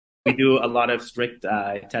We do a lot of strict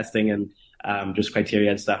testing and just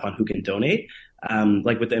criteria and stuff on who can donate.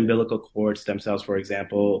 Like with the umbilical cord stem cells, for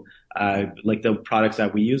example, like the products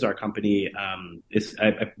that we use, our company is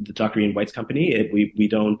Dr. Ian White's company. We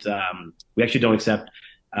actually don't accept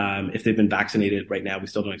if they've been vaccinated right now. We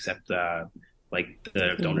still don't accept like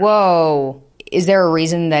the donors. Whoa. Is there a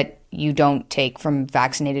reason that you don't take from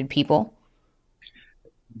vaccinated people?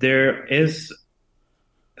 There is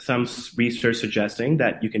some research suggesting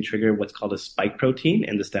that you can trigger what's called a spike protein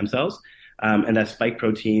in the stem cells. And that spike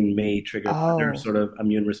protein may trigger other sort of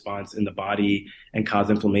immune response in the body and cause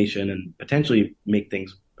inflammation and potentially make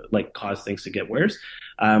things like cause things to get worse.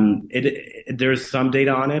 There's some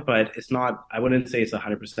data on it, but it's not, I wouldn't say it's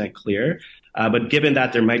 100% clear. But given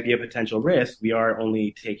that there might be a potential risk, we are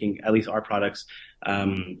only taking, at least our products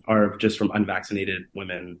are just from unvaccinated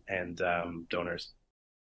women and donors.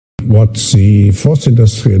 What the fourth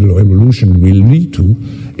industrial revolution will lead to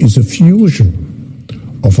is a fusion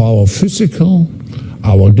of our physical,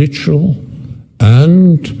 our digital,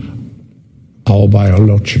 and our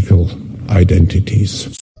biological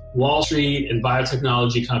identities. Wall Street and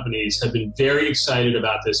biotechnology companies have been very excited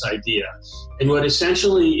about this idea. And what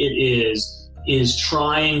essentially it is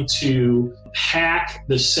trying to hack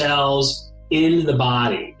the cells in the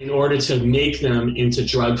body in order to make them into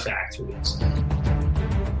drug factories.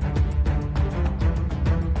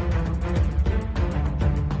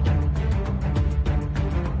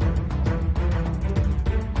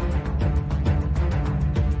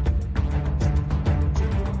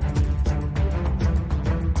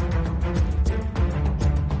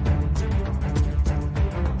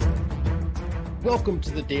 Welcome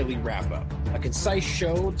to the Daily Wrap-Up, a concise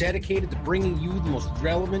show dedicated to bringing you the most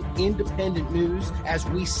relevant independent news as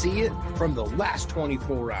we see it from the last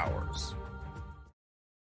 24 hours.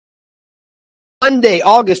 Monday,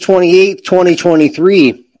 August 28th,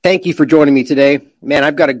 2023. Thank you for joining me today. Man,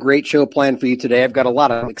 I've got a great show planned for you today. I've got a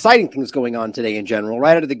lot of exciting things going on today in general.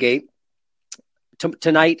 Right out of the gate,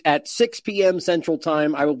 tonight at 6 p.m. Central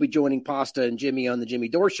Time, I will be joining Pasta and Jimmy on the Jimmy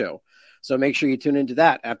Dore Show. So make sure you tune into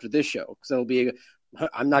that after this show, because it'll be,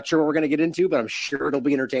 I'm not sure what we're going to get into, but I'm sure it'll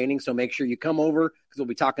be entertaining. So make sure you come over, because we'll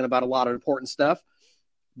be talking about a lot of important stuff.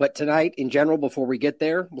 But tonight, in general, before we get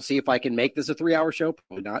there, we'll see if I can make this a 3-hour show.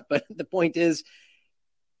 Probably not. But the point is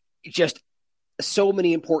just so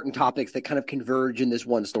many important topics that kind of converge in this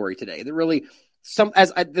one story today. That really,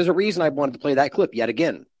 there's a reason I wanted to play that clip yet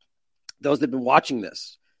again. Those that have been watching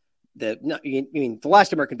this, the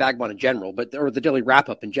Last American Vagabond in general, or the Daily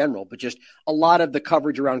Wrap-Up in general, but just a lot of the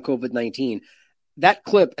coverage around COVID-19. That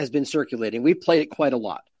clip has been circulating. We've played it quite a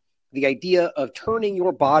lot. The idea of turning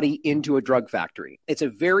your body into a drug factory. It's a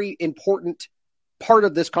very important part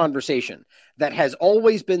of this conversation that has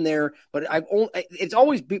always been there, but it's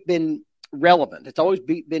always been relevant. It's always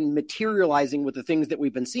been materializing with the things that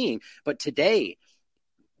we've been seeing. But today,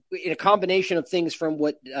 in a combination of things from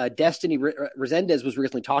what Destiny Resendez was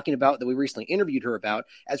recently talking about, that we recently interviewed her about,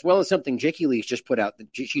 as well as something Jicky Lee's just put out that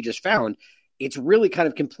she just found, it's really kind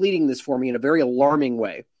of completing this for me in a very alarming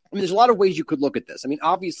way. I mean, there's a lot of ways you could look at this. I mean,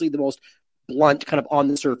 obviously the most blunt kind of on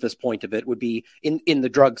the surface point of it would be in the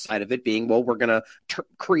drug side of it being, well, we're going to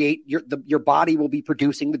create your body will be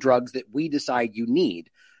producing the drugs that we decide you need.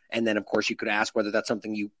 And then, of course, you could ask whether that's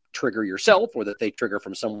something you trigger yourself or that they trigger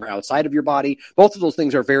from somewhere outside of your body. Both of those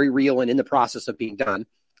things are very real and in the process of being done.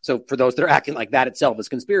 So for those that are acting like that itself is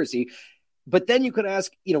conspiracy. But then you could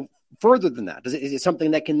ask, further than that, is it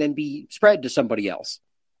something that can then be spread to somebody else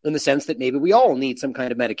in the sense that maybe we all need some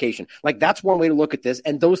kind of medication? Like, that's one way to look at this.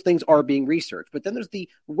 And those things are being researched. But then there's the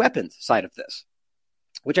weapons side of this,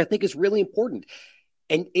 which I think is really important.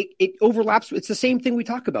 And it overlaps. It's the same thing we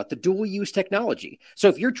talk about, the dual use technology. So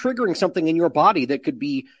if you're triggering something in your body that could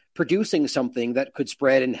be producing something that could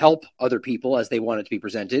spread and help other people as they want it to be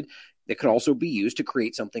presented, it could also be used to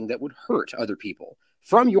create something that would hurt other people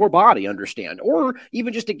from your body, understand? Or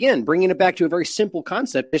even just, again, bringing it back to a very simple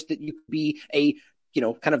concept, just that you could be a,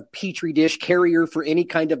 kind of petri dish carrier for any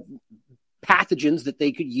kind of pathogens that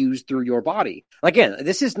they could use through your body. Again,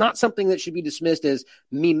 this is not something that should be dismissed as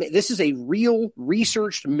me. This is a real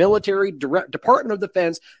researched military Department of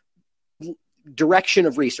Defense direction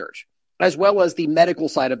of research, as well as the medical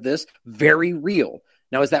side of this, very real.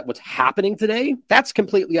 Now, is that what's happening today? That's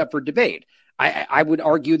completely up for debate. I would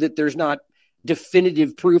argue that there's not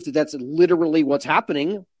definitive proof that that's literally what's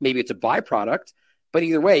happening. Maybe it's a byproduct. But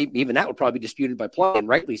either way, even that would probably be disputed by Plum, and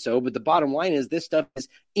rightly so. But the bottom line is this stuff is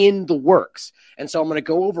in the works. And so I'm going to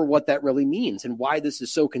go over what that really means and why this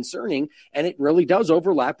is so concerning. And it really does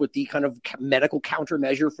overlap with the kind of medical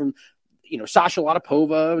countermeasure from, Sasha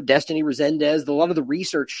Latipova, Destiny Resendez, a lot of the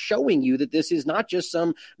research showing you that this is not just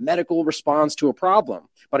some medical response to a problem,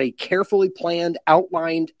 but a carefully planned,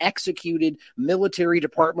 outlined, executed military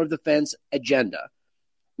Department of Defense agenda.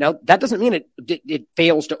 Now, that doesn't mean it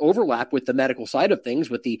fails to overlap with the medical side of things,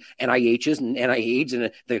 with the NIHs and NIAIDs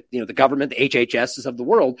and the government, the HHSs of the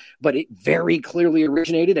world, but it very clearly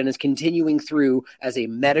originated and is continuing through as a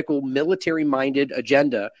medical, military-minded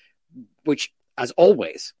agenda, which, as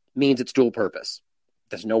always, means it's dual purpose.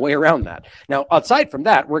 There's no way around that. Now, aside from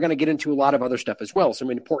that, we're going to get into a lot of other stuff as well. Some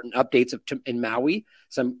important updates in Maui.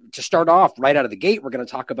 To start off right out of the gate, we're going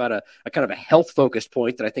to talk about a kind of a health-focused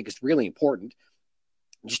point that I think is really important.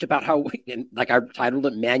 Just about how, like I titled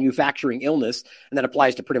it, manufacturing illness, and that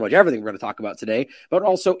applies to pretty much everything we're going to talk about today. But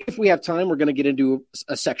also, if we have time, we're going to get into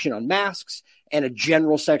a section on masks and a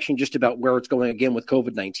general section just about where it's going again with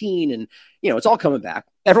COVID-19. And, it's all coming back.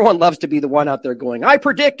 Everyone loves to be the one out there going, I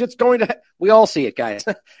predict it's going to, we all see it, guys.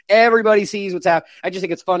 Everybody sees what's happening. I just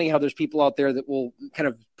think it's funny how there's people out there that will kind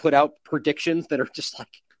of put out predictions that are just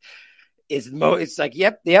like, it's like,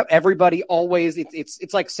 yep. Everybody always,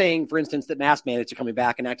 it's like saying, for instance, that mask mandates are coming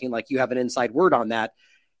back and acting like you have an inside word on that.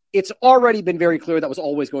 It's already been very clear that was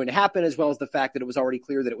always going to happen, as well as the fact that it was already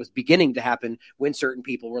clear that it was beginning to happen when certain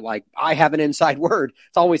people were like, I have an inside word.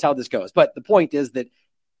 It's always how this goes. But the point is that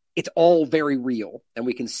it's all very real, and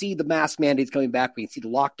we can see the mask mandates coming back. We can see the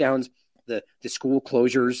lockdowns, the school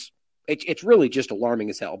closures. It's really just alarming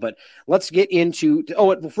as hell. But let's get into,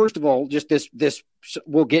 first of all, just this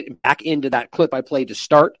we'll get back into that clip I played to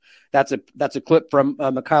start. That's a clip from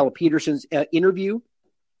Michaela Peterson's interview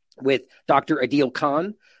with Dr. Adil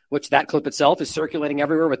Khan, which that clip itself is circulating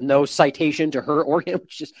everywhere with no citation to her or him,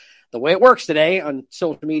 which is the way it works today on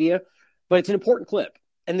social media. But it's an important clip.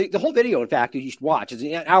 And the whole video, in fact, you should watch, is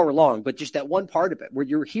an hour long, but just that one part of it where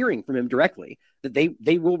you're hearing from him directly that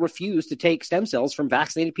they will refuse to take stem cells from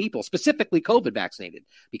vaccinated people, specifically COVID vaccinated,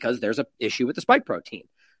 because there's an issue with the spike protein.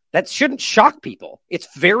 That shouldn't shock people.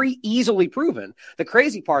 It's very easily proven. The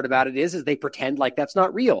crazy part about it is they pretend like that's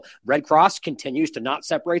not real. Red Cross continues to not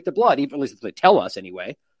separate the blood, even at least they tell us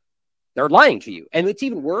anyway. They're lying to you. And it's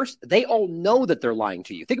even worse. They all know that they're lying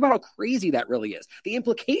to you. Think about how crazy that really is. The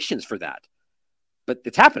implications for that. But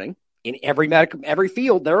it's happening in every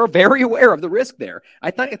field. They're very aware of the risk there.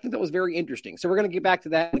 I think that was very interesting. So we're going to get back to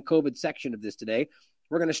that in the COVID section of this today.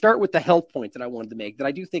 We're going to start with the health point that I wanted to make that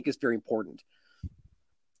I do think is very important.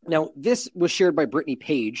 Now, this was shared by Brittany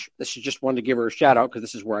Page. This is just wanted to give her a shout out because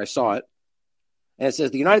this is where I saw it. And it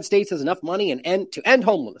says the United States has enough money to end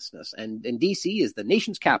homelessness, and D.C. is the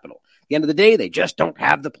nation's capital. At the end of the day, they just don't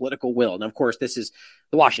have the political will. And of course, this is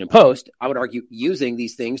the Washington Post, I would argue, using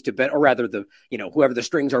these things to bet, or rather whoever the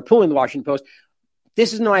strings are pulling the Washington Post.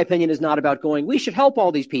 This, in my opinion, is not about going, we should help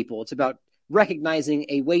all these people. It's about recognizing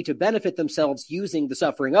a way to benefit themselves using the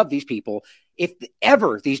suffering of these people. If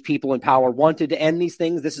ever these people in power wanted to end these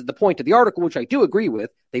things, this is the point of the article, which I do agree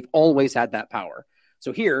with. They've always had that power.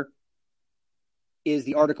 So here is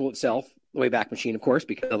the article itself, the Wayback Machine, of course,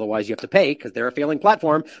 because otherwise you have to pay because they're a failing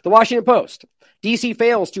platform. The Washington Post. D.C.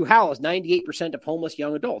 fails to house 98% of homeless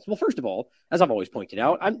young adults. Well, first of all, as I've always pointed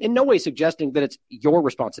out, I'm in no way suggesting that it's your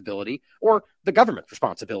responsibility or the government's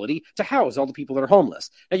responsibility to house all the people that are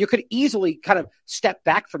homeless. Now, you could easily kind of step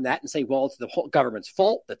back from that and say, well, it's the whole government's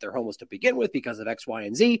fault that they're homeless to begin with because of X, Y,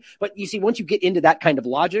 and Z. But you see, once you get into that kind of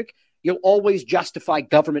logic, you'll always justify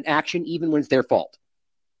government action even when it's their fault,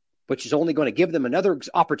 which is only going to give them another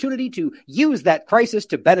opportunity to use that crisis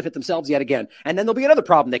to benefit themselves yet again. And then there'll be another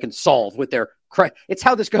problem they can solve with their it's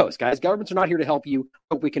how this goes, guys. Governments are not here to help you,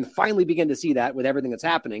 but we can finally begin to see that with everything that's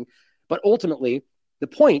happening. But ultimately, the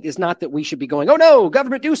point is not that we should be going, oh no,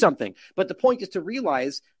 government, do something. But the point is to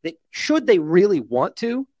realize that should they really want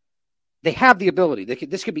to, they have the ability.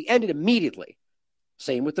 This could be ended immediately.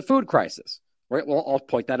 Same with the food crisis. Right. Well, I'll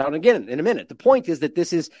point that out again in a minute. The point is that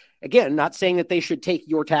this is, again, not saying that they should take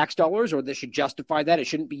your tax dollars or they should justify that. It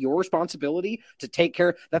shouldn't be your responsibility to take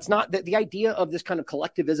care. That's not the idea of this kind of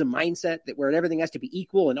collectivism mindset that where everything has to be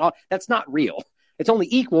equal and all. That's not real. It's only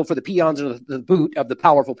equal for the peons or the boot of the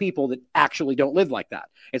powerful people that actually don't live like that.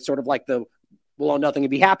 It's sort of like the we'll own nothing and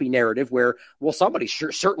be happy narrative where, well, somebody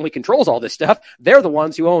certainly controls all this stuff. They're the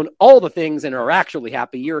ones who own all the things and are actually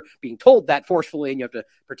happy. You're being told that forcefully and you have to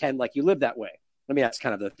pretend like you live that way. I mean, that's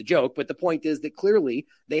kind of the joke, but the point is that clearly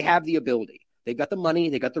they have the ability. They've got the money,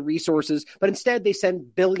 they got the resources, but instead they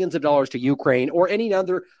send billions of dollars to Ukraine or any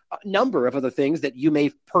other number of other things that you may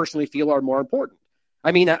personally feel are more important.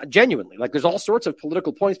 I mean, genuinely, like there's all sorts of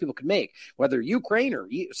political points people could make, whether Ukraine or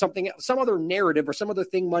something, some other narrative or some other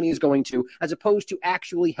thing money is going to, as opposed to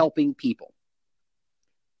actually helping people.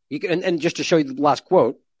 You can, and just to show you the last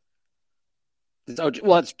quote, Well,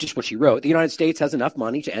 that's just what she wrote. The United States has enough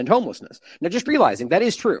money to end homelessness. Now, just realizing that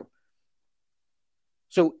is true.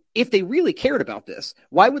 So if they really cared about this,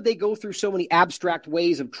 why would they go through so many abstract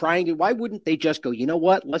ways of trying to, why wouldn't they just go, you know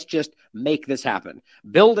what, let's just make this happen.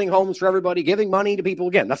 Building homes for everybody, giving money to people.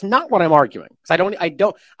 Again, that's not what I'm arguing.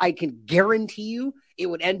 Because I can guarantee you it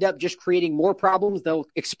would end up just creating more problems they'll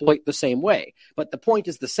exploit the same way. But the point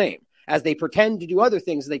is the same. As they pretend to do other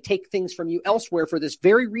things, they take things from you elsewhere for this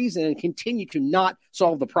very reason and continue to not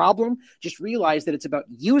solve the problem. Just realize that it's about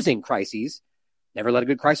using crises. Never let a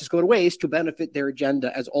good crisis go to waste to benefit their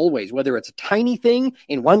agenda as always, whether it's a tiny thing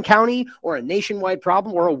in one county or a nationwide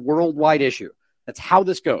problem or a worldwide issue. That's how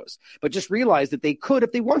this goes. But just realize that they could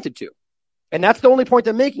if they wanted to. And that's the only point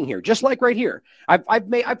I'm making here, just like right here. I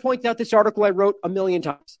pointed out this article I wrote a million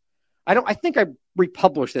times. I think I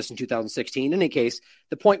republished this in 2016. In any case,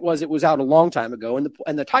 the point was it was out a long time ago,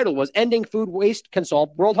 and the title was Ending Food Waste Can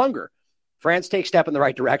Solve World Hunger. France takes step in the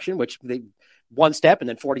right direction, which they one step and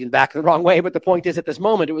then 40 and back the wrong way. But the point is, at this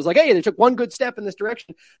moment, it was like, hey, they took one good step in this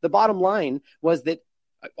direction. The bottom line was that,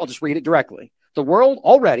 I'll just read it directly. The world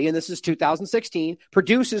already, and this is 2016,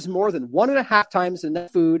 produces more than 1.5 times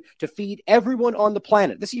enough food to feed everyone on the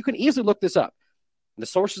planet. You can easily look this up.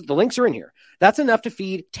 The links are in here. That's enough to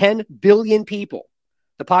feed 10 billion people.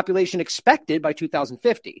 The population expected by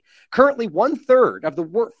 2050. Currently, 1/3 of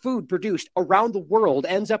the food produced around the world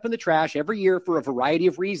ends up in the trash every year for a variety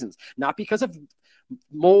of reasons. Not because of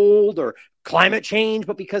mold or climate change,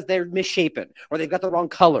 but because they're misshapen, or they've got the wrong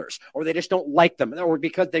colors, or they just don't like them, or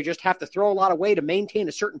because they just have to throw a lot away to maintain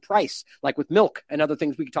a certain price, like with milk and other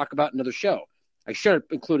things we could talk about in another show. I should have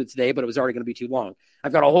included today, but it was already going to be too long.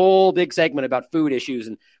 I've got a whole big segment about food issues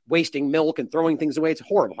and wasting milk and throwing things away. It's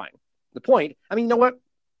horrifying. The point, you know what?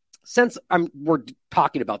 Since we're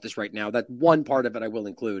talking about this right now, that one part of it I will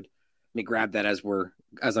include. Let me grab that as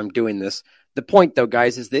I'm doing this. The point, though,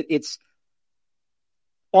 guys, is that it's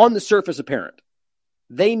on the surface apparent.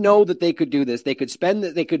 They know that they could do this. They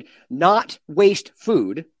could not waste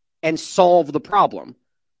food and solve the problem.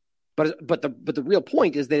 But the real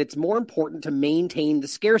point is that it's more important to maintain the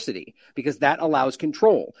scarcity because that allows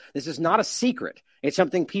control. This is not a secret. It's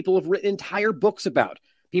something people have written entire books about.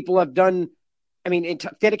 People have done,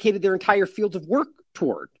 dedicated their entire fields of work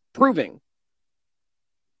toward proving.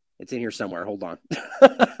 It's in here somewhere. Hold on.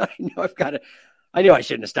 I knew I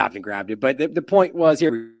shouldn't have stopped and grabbed it, but the point was,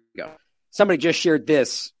 here we go. Somebody just shared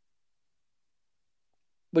this,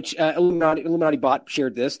 which Illuminati bot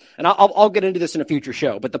shared this, and I'll get into this in a future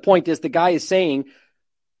show. But the point is, the guy is saying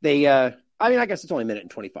I guess it's only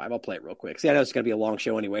 1:25. I'll play it real quick. See, I know it's going to be a long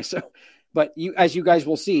show anyway. So, but as you guys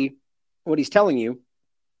will see, what he's telling you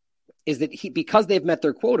is that because they've met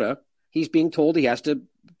their quota, he's being told he has to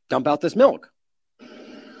dump out this milk.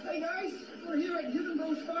 Hey guys, we're here at Hidden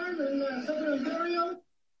Rose Farm in Southern Ontario.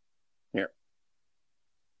 Here.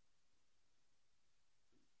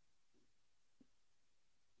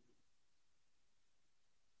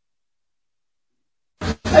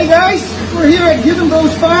 Hey guys, we're here at Hidden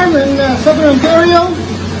Rose Farm in Southern Ontario.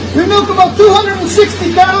 We milk about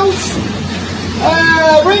 260 cows.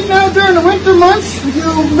 Right now during the winter months, you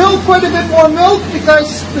milk quite a bit more milk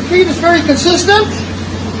because the feed is very consistent.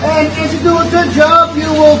 And as you do a good job, you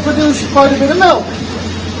will produce quite a bit of milk.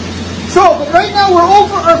 But right now we're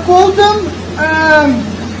over our quota.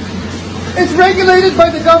 It's regulated by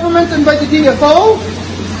the government and by the DFO.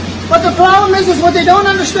 But the problem is what they don't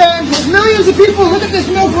understand is millions of people look at this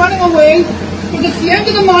milk running away because it's the end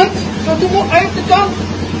of the month. So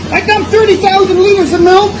I dump 30,000 liters of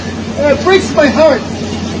milk. It breaks my heart.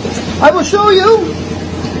 I will show you.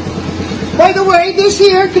 By the way, this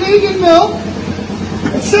here, Canadian milk,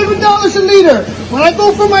 it's $7 a liter. When I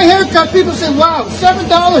go for my haircut, people say, wow,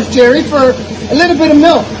 $7, Jerry, for a little bit of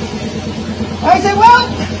milk. I say, well,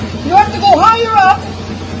 you have to go higher up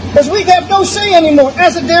because we have no say anymore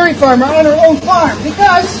as a dairy farmer on our own farm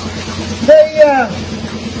because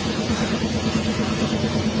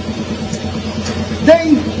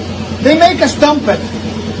they make us dump it.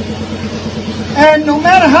 And no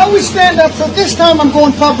matter how we stand up, so this time I'm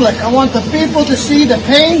going public. I want the people to see the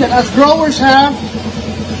pain that us growers have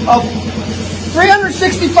of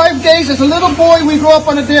 365 days. As a little boy, we grew up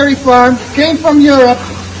on a dairy farm, came from Europe,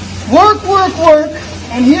 work,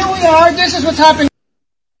 and here we are. This is what's happening.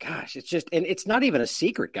 Gosh, and it's not even a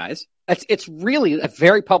secret, guys. It's really a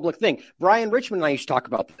very public thing. Brian Richmond and I used to talk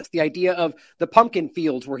about this, the idea of the pumpkin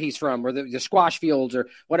fields where he's from, or the squash fields, or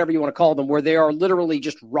whatever you want to call them, where they are literally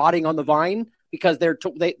just rotting on the vine because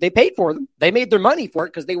they paid for them. They made their money for it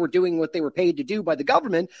because they were doing what they were paid to do by the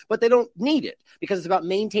government, but they don't need it because it's about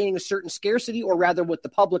maintaining a certain scarcity, or rather what the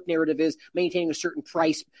public narrative is, maintaining a certain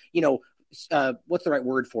price, what's the right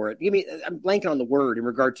word for it? I'm blanking on the word in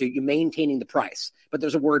regard to you maintaining the price, but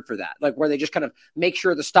there's a word for that, like where they just kind of make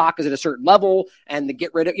sure the stock is at a certain level and they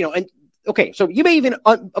get rid of, and okay, so you may even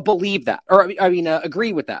believe that, or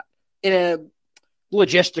agree with that in a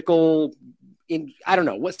logistical, I don't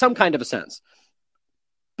know, what some kind of a sense.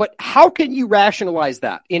 But how can you rationalize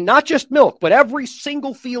that in not just milk, but every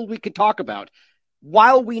single field we could talk about,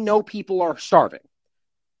 while we know people are starving,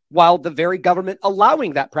 while the very government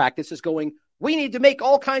allowing that practice is going, we need to make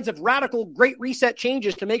all kinds of radical Great Reset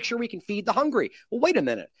changes to make sure we can feed the hungry. Well, wait a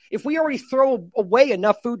minute. If we already throw away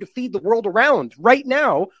enough food to feed the world around right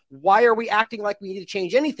now, why are we acting like we need to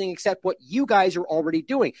change anything except what you guys are already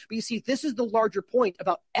doing? But you see, this is the larger point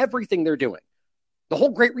about everything they're doing. The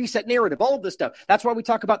whole Great Reset narrative, all of this stuff. That's why we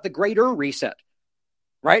talk about the Greater Reset,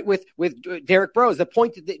 right? With Derek Bros, the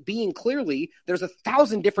point that being clearly there's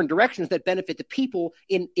 1,000 different directions that benefit the people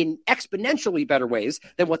in exponentially better ways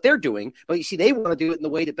than what they're doing. But you see, they want to do it in the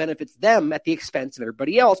way that benefits them at the expense of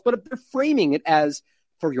everybody else. But if they're framing it as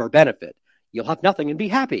for your benefit, you'll have nothing and be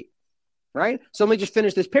happy, right? So let me just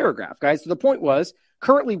finish this paragraph, guys. So the point was,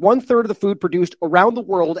 currently 1/3 of the food produced around the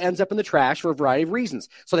world ends up in the trash for a variety of reasons.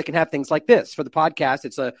 So they can have things like this. For the podcast,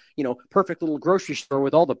 it's a perfect little grocery store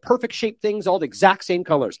with all the perfect shaped things, all the exact same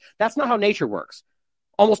colors. That's not how nature works.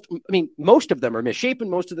 Most of them are misshapen.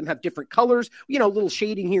 Most of them have different colors, little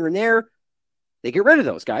shading here and there. They get rid of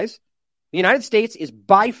those, guys. The United States is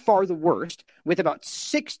by far the worst, with about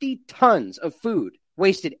 60 tons of food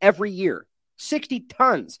wasted every year. 60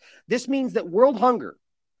 tons. This means that world hunger,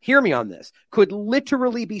 hear me on this, could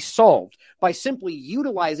literally be solved by simply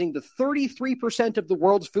utilizing the 33% of the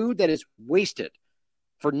world's food that is wasted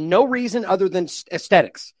for no reason other than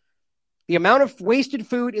aesthetics. The amount of wasted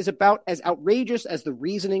food is about as outrageous as the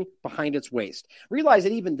reasoning behind its waste. Realize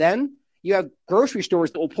that even then, you have grocery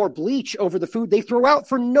stores that will pour bleach over the food they throw out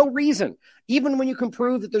for no reason. Even when you can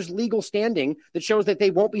prove that there's legal standing that shows that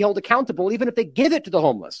they won't be held accountable, even if they give it to the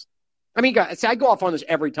homeless. Guys, I go off on this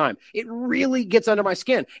every time. It really gets under my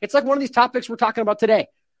skin. It's like one of these topics we're talking about today.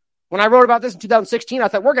 When I wrote about this in 2016, I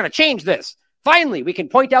thought, we're going to change this. Finally, we can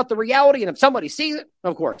point out the reality, and if somebody sees it,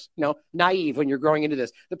 of course, naive when you're growing into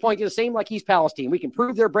this. The point is the same like East Palestine. We can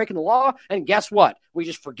prove they're breaking the law, and guess what? We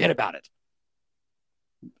just forget about it.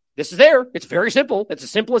 This is there. It's very simple. It's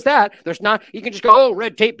as simple as that. You can just go,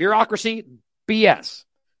 red tape, bureaucracy, BS.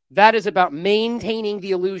 That is about maintaining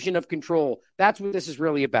the illusion of control. That's what this is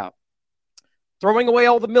really about. Throwing away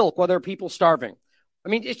all the milk while there are people starving.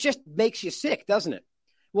 It just makes you sick, doesn't it?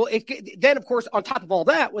 Well, then, of course, on top of all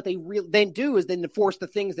that, what they then do is then enforce the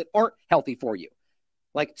things that aren't healthy for you,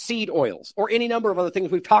 like seed oils or any number of other things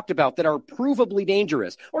we've talked about that are provably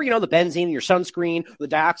dangerous. Or, the benzene in your sunscreen, the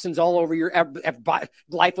dioxins all over your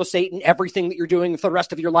glyphosate and everything that you're doing for the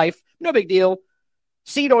rest of your life. No big deal.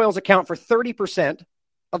 Seed oils account for 30%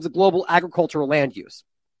 of the global agricultural land use,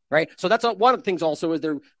 right? So that's one of the things also is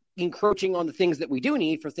they're encroaching on the things that we do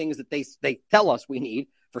need for things that they tell us we need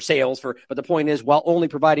for sales. But the point is, while only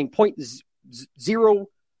providing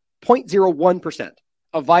 0.01%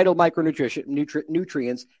 of vital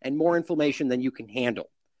nutrients and more information than you can handle.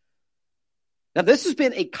 Now, this has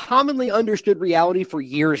been a commonly understood reality for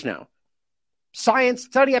years now. Science,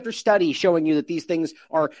 study after study, showing you that these things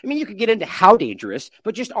are, you could get into how dangerous,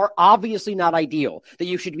 but just are obviously not ideal. That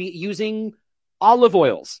you should be using olive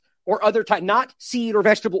oils or other type, not seed or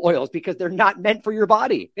vegetable oils, because they're not meant for your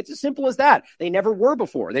body. It's as simple as that. They never were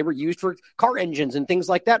before. They were used for car engines and things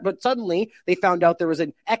like that. But suddenly they found out there's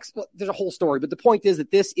a whole story. But the point is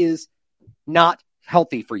that this is not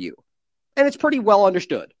healthy for you. And it's pretty well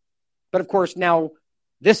understood. But of course, now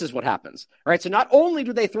this is what happens. All right. So not only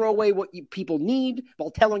do they throw away what people need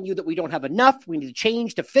while telling you that we don't have enough, we need to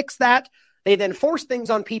change to fix that. They then force things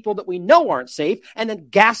on people that we know aren't safe and then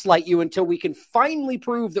gaslight you until we can finally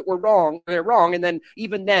prove that they're wrong. And then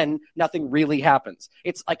even then, nothing really happens.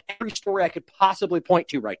 It's like every story I could possibly point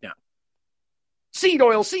to right now. Seed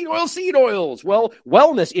oils, seed oils, seed oils. Well,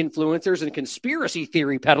 wellness influencers and conspiracy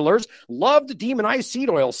theory peddlers love to demonize seed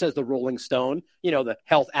oil, says the Rolling Stone, the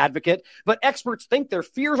health advocate. But experts think their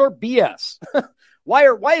fears are BS.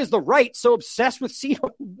 Why is the right so obsessed with seed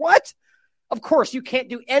oil? What? Of course, you can't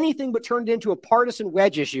do anything but turn it into a partisan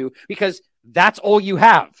wedge issue because that's all you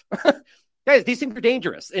have. Guys, these things are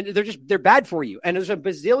dangerous and they're bad for you. And there's a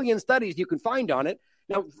bazillion studies you can find on it.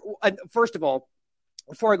 Now, first of all,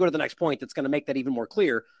 before I go to the next point that's going to make that even more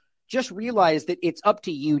clear, just realize that it's up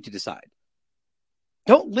to you to decide.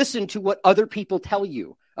 Don't listen to what other people tell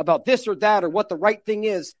you about this or that or what the right thing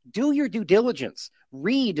is. Do your due diligence.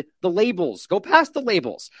 Read the labels. Go past the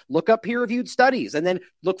labels. Look up peer-reviewed studies and then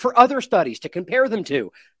look for other studies to compare them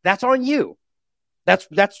to. That's on you.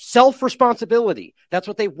 That's self-responsibility. That's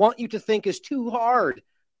what they want you to think is too hard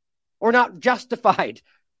or not justified.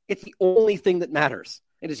 It's the only thing that matters.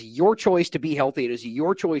 It is your choice to be healthy. It is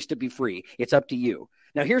your choice to be free. It's up to you.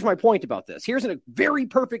 Now, here's my point about this. Here's a very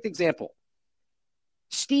perfect example.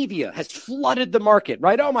 Stevia has flooded the market,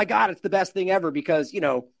 right? Oh my God, it's the best thing ever because,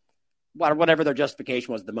 whatever their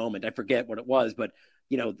justification was at the moment. I forget what it was, but,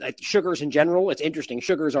 sugars in general, it's interesting.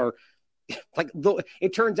 Sugars are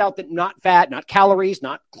it turns out that not fat, not calories,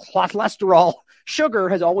 not cholesterol, sugar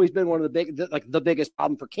has always been one of the biggest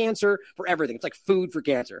problem for cancer, for everything. It's like food for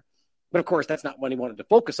cancer. But of course, that's not what he wanted to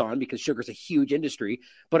focus on because sugar is a huge industry.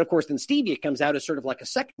 But of course, then stevia comes out as sort of like a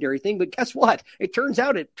secondary thing. But guess what? It turns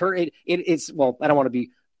out it's, well, I don't want to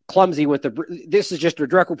be clumsy with this is just a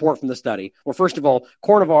direct report from the study. Well, first of all,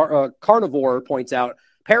 Carnivore points out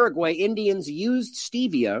Paraguay Indians used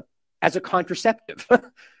stevia as a contraceptive.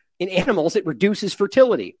 In animals, it reduces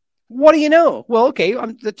fertility. What do you know? Well, okay,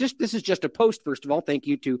 this is just a post, first of all. Thank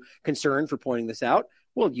you to Concern for pointing this out.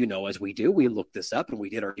 Well, as we do, we looked this up and we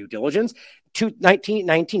did our due diligence to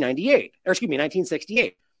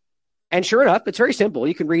 1968. And sure enough, it's very simple.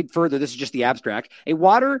 You can read further. This is just the abstract. A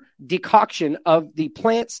water decoction of the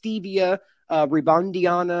plant stevia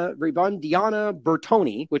rebondiana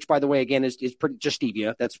bertoni, which, by the way, again, is pretty just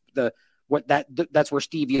stevia. That's that's where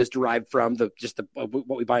stevia is derived from,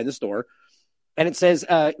 what we buy in the store. And it says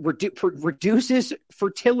reduces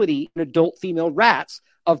fertility in adult female rats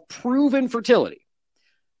of proven fertility.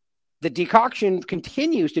 The decoction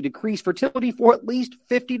continues to decrease fertility for at least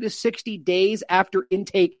 50 to 60 days after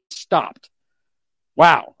intake stopped.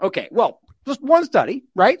 Wow. Okay. Well, just one study,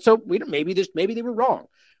 right? So maybe they were wrong.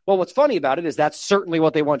 Well, what's funny about it is that's certainly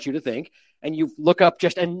what they want you to think. And you look up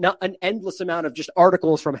just an endless amount of just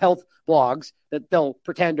articles from health blogs that they'll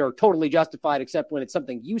pretend are totally justified, except when it's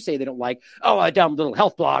something you say they don't like. Oh, a dumb little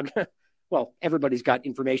health blog. Well, everybody's got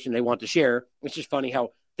information they want to share. It's just funny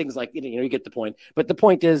how things like, you get the point. But the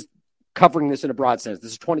point is, covering this in a broad sense,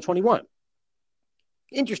 this is 2021.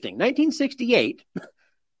 Interesting. 1968,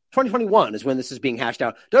 2021 is when this is being hashed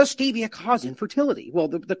out. Does stevia cause infertility? Well,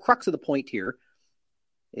 the crux of the point here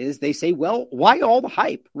is they say, well, why all the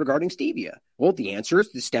hype regarding stevia? Well, the answer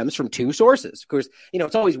stems from two sources. Of course,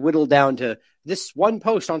 it's always whittled down to this one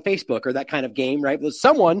post on Facebook or that kind of game, right? There's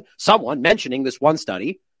someone mentioning this one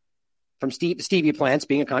study from stevia plants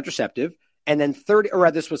being a contraceptive. And then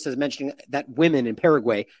mentioning that women in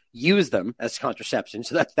Paraguay use them as contraception.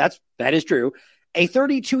 So that is true. A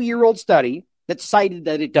 32-year-old study that cited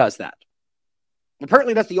that it does that.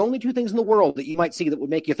 Apparently, that's the only two things in the world that you might see that would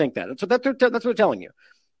make you think that. So that's what they're telling you.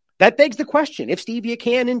 That begs the question, if stevia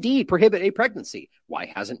can indeed prohibit a pregnancy, why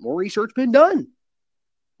hasn't more research been done?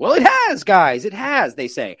 Well, it has, guys. It has, they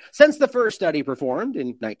say. Since the first study performed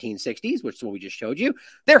in 1960s, which is what we just showed you,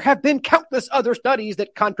 there have been countless other studies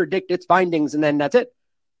that contradict its findings, and then that's it.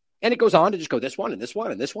 And it goes on to just go this one and this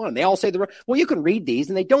one and this one. And they all say well, you can read these,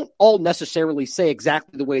 and they don't all necessarily say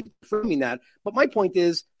exactly the way they're framing that. But my point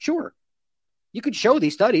is, sure, you could show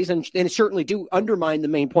these studies and certainly do undermine the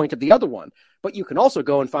main point of the other one. But you can also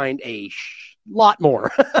go and find a lot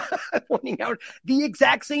more pointing out the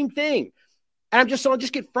exact same thing. And I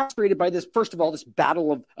just get frustrated by this, first of all, this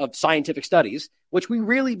battle of scientific studies, which we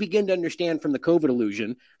really begin to understand from the COVID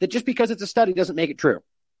illusion, that just because it's a study doesn't make it true,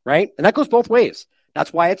 right? And that goes both ways.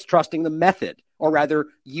 That's why it's trusting the method, or rather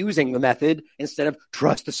using the method instead of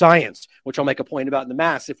trust the science, which I'll make a point about in the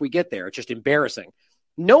mass if we get there. It's just embarrassing.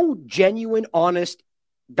 No genuine, honest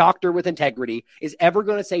doctor with integrity is ever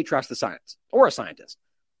going to say trust the science or a scientist.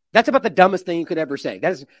 That's about the dumbest thing you could ever say.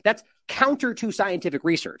 That's counter to scientific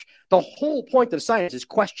research. The whole point of science is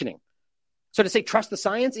questioning. So to say trust the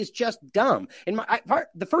science is just dumb. And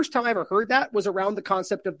the first time I ever heard that was around the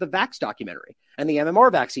concept of the Vax documentary and the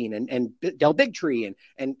MMR vaccine and Del Bigtree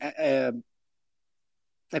and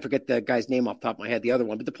I forget the guy's name off the top of my head, the other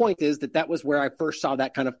one. But the point is that was where I first saw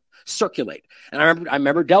that kind of circulate. And I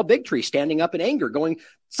remember Del Bigtree standing up in anger going,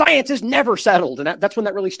 science is never settled. And that's when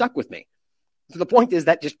that really stuck with me. So the point is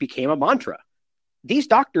that just became a mantra. These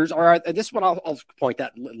doctors this is what I'll point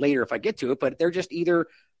out later if I get to it, but they're just either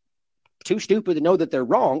too stupid to know that they're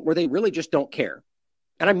wrong or they really just don't care.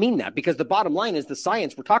 And I mean that because the bottom line is the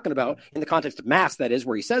science we're talking about in the context of mass, that is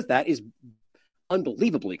where he says that, is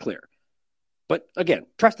unbelievably clear. But again,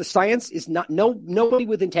 trust the science is nobody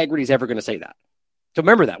with integrity is ever going to say that. So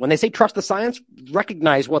remember that when they say trust the science,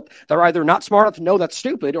 recognize what they're either not smart enough to know that's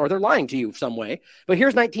stupid or they're lying to you some way. But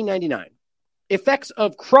here's 1999. Effects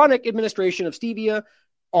of chronic administration of stevia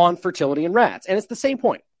on fertility in rats. And it's the same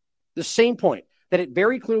point that it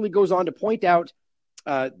very clearly goes on to point out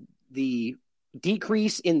the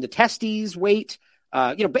decrease in the testes weight,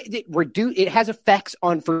 It has effects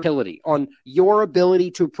on fertility, on your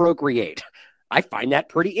ability to procreate. I find that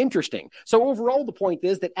pretty interesting. So overall, the point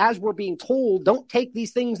is that as we're being told, don't take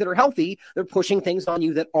these things that are healthy, they're pushing things on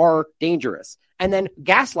you that are dangerous and then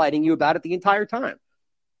gaslighting you about it the entire time.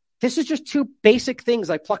 This is just two basic things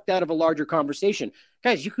I plucked out of a larger conversation.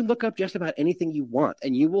 Guys, you can look up just about anything you want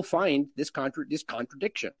and you will find this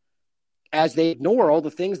contradiction as they ignore all the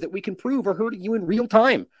things that we can prove are hurting you in real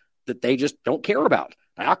time that they just don't care about.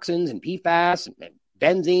 Dioxins and PFAS and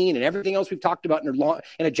benzene and everything else we've talked about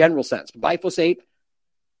in a general sense. Glyphosate,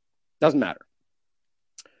 doesn't matter.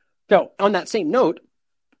 So on that same note,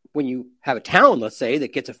 when you have a town, let's say,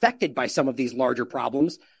 that gets affected by some of these larger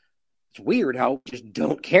problems, it's weird how we just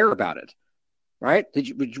don't care about it, right?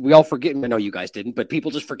 We all forget, I know you guys didn't, but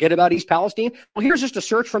people just forget about East Palestine. Well, here's just a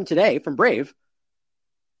search from today from Brave,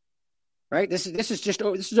 right? This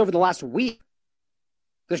is over the last week.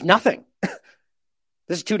 There's nothing.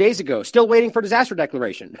 This is 2 days ago. Still waiting for disaster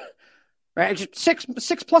declaration. Right? Just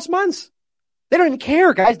six plus months. They don't even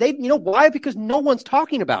care, guys. You know why? Because no one's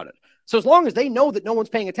talking about it. So as long as they know that no one's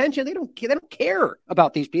paying attention, they don't care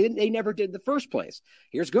about these people. They never did in the first place.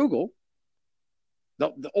 Here's Google.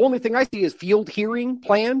 The only thing I see is field hearing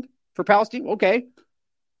planned for Palestine. Okay.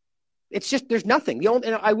 It's just, there's nothing.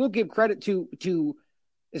 And I will give credit to,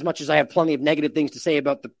 as much as I have plenty of negative things to say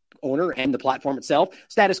about the owner and the platform itself,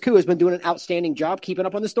 Status Quo has been doing an outstanding job keeping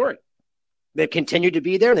up on the story. They've continued to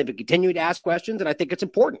be there. They've continued to ask questions, and I think it's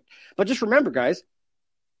important. But just remember, guys,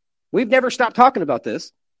 we've never stopped talking about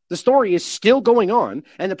this. The story is still going on,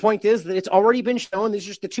 and the point is that it's already been shown. These are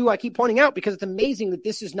just the two I keep pointing out because it's amazing that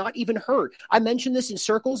this is not even heard. I mentioned this in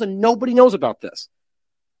circles, and nobody knows about this.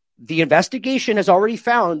 The investigation has already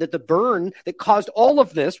found that the burn that caused all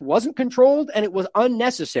of this wasn't controlled, and it was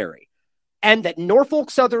unnecessary. And that Norfolk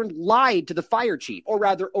Southern lied to the fire chief, or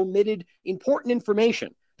rather omitted important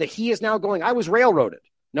information that he is now going, I was railroaded,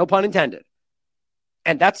 no pun intended.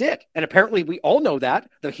 And that's it. And apparently we all know that.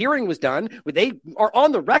 The hearing was done. They are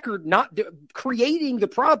on the record not creating the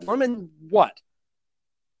problem. And what?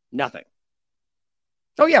 Nothing.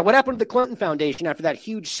 Oh, yeah. What happened to the Clinton Foundation after that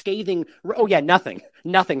huge scathing? Oh, yeah, nothing.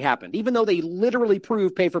 Nothing happened, even though they literally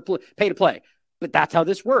proved pay to play. But that's how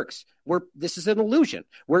this works. This is an illusion.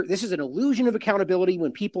 This is an illusion of accountability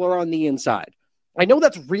when people are on the inside. I know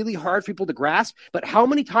that's really hard for people to grasp, but how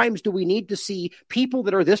many times do we need to see people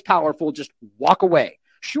that are this powerful just walk away?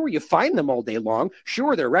 Sure, you find them all day long.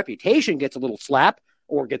 Sure, their reputation gets a little slap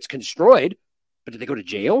or gets destroyed, but did they go to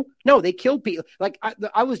jail? No, they killed people. Like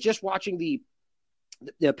I was just watching the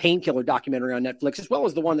Painkiller documentary on Netflix, as well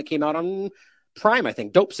as the one that came out on Prime, I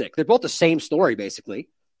think, Dope Sick. They're both the same story, basically,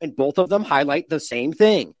 and both of them highlight the same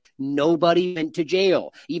thing. Nobody went to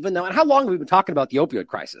jail, even though, and how long have we been talking about the opioid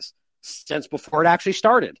crisis? Since before it actually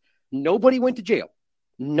started. Nobody went to jail.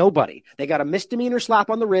 Nobody. They got a misdemeanor slap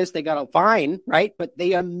on the wrist. They got a fine, right? But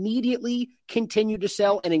they immediately continued to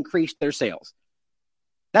sell and increase their sales.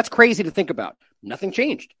 That's crazy to think about. Nothing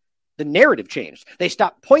changed. The narrative changed. They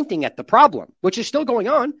stopped pointing at the problem, which is still going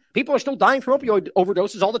on. People are still dying from opioid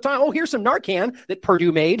overdoses all the time. Oh, here's some Narcan that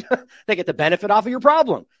Purdue made. They get the benefit off of your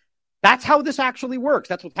problem. That's how this actually works.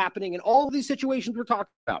 That's what's happening in all of these situations we're talking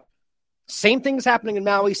about. Same things happening in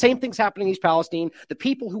Maui, same things happening in East Palestine. The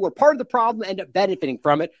people who are part of the problem end up benefiting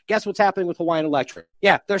from it. Guess what's happening with Hawaiian Electric?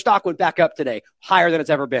 Yeah, their stock went back up today, higher than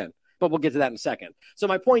it's ever been. But we'll get to that in a second. So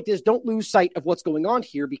my point is, don't lose sight of what's going on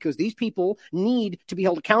here, because these people need to be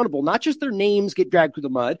held accountable. Not just their names get dragged through the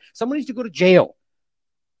mud. Someone needs to go to jail.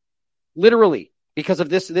 Literally, because of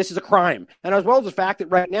this. This is a crime. And as well as the fact that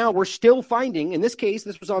right now we're still finding, in this case,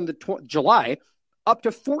 this was on the July, up to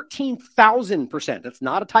 14,000%. That's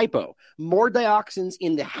not a typo. More dioxins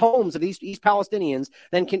in the homes of these East Palestinians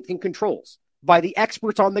than controls by the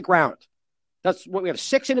experts on the ground. That's what we have.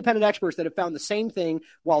 6 independent experts that have found the same thing,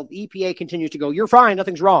 while the EPA continues to go, you're fine,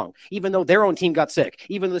 nothing's wrong, even though their own team got sick,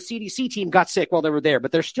 even though the CDC team got sick while they were there,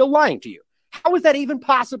 but they're still lying to you. How is that even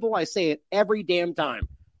possible? I say it every damn time.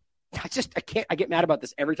 I get mad about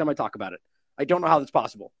this every time I talk about it. I don't know how that's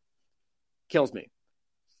possible. Kills me.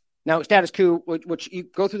 Now, Status Quo, which you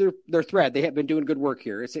go through their thread, they have been doing good work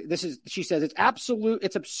here. She says,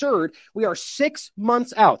 it's absurd. We are 6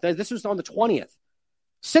 months out. This was on the 20th.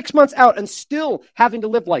 6 months out and still having to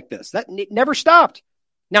live like this. That never stopped.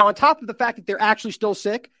 Now, on top of the fact that they're actually still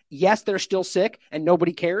sick, yes, they're still sick and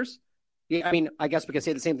nobody cares. Yeah, I mean, I guess we can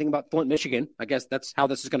say the same thing about Flint, Michigan. I guess that's how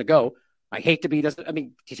this is going to go. I hate to be this. I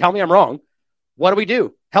mean, tell me I'm wrong. What do we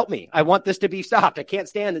do? Help me. I want this to be stopped. I can't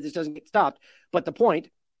stand that this doesn't get stopped. But the point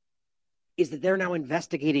is that they're now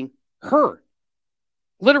investigating her.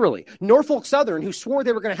 Literally. Norfolk Southern, who swore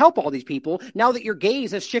they were going to help all these people, now that your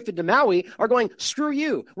gaze has shifted to Maui, are going, screw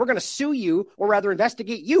you. We're going to sue you, or rather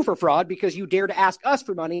investigate you for fraud because you dare to ask us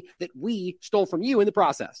for money that we stole from you in the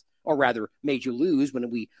process, or rather made you lose when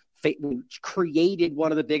we created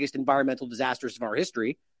one of the biggest environmental disasters of our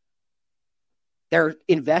history. They're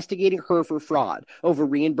investigating her for fraud over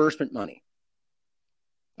reimbursement money.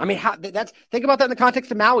 I mean, think about that in the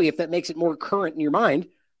context of Maui, if that makes it more current in your mind,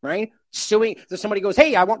 right? Suing, so somebody goes,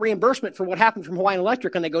 hey, I want reimbursement for what happened from Hawaiian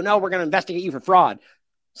Electric, and they go, no, we're going to investigate you for fraud.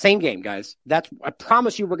 Same game, guys. I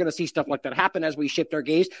promise you we're going to see stuff like that happen as we shift our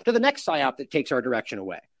gaze to the next psyop that takes our direction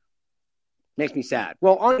away. Makes me sad.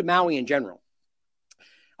 Well, on to Maui in general.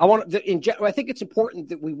 I think it's important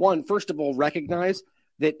that we, first of all, recognize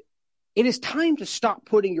that it is time to stop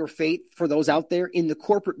putting your faith for those out there in the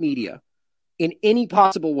corporate media in any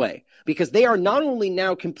possible way, because they are not only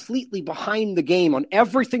now completely behind the game on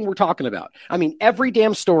everything we're talking about. I mean, every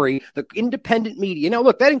damn story, the independent media. Now,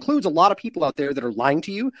 look, that includes a lot of people out there that are lying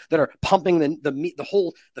to you, that are pumping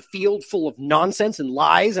the field full of nonsense and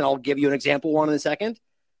lies. And I'll give you an example one in a second.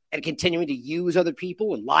 And continuing to use other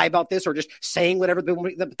people and lie about this, or just saying whatever.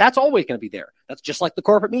 That's always going to be there. That's just like the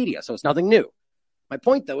corporate media. So it's nothing new. My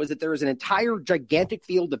point, though, is that there is an entire gigantic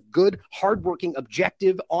field of good, hardworking,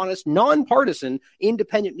 objective, honest, nonpartisan,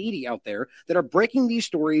 independent media out there that are breaking these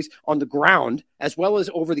stories on the ground as well as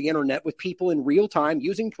over the internet with people in real time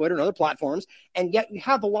using Twitter and other platforms. And yet you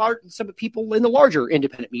have some people in the larger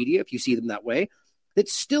independent media, if you see them that way, that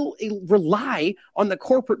still rely on the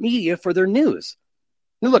corporate media for their news.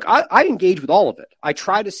 Now, look, I engage with all of it. I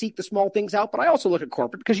try to seek the small things out, but I also look at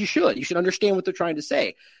corporate because you should understand what they're trying to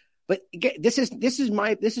say. But again, this is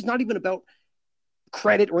not even about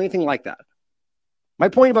credit or anything like that. My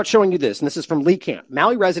point about showing you this, and this is from Lee Camp,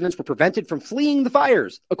 Maui residents were prevented from fleeing the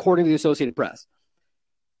fires, according to the Associated Press.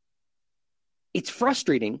 It's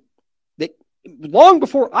frustrating that long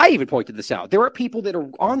before I even pointed this out, there are people that are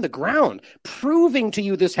on the ground proving to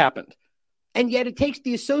you this happened. And yet it takes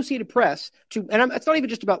the Associated Press it's not even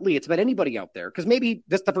just about Lee, it's about anybody out there, because maybe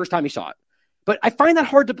that's the first time he saw it. But I find that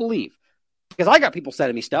hard to believe. Because I got people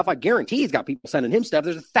sending me stuff. I guarantee he's got people sending him stuff.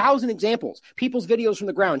 There's 1,000 examples. People's videos from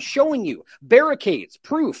the ground showing you barricades,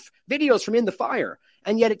 proof, videos from in the fire.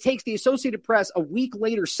 And yet it takes the Associated Press a week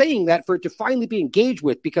later saying that for it to finally be engaged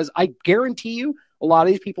with, because I guarantee you a lot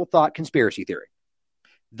of these people thought conspiracy theory.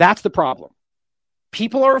 That's the problem.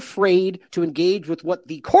 People are afraid to engage with what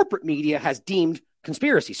the corporate media has deemed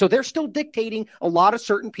conspiracy. So they're still dictating a lot of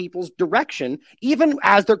certain people's direction, even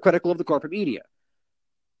as they're critical of the corporate media.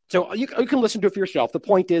 So you can listen to it for yourself. The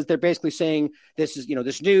point is they're basically saying this is,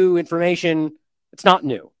 this new information. It's not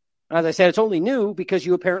new. As I said, it's only new because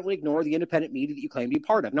you apparently ignore the independent media that you claim to be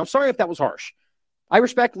part of. Now, I'm sorry if that was harsh. I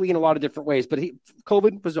respect Lee in a lot of different ways, but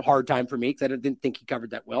COVID was a hard time for me because I didn't think he covered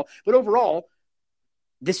that well. But overall,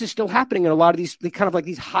 this is still happening in a lot of these kind of like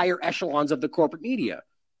these higher echelons of the corporate media,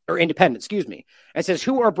 or independent, excuse me. It says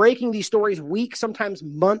who are breaking these stories weeks, sometimes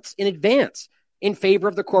months in advance, in favor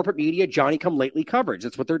of the corporate media Johnny-come-lately coverage.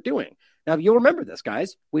 That's what they're doing. Now, you'll remember this,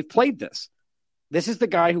 guys. We've played this. This is the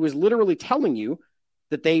guy who is literally telling you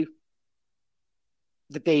that the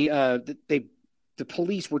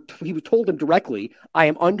police he told him directly, I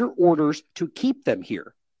am under orders to keep them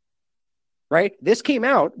here. Right? This came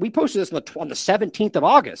out. We posted this on the 17th of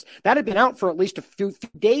August. That had been out for at least a few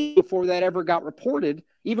days before that ever got reported,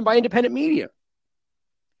 even by independent media.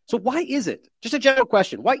 So why is it, just a general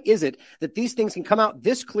question, why is it that these things can come out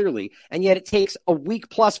this clearly, and yet it takes a week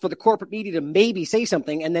plus for the corporate media to maybe say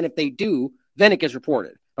something, and then if they do, then it gets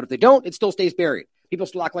reported. But if they don't, it still stays buried. People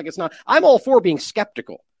still act like it's not. I'm all for being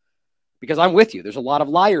skeptical, because I'm with you. There's a lot of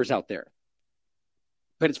liars out there.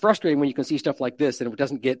 But it's frustrating when you can see stuff like this, and it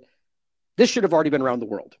doesn't get, this should have already been around the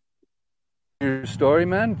world. Your story,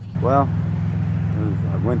 man? Well,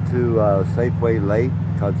 I went to Safeway late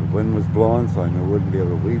because the wind was blowing, so I knew I wouldn't be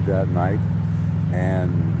able to leave that night,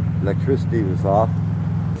 and electricity was off.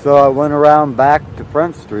 So I went around back to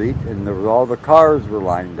Front Street, and all the cars were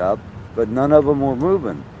lined up, but none of them were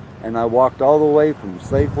moving. And I walked all the way from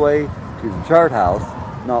Safeway to the Chart House.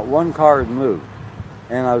 Not one car had moved.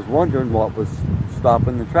 And I was wondering what was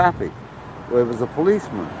stopping the traffic. Well, it was a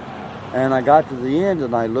policeman. And I got to the end,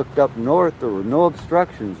 and I looked up north. There were no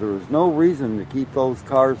obstructions. There was no reason to keep those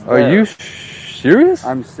cars there. Are you serious?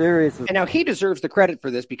 I'm serious. And now he deserves the credit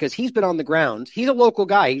for this because he's been on the ground. He's a local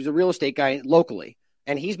guy. He's a real estate guy locally.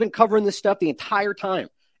 And he's been covering this stuff the entire time.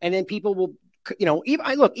 And then people will,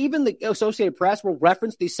 even the Associated Press will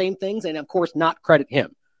reference these same things and, of course, not credit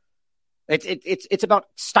him. It's about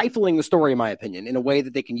stifling the story, in my opinion, in a way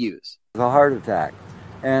that they can use. It was a heart attack.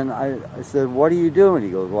 And I said, what are you doing? He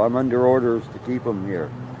goes, well, I'm under orders to keep them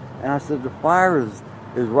here. And I said, the fire is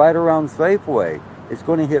right around Safeway. It's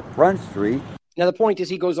going to hit Front Street. Now, the point is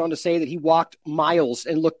he goes on to say that he walked miles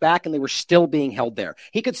and looked back and they were still being held there.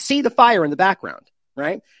 He could see the fire in the background,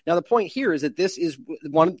 right? Now, the point here is that this is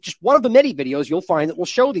one of the many videos you'll find that will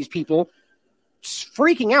show these people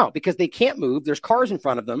freaking out because they can't move. There's cars in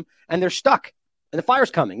front of them and they're stuck and the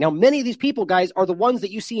fire's coming. Now, many of these people, guys, are the ones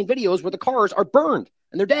that you see in videos where the cars are burned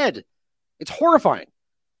and they're dead. It's horrifying.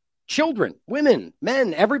 Children, women,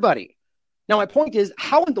 men, everybody. Now, my point is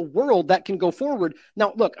how in the world that can go forward.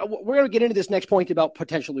 Now, look, we're going to get into this next point about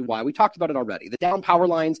potentially why. We talked about it already. The down power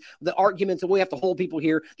lines, the arguments that we have to hold people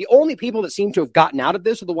here. The only people that seem to have gotten out of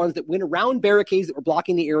this are the ones that went around barricades that were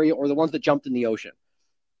blocking the area or the ones that jumped in the ocean.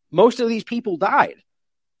 Most of these people died.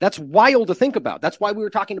 That's wild to think about. That's why we were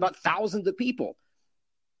talking about thousands of people.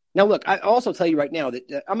 Now, look, I also tell you right now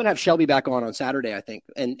that I'm going to have Shelby back on Saturday, I think,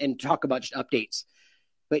 and talk about just updates.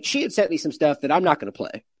 But she had sent me some stuff that I'm not going to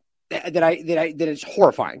play. That is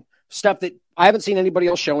horrifying stuff that I haven't seen anybody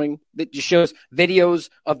else showing, that just shows videos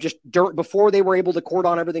of just dirt before they were able to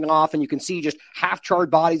cordon everything off. And you can see just half charred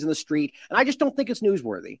bodies in the street. And I just don't think it's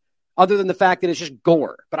newsworthy other than the fact that it's just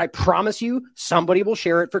gore. But I promise you somebody will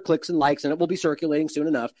share it for clicks and likes and it will be circulating soon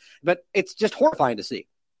enough. But it's just horrifying to see.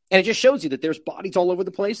 And it just shows you that there's bodies all over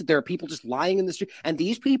the place, that there are people just lying in the street. And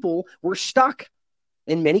these people were stuck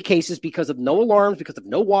in many cases because of no alarms, because of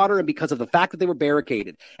no water, and because of the fact that they were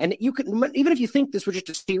barricaded. And you can, even if you think this was just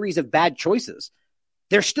a series of bad choices,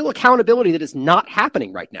 there's still accountability that is not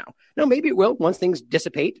happening right now. Now, maybe it will once things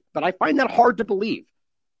dissipate, but I find that hard to believe.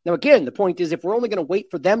 Now, again, the point is if we're only going to wait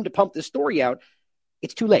for them to pump this story out,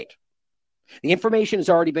 it's too late. The information has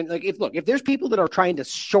already been, if there's people that are trying to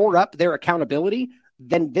shore up their accountability,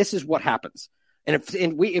 then this is what happens. And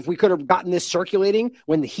if we could have gotten this circulating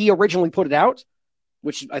when he originally put it out,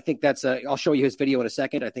 which I think that's, I'll show you his video in a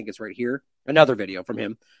second. I think it's right here. Another video from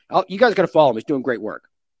him. You guys got to follow him. He's doing great work.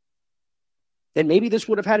 Then maybe this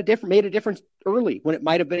would have made a difference early when it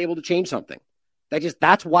might have been able to change something.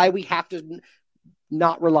 That's why we have to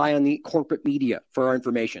not rely on the corporate media for our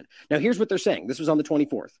information. Now, here's what they're saying. This was on the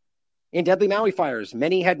 24th. In deadly Maui fires,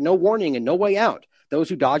 many had no warning and no way out. Those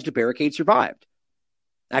who dodged a barricade survived.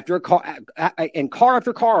 After car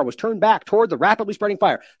after car was turned back toward the rapidly spreading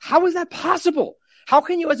fire. How is that possible? How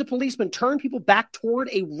can you, as a policeman, turn people back toward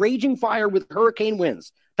a raging fire with hurricane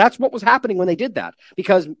winds? That's what was happening when they did that,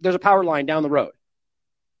 because there's a power line down the road.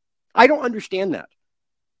 I don't understand that.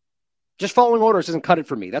 Just following orders doesn't cut it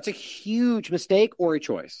for me. That's a huge mistake or a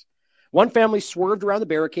choice. One family swerved around the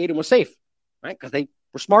barricade and was safe, right? Because they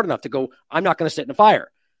were smart enough to go, I'm not going to sit in a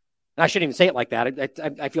fire. And I shouldn't even say it like that.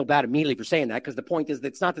 I feel bad immediately for saying that, because the point is that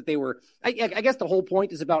it's not that they were, I guess the whole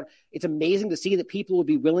point is about, it's amazing to see that people would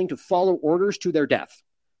be willing to follow orders to their death.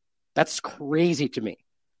 That's crazy to me.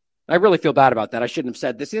 I really feel bad about that. I shouldn't have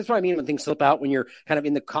said this. That's what I mean when things slip out, when you're kind of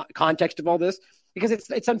in the context of all this, because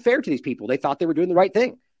it's unfair to these people. They thought they were doing the right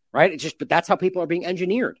thing, right? But that's how people are being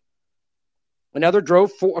engineered. Another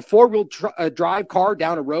drove a four-wheel drive car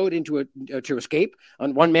down a road to escape.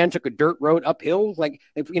 And one man took a dirt road uphill.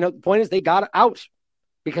 The point is they got out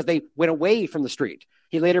because they went away from the street.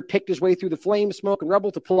 He later picked his way through the flames, smoke, and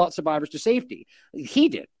rubble to pull out survivors to safety. He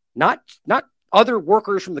did, not other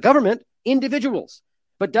workers from the government, individuals.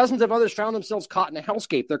 But dozens of others found themselves caught in a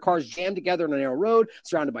hellscape. Their cars jammed together on a narrow road,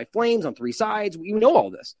 surrounded by flames on three sides. We know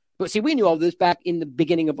all this. But see, we knew all this back in the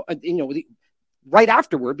beginning of, right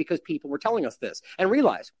afterward, because people were telling us this. And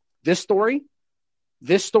realize this story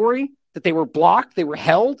that they were blocked, they were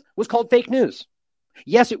held, was called fake news.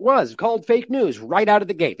 Yes, it was called fake news right out of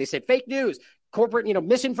the gate. They said fake news, corporate,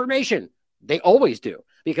 misinformation. They always do,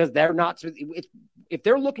 because they're not, if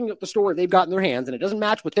they're looking at the story they've got in their hands and it doesn't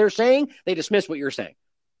match what they're saying, they dismiss what you're saying.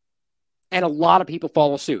 And a lot of people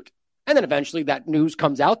follow suit. And then eventually that news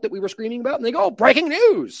comes out that we were screaming about and they go, oh, breaking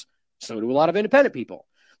news. So do a lot of independent people.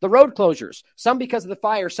 The road closures, some because of the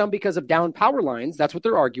fire, some because of downed power lines, that's what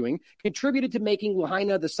they're arguing, contributed to making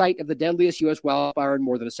Lahaina the site of the deadliest U.S. wildfire in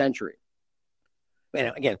more than a century.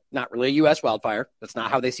 And again, not really a U.S. wildfire. That's not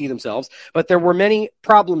how they see themselves. But there were many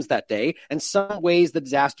problems that day, and some ways the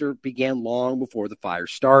disaster began long before the fire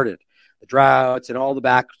started. The droughts and all the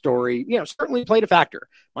backstory, certainly played a factor.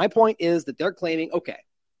 My point is that they're claiming, okay,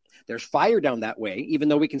 there's fire down that way, even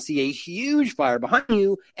though we can see a huge fire behind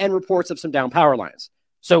you and reports of some down power lines.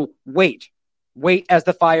 So wait as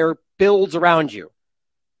the fire builds around you.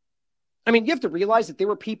 I mean, you have to realize that there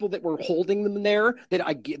were people that were holding them there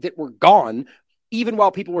that were gone, even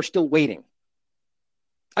while people were still waiting.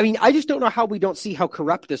 I mean, I just don't know how we don't see how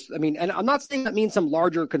corrupt this. I mean, and I'm not saying that means some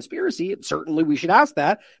larger conspiracy. Certainly we should ask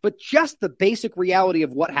that, but just the basic reality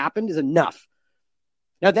of what happened is enough.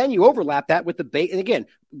 Now, then you overlap that with and again,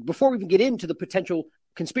 before we even get into the potential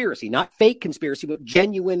conspiracy, not fake conspiracy, but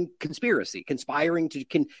genuine conspiracy, conspiring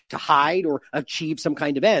to hide or achieve some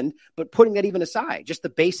kind of end, but putting that even aside, just the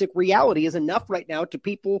basic reality is enough right now to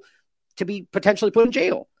people to be potentially put in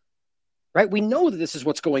jail. Right? We know that this is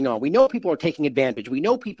what's going on. We know people are taking advantage. We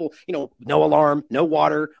know people, no alarm, no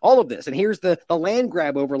water, all of this. And here's the land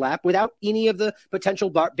grab overlap without any of the potential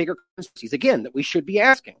bigger conspiracies, again, that we should be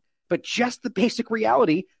asking. But just the basic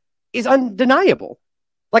reality is undeniable.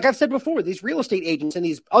 Like I've said before, these real estate agents and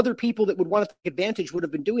these other people that would want to take advantage would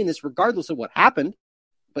have been doing this regardless of what happened.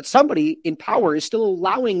 But somebody in power is still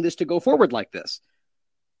allowing this to go forward like this.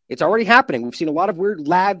 It's already happening. We've seen a lot of weird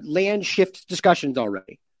land shift discussions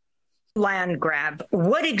already. Land grab.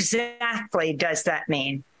 What exactly does that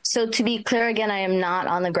mean? So to be clear, again, I am not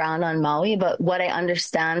on the ground on Maui, but what I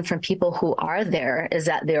understand from people who are there is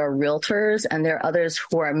that there are realtors and there are others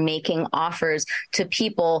who are making offers to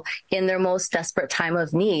people in their most desperate time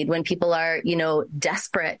of need, when people are,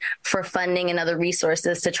 desperate for funding and other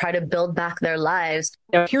resources to try to build back their lives.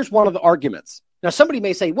 Now, here's one of the arguments. Now, somebody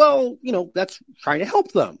may say, well, that's trying to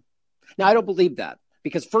help them. Now, I don't believe that.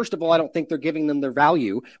 Because first of all, I don't think they're giving them their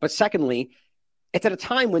value. But secondly, it's at a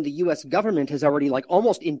time when the U.S. government has already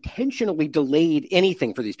almost intentionally delayed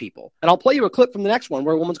anything for these people. And I'll play you a clip from the next one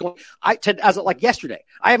where a woman's going, yesterday,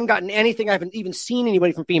 I haven't gotten anything. I haven't even seen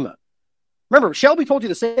anybody from FEMA. Remember, Shelby told you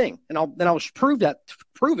the same thing. And I'll prove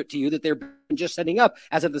it to you that they're just setting up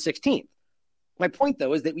as of the 16th. My point,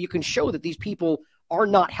 though, is that you can show that these people are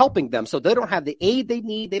not helping them. So they don't have the aid they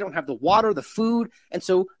need. They don't have the water, the food. And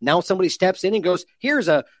so now somebody steps in and goes, here's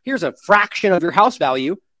a fraction of your house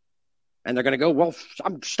value. And they're going to go, well,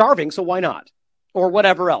 I'm starving, so why not? Or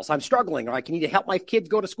whatever else. I'm struggling, or I need to help my kids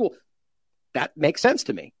go to school. That makes sense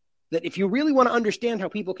to me. That if you really want to understand how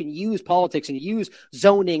people can use politics and use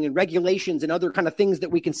zoning and regulations and other kind of things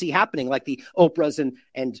that we can see happening, like the Oprahs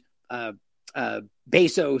and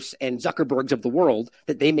Bezos and Zuckerbergs of the world,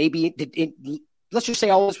 that they may be, let's just say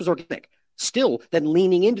all this was organic, still then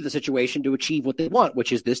leaning into the situation to achieve what they want,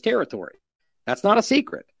 which is this territory. That's not a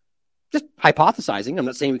secret. Just hypothesizing. I'm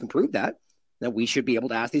not saying we can prove that we should be able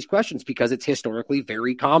to ask these questions because it's historically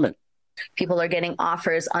very common. People are getting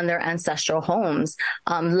offers on their ancestral homes,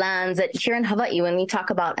 lands that here in Hawaii, when we talk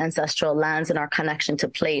about ancestral lands and our connection to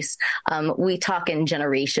place, we talk in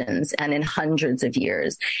generations and in hundreds of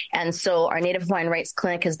years. And so our Native Hawaiian Rights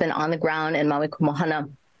Clinic has been on the ground in Maui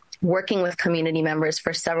Kumohana, working with community members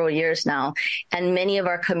for several years now. And many of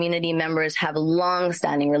our community members have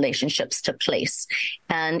long-standing relationships to place.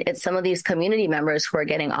 And it's some of these community members who are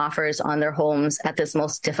getting offers on their homes at this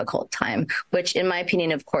most difficult time, which in my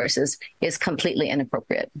opinion, of course, is completely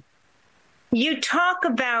inappropriate. You talk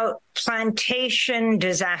about plantation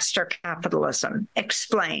disaster capitalism.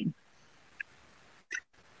 Explain.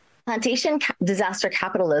 Plantation disaster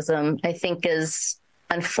capitalism, I think, is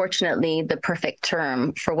unfortunately the perfect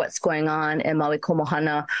term for what's going on in Maui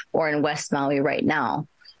Komohana or in West Maui right now.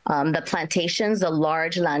 The plantations, the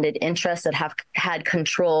large landed interests that have had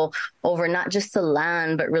control over not just the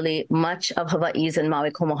land, but really much of Hawaii's and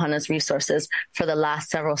Maui Komohana's resources for the last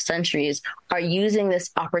several centuries, are using this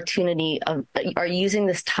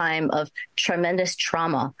time of tremendous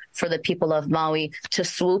trauma for the people of Maui to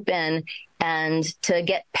swoop in and to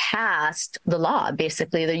get past the law.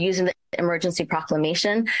 Basically, they're using the emergency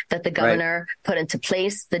proclamation that the governor put into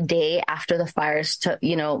place the day after the fires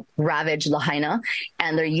ravaged Lahaina.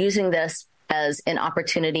 And they're using this as an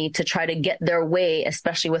opportunity to try to get their way,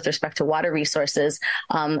 especially with respect to water resources,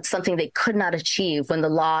 something they could not achieve when the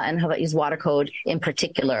law and Hawaii's water code in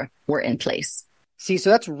particular were in place. See, so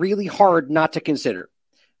that's really hard not to consider,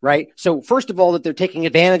 right? So first of all, that they're taking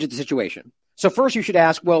advantage of the situation. So first you should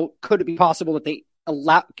ask, well, could it be possible that they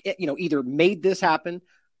either made this happen,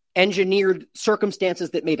 engineered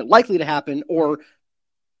circumstances that made it likely to happen, or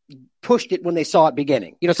pushed it when they saw it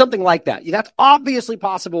beginning? Something like that. That's obviously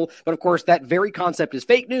possible. But of course, that very concept is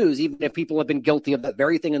fake news, even if people have been guilty of that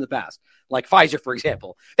very thing in the past, like Pfizer, for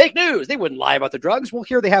example. Fake news. They wouldn't lie about the drugs. Well,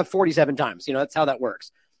 here they have 47 times. That's how that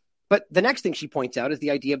works. But the next thing she points out is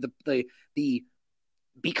the idea of the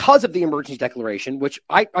because of the emergency declaration, which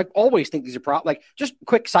I always think these are just a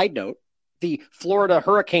quick side note, the Florida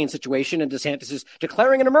hurricane situation and DeSantis is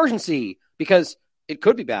declaring an emergency because it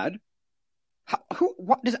could be bad.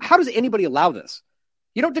 How does anybody allow this?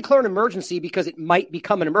 You don't declare an emergency because it might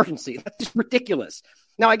become an emergency. That's just ridiculous.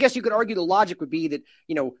 Now, I guess you could argue the logic would be that,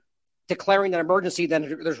 declaring that emergency,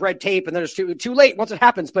 then there's red tape, and then it's too late once it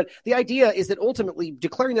happens. But the idea is that ultimately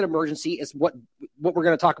declaring that emergency is what we're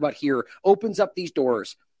going to talk about here, opens up these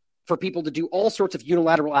doors for people to do all sorts of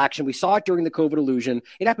unilateral action. We saw it during the COVID illusion.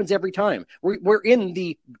 It happens every time. We're in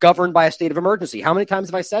the governed by a state of emergency. How many times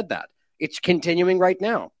have I said that? It's continuing right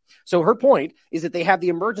now. So her point is that they have the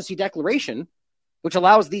emergency declaration, which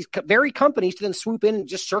allows these very companies to then swoop in and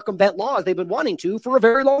just circumvent laws they've been wanting to for a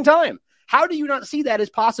very long time. How do you not see that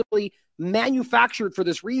as possibly manufactured for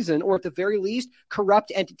this reason, or at the very least,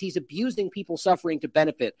 corrupt entities abusing people suffering to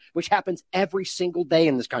benefit, which happens every single day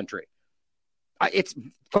in this country? It's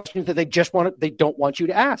questions that they don't want you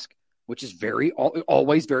to ask, which is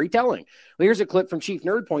always very telling. Well, here's a clip from Chief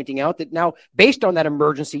Nerd pointing out that now, based on that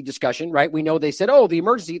emergency discussion, right, we know they said, the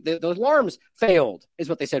emergency, the alarms failed, is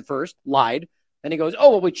what they said first, lied. Then he goes,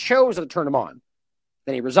 we chose to turn them on.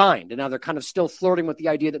 Then he resigned, and now they're kind of still flirting with the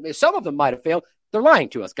idea that some of them might have failed. They're lying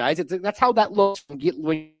to us, guys. That's how that looks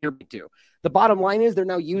when you're to. The bottom line is they're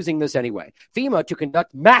now using this anyway. FEMA to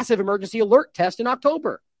conduct massive emergency alert test in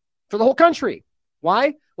October for the whole country.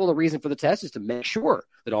 Why? Well, the reason for the test is to make sure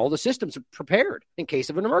that all the systems are prepared in case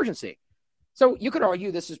of an emergency. So you could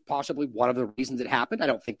argue this is possibly one of the reasons it happened. I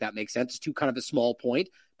don't think that makes sense. It's too kind of a small point.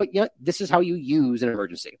 But this is how you use an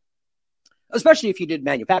emergency, especially if you did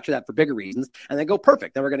manufacture that for bigger reasons and then go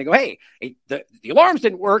perfect. Then we're going to go, hey, the alarms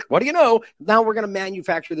didn't work. What do you know? Now we're going to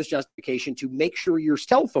manufacture this justification to make sure your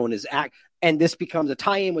cell phone is and this becomes a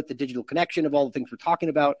tie-in with the digital connection of all the things we're talking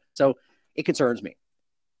about. So it concerns me.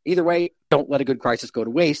 Either way, don't let a good crisis go to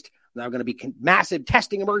waste. Now going to be massive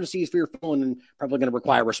testing emergencies for your phone and probably going to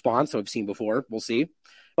require a response. So I've seen before. We'll see.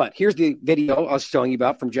 But here's the video I was telling you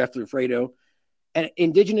about from Jeff Lufredo. An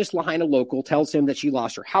indigenous Lahaina local tells him that she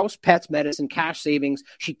lost her house, pets, medicine, cash savings.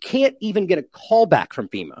 She can't even get a call back from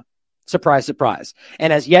FEMA. Surprise, surprise.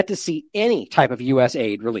 And has yet to see any type of U.S.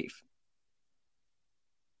 aid relief.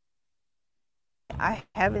 I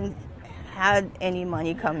haven't had any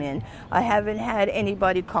money come in. I haven't had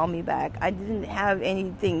anybody call me back. I didn't have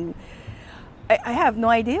anything. I have no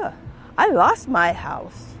idea. I lost my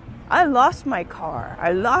house. I lost my car.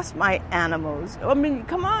 I lost my animals. I mean,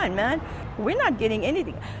 come on, man. We're not getting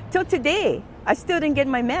anything. Till today, I still didn't get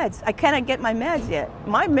my meds. I cannot get my meds yet.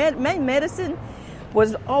 My medicine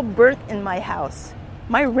was all burnt in my house.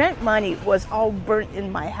 My rent money was all burnt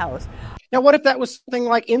in my house. Now, what if that was something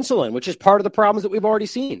like insulin, which is part of the problems that we've already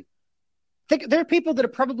seen? There are people that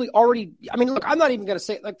have probably already, look, I'm not even going to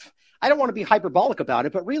say, I don't want to be hyperbolic about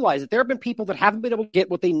it, but realize that there have been people that haven't been able to get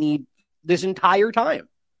what they need this entire time.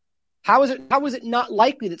 How is it not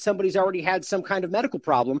likely that somebody's already had some kind of medical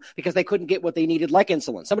problem because they couldn't get what they needed, like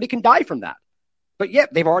insulin? Somebody can die from that. But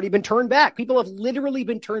yet they've already been turned back. People have literally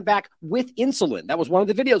been turned back with insulin. That was one of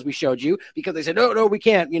the videos we showed you because they said, no, we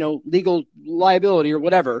can't, legal liability or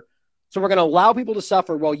whatever. So we're going to allow people to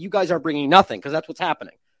suffer while you guys are bringing nothing, because that's what's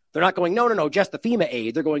happening. They're not going, no, just the FEMA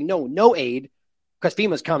aid. They're going, no aid because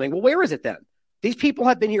FEMA's coming. Well, where is it then? These people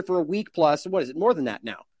have been here for a week plus. What is it? More than that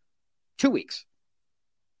now. 2 weeks.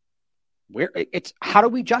 How do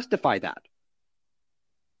we justify that?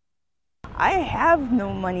 I have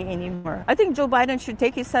no money anymore. I think Joe Biden should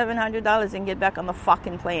take his $700 and get back on the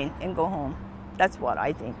fucking plane and go home. That's what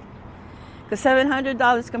I think. Because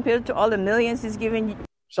 $700 compared to all the millions he's giving.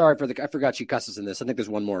 Sorry I forgot she cusses in this. I think there's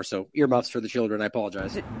one more. So earmuffs for the children. I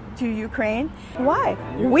apologize. To Ukraine? Why?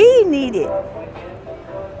 We need it.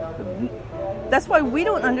 That's why we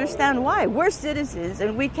don't understand why. We're citizens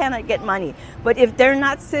and we cannot get money. But if they're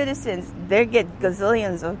not citizens, they get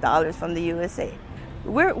gazillions of dollars from the USA.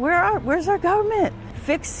 Where's our government?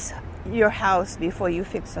 Fix your house before you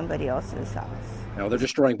fix somebody else's house. No, they're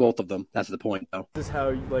destroying both of them. That's the point, though. This is how,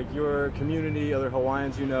 your community, other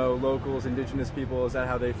Hawaiians, locals, indigenous people, is that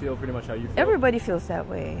how they feel, pretty much how you feel? Everybody feels that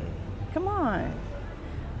way. Come on.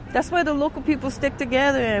 That's why the local people stick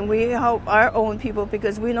together and we help our own people,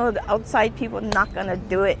 because we know the outside people are not going to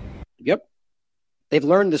do it. Yep. They've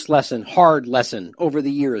learned this hard lesson over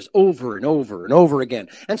the years, over and over and over again.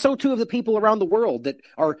 And so too have the people around the world that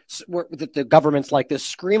the governments like this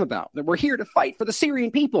scream about, that we're here to fight for the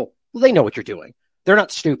Syrian people. Well, they know what you're doing. They're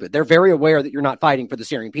not stupid. They're very aware that you're not fighting for the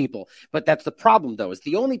Syrian people. But that's the problem, though, is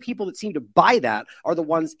the only people that seem to buy that are the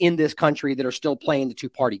ones in this country that are still playing the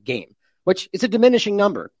two-party game, which is a diminishing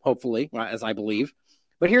number, hopefully, as I believe.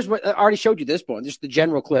 But here's what I already showed you this point, just the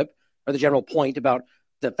general clip or the general point about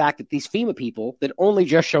the fact that these FEMA people that only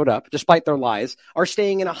just showed up, despite their lies, are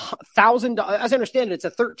staying in $1,000, as I understand it, it's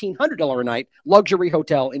a $1,300 a night luxury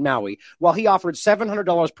hotel in Maui, while he offered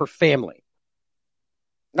 $700 per family.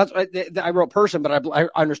 That's I wrote person, but I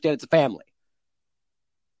understand it's a family.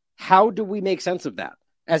 How do we make sense of that?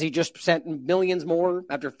 as he just sent millions more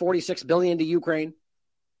after $46 billion to Ukraine.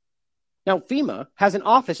 Now, FEMA has an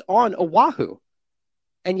office on Oahu,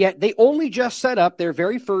 and yet they only just set up their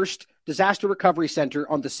very first disaster recovery center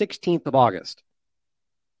on the 16th of August.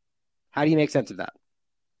 How do you make sense of that?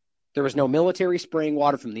 There was no military spraying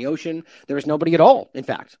water from the ocean. There was nobody at all, in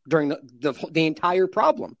fact, during the entire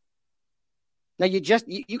problem. Now, you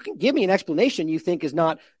can give me an explanation you think is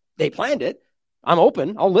not, they planned it. I'm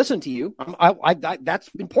open. I'll listen to you. That's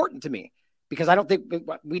important to me, because I don't think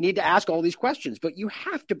we need to ask all these questions. But you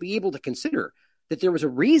have to be able to consider that there was a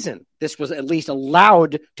reason this was at least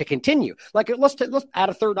allowed to continue. Like, let's add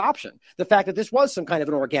a third option. The fact that this was some kind of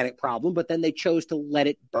an organic problem, but then they chose to let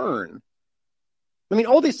it burn. I mean,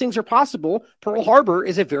 all these things are possible. Pearl Harbor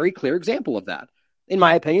is a very clear example of that. In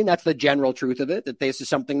my opinion, that's the general truth of it, that this is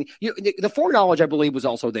something, the foreknowledge, I believe, was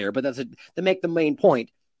also there, but to make the main point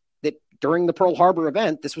that during the Pearl Harbor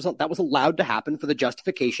event, that was allowed to happen for the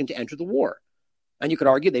justification to enter the war. And you could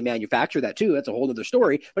argue they manufacture that too. That's a whole other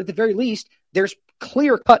story. But at the very least, there's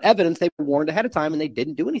clear-cut evidence they were warned ahead of time and they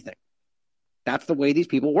didn't do anything. That's the way these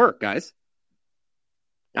people work, guys.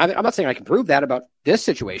 I'm not saying I can prove that about this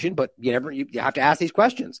situation, but you have to ask these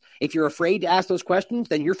questions. If you're afraid to ask those questions,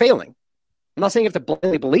 then you're failing. I'm not saying you have to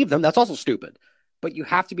blindly believe them. That's also stupid. But you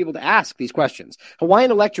have to be able to ask these questions.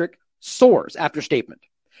 Hawaiian Electric soars after statement.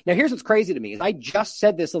 Now, here's what's crazy to me. Is I just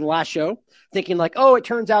said this in the last show, thinking like, oh, it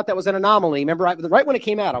turns out that was an anomaly. Remember, right when it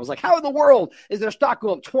came out, I was like, how in the world is their stock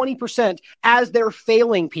go up 20% as they're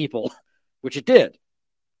failing people? Which it did.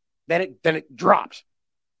 Then it dropped.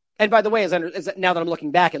 And by the way, now that I'm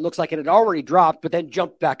looking back, it looks like it had already dropped, but then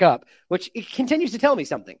jumped back up, which it continues to tell me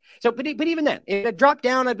something. So, but even then, if it dropped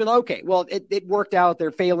down, I'd been okay. Well, it worked out.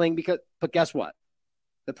 They're failing but guess what?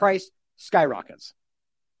 The price skyrockets.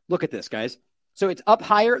 Look at this, guys. So it's up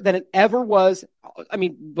higher than it ever was. I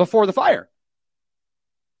mean, before the fire.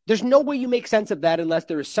 There's no way you make sense of that unless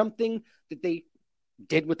there is something that they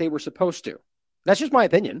did what they were supposed to. That's just my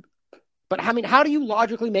opinion. But I mean, how do you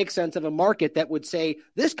logically make sense of a market that would say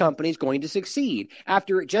this company is going to succeed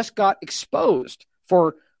after it just got exposed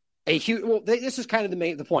for a huge? Well, this is kind of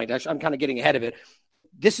the point. I'm kind of getting ahead of it.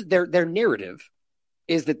 This is their narrative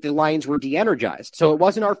is that the lines were de-energized, so it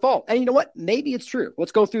wasn't our fault. And you know what? Maybe it's true.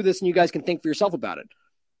 Let's go through this, and you guys can think for yourself about it.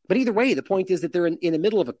 But either way, the point is that they're in the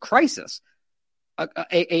middle of a crisis,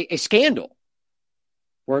 a scandal,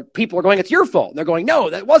 where people are going, it's your fault. And they're going, no,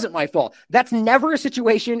 that wasn't my fault. That's never a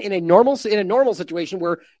situation in a normal situation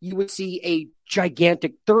where you would see a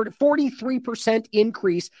gigantic 43%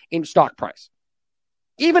 increase in stock price.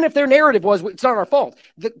 Even if their narrative was, it's not our fault.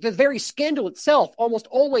 The very scandal itself almost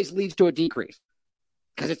always leads to a decrease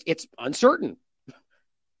because it's uncertain.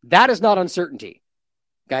 That is not uncertainty.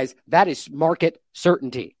 Guys, that is market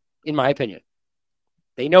certainty, in my opinion.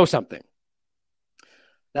 They know something.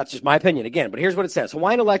 That's just my opinion again, but here's what it says.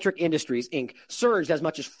 Hawaiian Electric Industries, Inc. surged as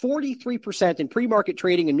much as 43% in pre-market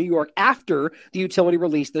trading in New York after the utility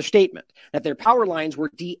released the statement that their power lines were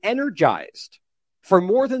de-energized for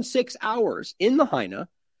more than 6 hours in Lahaina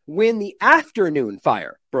when the afternoon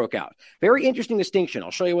fire broke out. Very interesting distinction.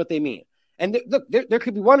 I'll show you what they mean. And look, there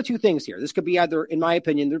could be one of two things here. This could be either, in my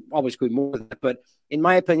opinion, there always could be more than that, but in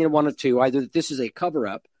my opinion, one of two, either that this is a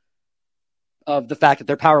cover-up of the fact that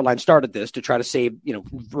their power line started this to try to save,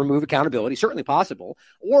 remove accountability, certainly possible,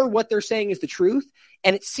 or what they're saying is the truth.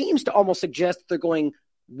 And it seems to almost suggest that they're going,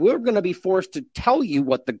 we're going to be forced to tell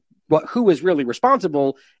you who is really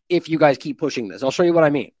responsible if you guys keep pushing this. I'll show you what I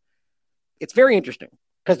mean. It's very interesting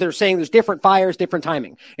because they're saying there's different fires, different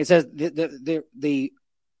timing. It says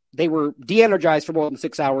they were de-energized for more than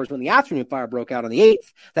 6 hours when the afternoon fire broke out on the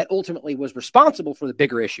 8th. That ultimately was responsible for the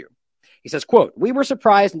bigger issue. He says, quote, we were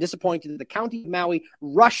surprised and disappointed that the county of Maui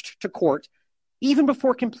rushed to court even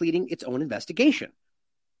before completing its own investigation.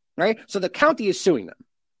 Right? So the county is suing them.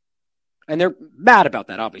 And they're mad about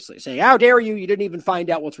that, obviously, saying, how dare you? You didn't even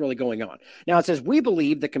find out what's really going on. Now it says, we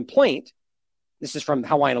believe the complaint, this is from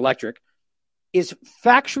Hawaiian Electric, is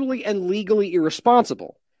factually and legally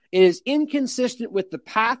irresponsible. It is inconsistent with the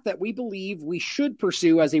path that we believe we should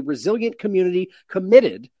pursue as a resilient community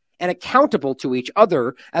committed and accountable to each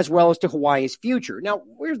other as well as to Hawaii's future. Now,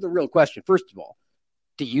 where's the real question? First of all,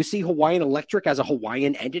 do you see Hawaiian Electric as a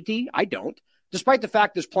Hawaiian entity? I don't. Despite the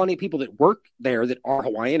fact there's plenty of people that work there that are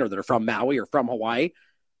Hawaiian or that are from Maui or from Hawaii,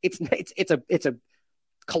 it's a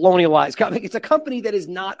colonialized company. It's a company that is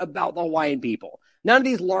not about the Hawaiian people. None of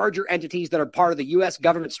these larger entities that are part of the U.S.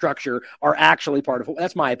 government structure are actually part of Hawaii.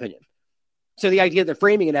 That's my opinion. So the idea they're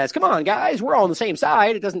framing it as, come on, guys, we're all on the same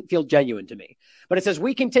side, it doesn't feel genuine to me. But it says,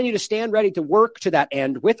 we continue to stand ready to work to that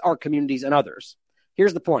end with our communities and others.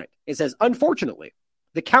 Here's the point. It says, unfortunately,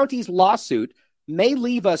 the county's lawsuit may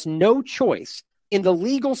leave us no choice in the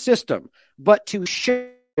legal system but to show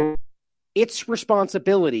its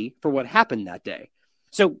responsibility for what happened that day.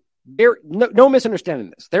 So there, no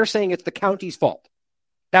misunderstanding this. They're saying it's the county's fault.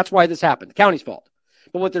 That's why this happened, the county's fault.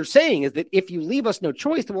 But what they're saying is that if you leave us no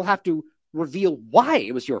choice, then we'll have to reveal why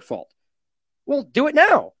it was your fault. Well, do it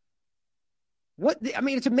now.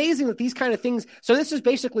 It's amazing that these kind of things. So this is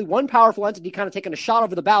basically one powerful entity kind of taking a shot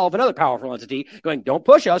over the bow of another powerful entity, going, "Don't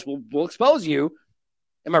push us. We'll expose you."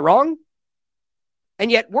 Am I wrong? And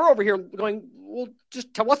yet we're over here going, "Well,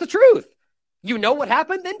 just tell us the truth. You know what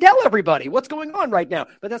happened? Then tell everybody what's going on right now."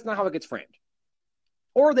 But that's not how it gets framed.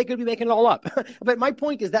 Or they could be making it all up. But my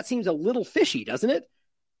point is that seems a little fishy, doesn't it?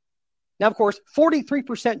 Now, of course,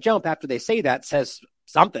 43% jump after they say that says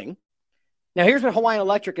something. Now, here's what Hawaiian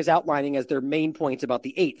Electric is outlining as their main points about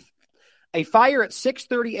the 8th. A fire at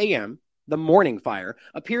 6:30 a.m., the morning fire,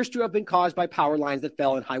 appears to have been caused by power lines that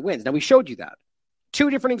fell in high winds. Now, we showed you that. 2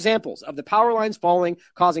 different examples of the power lines falling,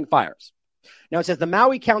 causing fires. Now, it says the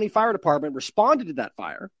Maui County Fire Department responded to that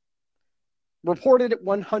fire, reported it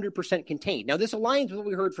 100% contained. Now, this aligns with what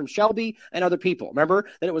we heard from Shelby and other people. Remember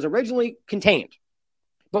that it was originally contained.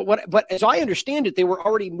 But as I understand it, they were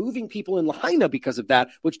already moving people in Lahaina because of that,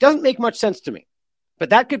 which doesn't make much sense to me.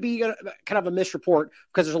 But that could be kind of a misreport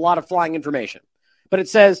because there's a lot of flying information. But it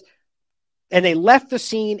says, and they left the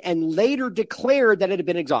scene and later declared that it had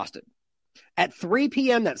been exhausted. At 3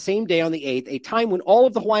 p.m. that same day on the 8th, a time when all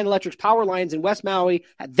of the Hawaiian Electric's power lines in West Maui,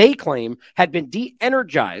 they claim, had been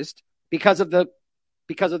de-energized because of the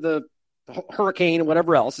hurricane and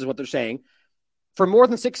whatever else is what they're saying. For more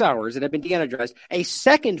than 6 hours, it had been de-energized. A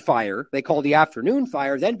second fire, they call the afternoon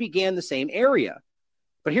fire, then began the same area.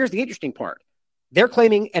 But here's the interesting part. They're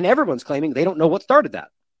claiming, and everyone's claiming, they don't know what started that.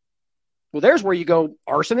 Well, there's where you go,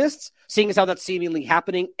 arsonists, seeing as how that's seemingly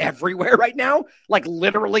happening everywhere right now, like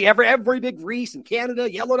literally every big Reese in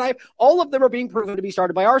Canada, Yellowknife, all of them are being proven to be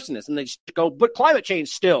started by arsonists. And they just go, but climate change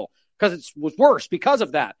still, because it was worse because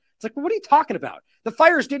of that. It's like, well, what are you talking about? The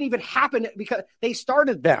fires didn't even happen because they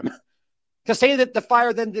started them. To say that the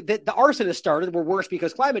fire then the arsonists started were worse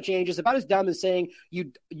because climate change is about as dumb as saying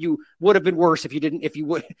you would have been worse if you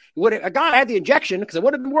would have God had the injection because it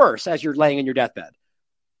would have been worse as you're laying in your deathbed.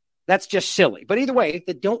 That's just silly. But either way,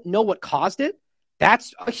 they don't know what caused it.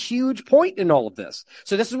 That's a huge point in all of this.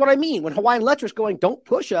 So this is what I mean when Hawaiian Electric's going, "Don't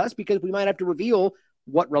push us because we might have to reveal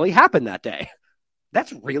what really happened that day."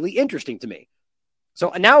 That's really interesting to me. So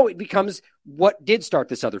now it becomes what did start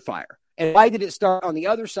this other fire. And why did it start on the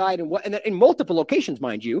other side? And in multiple locations,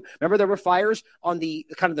 mind you. Remember, there were fires on the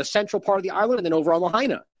kind of the central part of the island and then over on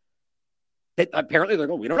Lahaina. That apparently they're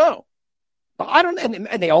going, "We don't know." But I don't,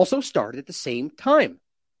 and they also started at the same time.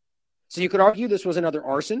 So you could argue this was another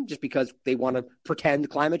arson just because they want to pretend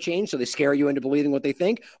climate change, so they scare you into believing what they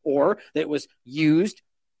think, or that it was used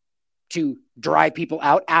to drive people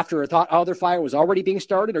out after a thought other fire was already being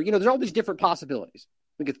started, or there's all these different possibilities.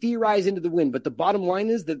 We could theorize into the wind, but the bottom line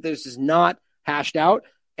is that this is not hashed out,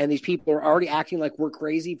 and these people are already acting like we're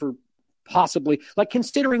crazy for possibly, like,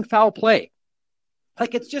 considering foul play.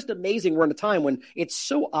 Like, it's just amazing we're in a time when it's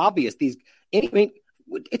so obvious.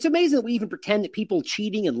 It's amazing that we even pretend that people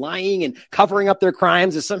cheating and lying and covering up their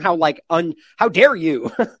crimes is somehow like, how dare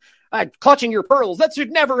you? Clutching your pearls, that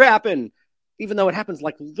should never happen. Even though it happens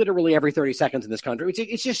like literally every 30 seconds in this country.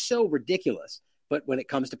 It's just so ridiculous. But when it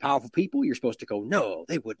comes to powerful people, you're supposed to go, "No,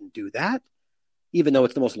 they wouldn't do that," even though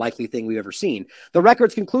it's the most likely thing we've ever seen. The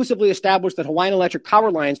records conclusively established that Hawaiian Electric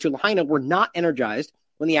power lines to Lahaina were not energized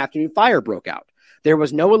when the afternoon fire broke out. There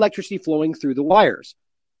was no electricity flowing through the wires.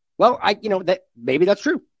 Well, that maybe that's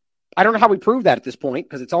true. I don't know how we prove that at this point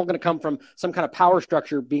because it's all going to come from some kind of power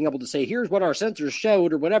structure being able to say, "Here's what our sensors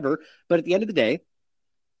showed," or whatever. But at the end of the day,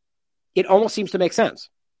 it almost seems to make sense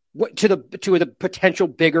to the potential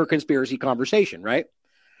bigger conspiracy conversation, right?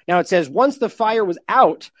 Now it says, once the fire was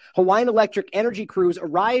out, Hawaiian Electric energy crews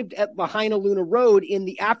arrived at Lahaina Luna Road in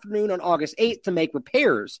the afternoon on August 8th to make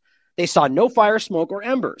repairs. They saw no fire, smoke, or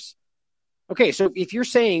embers. Okay, so if you're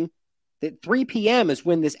saying that 3 p.m. is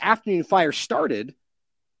when this afternoon fire started,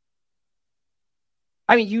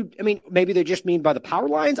 maybe they just mean by the power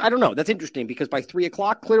lines. I don't know. That's interesting because by 3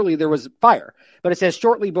 o'clock, clearly there was fire. But it says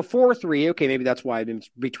shortly before 3. Okay, maybe that's why it's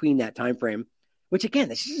between that time frame. Which again,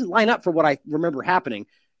 this doesn't line up for what I remember happening.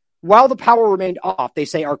 While the power remained off, they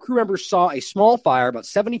say our crew members saw a small fire about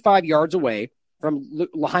 75 yards away from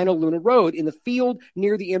Lahaina Luna Road in the field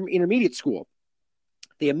near the intermediate school.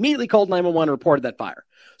 They immediately called 911 and reported that fire.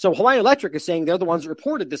 So Hawaiian Electric is saying they're the ones that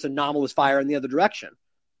reported this anomalous fire in the other direction.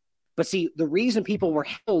 But see, the reason people were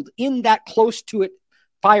held in that close to it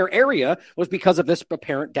fire area was because of this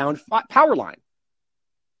apparent down power line.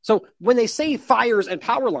 So when they say fires and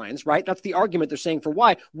power lines, right, that's the argument they're saying for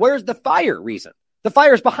why. Where's the fire reason? The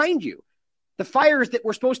fire's behind you. The fires that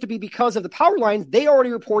were supposed to be because of the power lines, they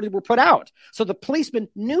already reported were put out. So the policemen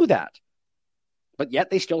knew that. But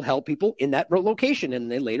yet they still held people in that location,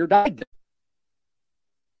 and they later died there.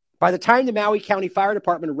 By the time the Maui County Fire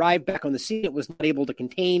Department arrived back on the scene, it was not able to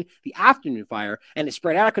contain the afternoon fire, and it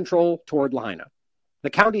spread out of control toward Lahaina.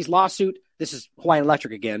 The county's lawsuit, this is Hawaiian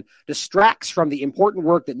Electric again, distracts from the important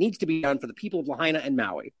work that needs to be done for the people of Lahaina and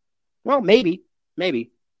Maui. Well, maybe.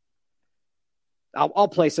 I'll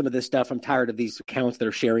play some of this stuff. I'm tired of these accounts that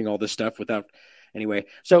are sharing all this stuff without... Anyway,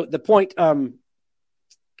 so the point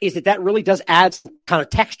is that really does add some kind of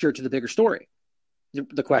texture to the bigger story.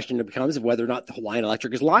 The question becomes of whether or not the Hawaiian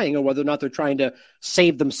Electric is lying or whether or not they're trying to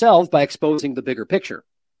save themselves by exposing the bigger picture.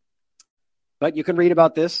 But you can read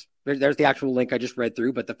about this. There's the actual link I just read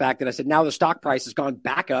through. But the fact that I said now the stock price has gone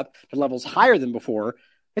back up to levels higher than before,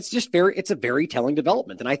 it's a very telling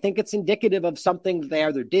development. And I think it's indicative of something that they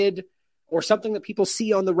either did or something that people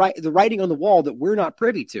see on the writing on the wall that we're not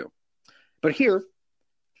privy to. But here,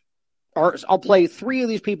 I'll play three of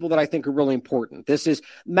these people that I think are really important. This is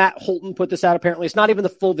Matt Holton put this out. Apparently, it's not even the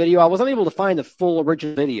full video. I was unable to find the full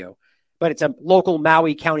original video, but it's a local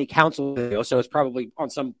Maui County Council video, so it's probably on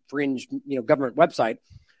some fringe, government website.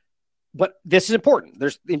 But this is important.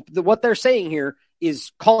 What they're saying here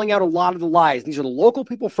is calling out a lot of the lies. These are the local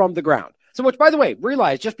people from the ground. So, which, by the way,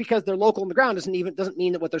 realize just because they're local on the ground doesn't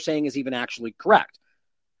mean that what they're saying is even actually correct.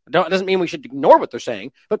 It doesn't mean we should ignore what they're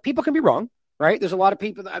saying, but people can be wrong, right? There's a lot of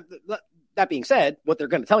people that being said, what they're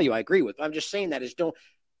going to tell you, I agree with. I'm just saying that is don't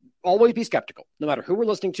always be skeptical, no matter who we're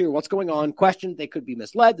listening to or what's going on. Question, they could be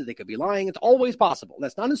misled, that they could be lying. It's always possible.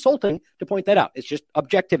 That's not insulting to point that out. It's just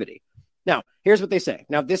objectivity. Now, here's what they say.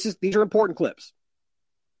 Now, these are important clips.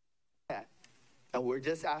 And we're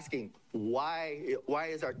just asking, why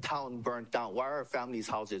is our town burnt down? Why are our families'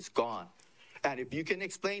 houses gone? And if you can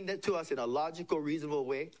explain that to us in a logical, reasonable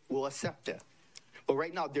way, we'll accept it. But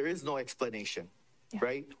right now, there is no explanation,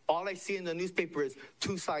 right? All I see in the newspaper is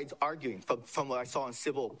two sides arguing from what I saw in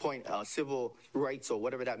Civil Rights or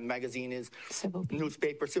whatever that magazine is,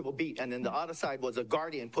 newspaper, Civil Beat. And then the other side was a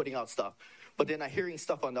Guardian putting out stuff. But then I'm hearing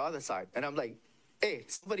stuff on the other side. And I'm like, hey,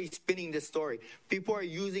 somebody's spinning this story. People are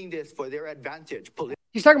using this for their advantage.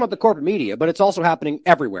 He's talking about the corporate media, but it's also happening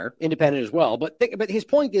everywhere, independent as well. But his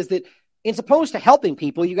point is that as opposed to helping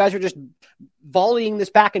people, you guys are just volleying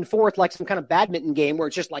this back and forth like some kind of badminton game where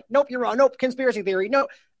it's just like, nope, you're wrong. Nope, conspiracy theory. No,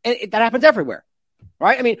 and that happens everywhere,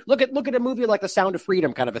 right? I mean, look at a movie like The Sound of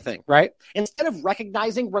Freedom kind of a thing, right? Instead of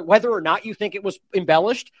recognizing whether or not you think it was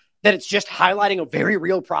embellished, that it's just highlighting a very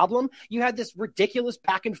real problem, you had this ridiculous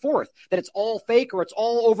back and forth that it's all fake or it's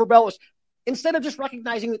all over-embellished. Instead of just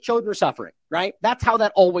recognizing that children are suffering, right? That's how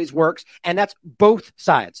that always works, and that's both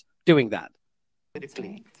sides doing that.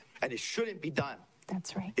 Right. And it shouldn't be done.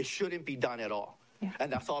 That's right. It shouldn't be done at all. Yeah.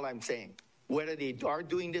 And that's all I'm saying. Whether they are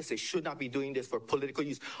doing this, they should not be doing this for political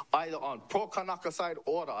use, either on pro-Kanaka side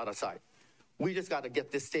or the other side. We just got to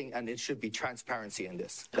get this thing, and it should be transparency in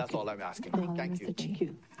this. That's all I'm asking. Thank you. Thank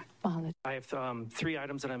you. I have three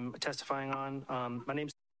items that I'm testifying on. My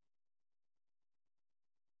name's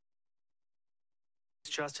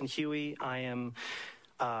Justin Huey. I am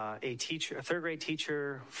a third grade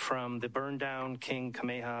teacher from the burned down King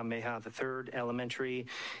Kamehameha III Elementary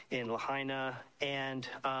in Lahaina. And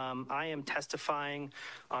I am testifying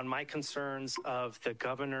on my concerns of the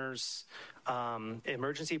governor's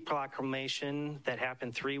emergency proclamation that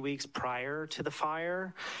happened 3 weeks prior to the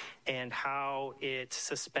fire and how it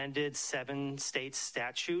suspended 7 state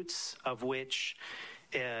statutes, of which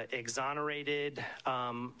exonerated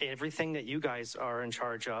everything that you guys are in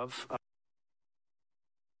charge of.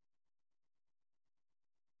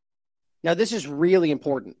 Now, this is really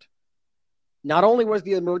important. Not only was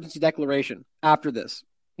the emergency declaration after this,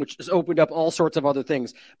 which has opened up all sorts of other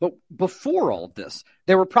things, but before all of this,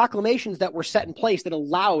 there were proclamations that were set in place that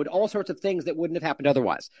allowed all sorts of things that wouldn't have happened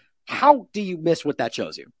otherwise. How do you miss what that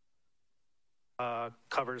shows you?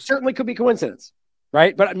 Covers. Certainly could be coincidence,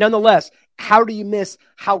 right? But nonetheless, how do you miss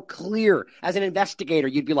how clear, as an investigator,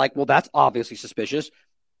 you'd be like, well, that's obviously suspicious.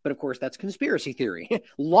 But of course, that's conspiracy theory.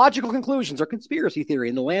 Logical conclusions are conspiracy theory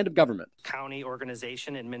in the land of government. County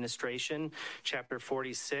Organization Administration, Chapter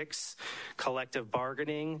 46, collective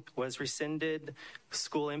bargaining was rescinded.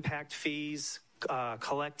 School impact fees,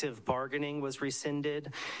 collective bargaining was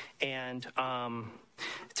rescinded. And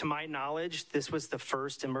To my knowledge, this was the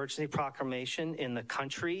first emergency proclamation in the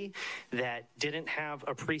country that didn't have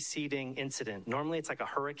a preceding incident. Normally it's like a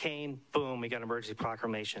hurricane, boom, we got an emergency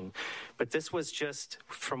proclamation. But this was just,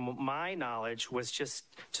 from my knowledge, was just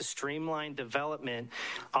to streamline development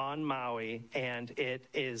on Maui, and it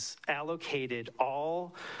is allocated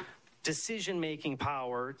all decision-making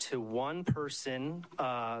power to one person,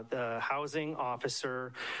 the housing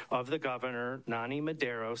officer of the governor, Nani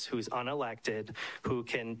Medeiros, who's unelected, who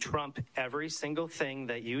can trump every single thing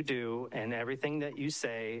that you do and everything that you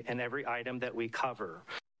say and every item that we cover.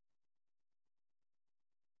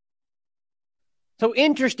 So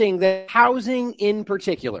interesting that housing in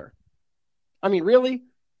particular. I mean, really?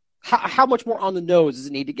 How much more on the nose does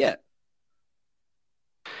it need to get?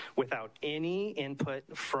 Without any input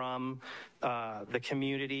from the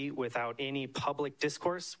community, without any public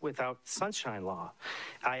discourse, without sunshine law.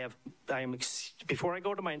 Before I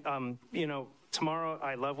go to my, tomorrow,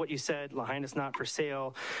 I love what you said, Lahaina's not for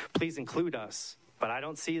sale. Please include us. But I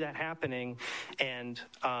don't see that happening. And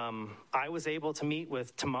I was able to meet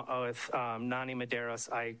with Nani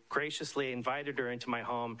Medeiros. I graciously invited her into my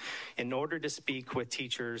home in order to speak with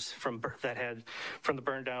teachers from the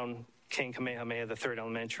burned down King Kamehameha III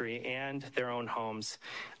Elementary and their own homes.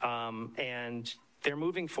 And they're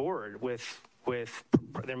moving forward with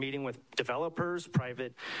they're meeting with developers,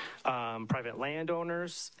 private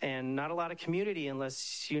landowners, and not a lot of community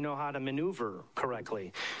unless you know how to maneuver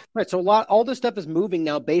correctly. Right. So all this stuff is moving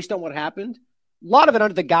now based on what happened. A lot of it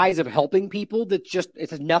under the guise of helping people it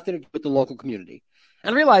has nothing to do with the local community.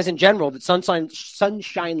 And realize in general that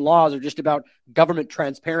sunshine laws are just about government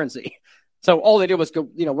transparency. So all they did was go,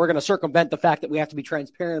 we're going to circumvent the fact that we have to be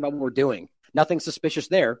transparent about what we're doing. Nothing suspicious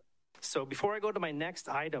there. So before I go to my next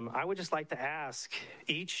item, I would just like to ask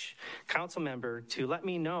each council member to let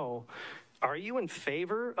me know, are you in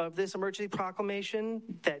favor of this emergency proclamation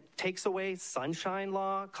that takes away sunshine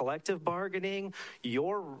law, collective bargaining,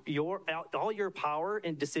 all your power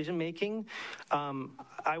in decision making?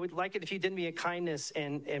 I would like it if you did me a kindness,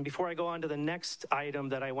 and before I go on to the next item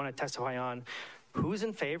that I want to testify on, who's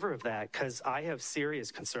in favor of that? Because I have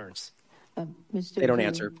serious concerns. Mr. They don't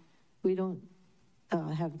answer. We don't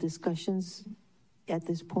have discussions at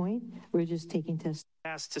this point. We're just taking tests.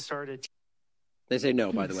 Asked to start They say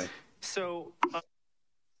no, by the way. So I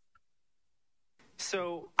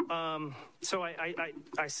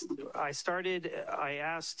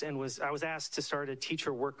was asked to start a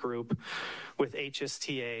teacher work group with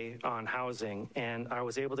HSTA on housing, and I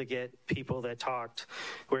was able to get people that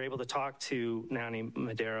were able to talk to Nani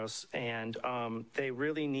Medeiros, and they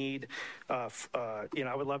really need, I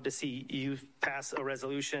would love to see you pass a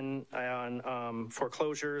resolution on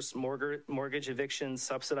foreclosures, mortgage evictions,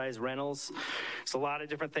 subsidized rentals. There's a lot of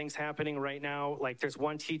different things happening right now. Like there's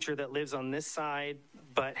one teacher that lives on this side,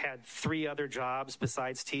 but had 3 other jobs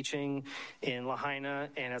besides teaching in Lahaina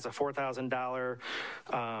and has a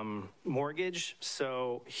 $4,000 mortgage.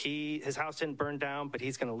 So his house didn't burn down, but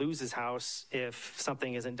he's going to lose his house if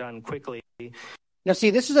something isn't done quickly. Now, see,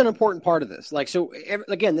 this is an important part of this.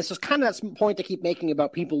 Again, this is kind of that point to keep making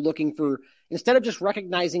about people looking for, instead of just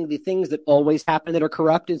recognizing the things that always happen that are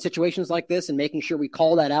corrupt in situations like this and making sure we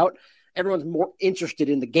call that out, everyone's more interested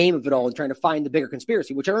in the game of it all and trying to find the bigger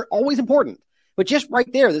conspiracy, which are always important. But just right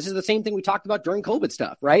there, this is the same thing we talked about during COVID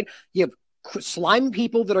stuff, right? You have slime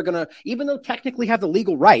people that are going to, even though technically have the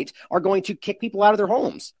legal right, are going to kick people out of their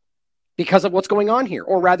homes because of what's going on here.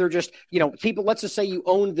 Or rather just, people, let's just say you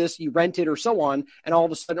own this, you rent it or so on, and all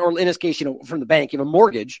of a sudden, or in this case, from the bank, you have a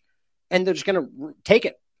mortgage, and they're just going to take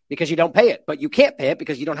it because you don't pay it. But you can't pay it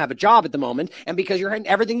because you don't have a job at the moment and because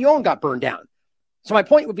everything you own got burned down. So my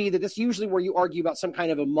point would be that this is usually where you argue about some kind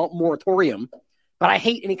of a moratorium. But I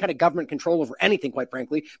hate any kind of government control over anything, quite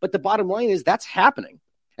frankly. But the bottom line is that's happening.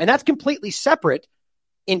 And that's completely separate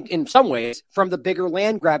in some ways from the bigger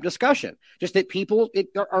land grab discussion. Just that people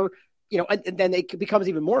are, and then it becomes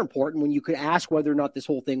even more important when you could ask whether or not this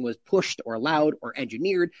whole thing was pushed or allowed or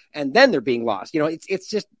engineered, and then they're being lost. It's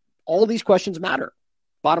just all these questions matter.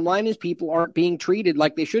 Bottom line is people aren't being treated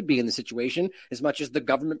like they should be in the situation as much as the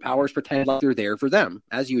government powers pretend like they're there for them,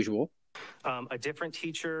 as usual. A different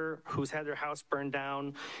teacher who's had their house burned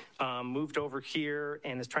down moved over here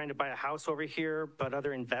and is trying to buy a house over here, but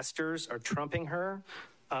other investors are trumping her.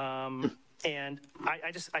 And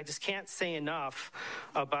I just can't say enough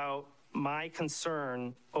about my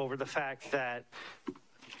concern over the fact that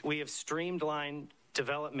we have streamlined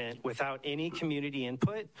development without any community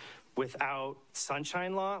input, without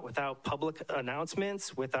sunshine law, without public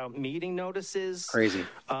announcements, without meeting notices. Crazy.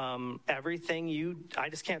 I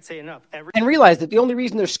just can't say enough. And realize that the only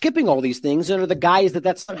reason they're skipping all these things are the guys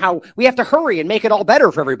that's somehow we have to hurry and make it all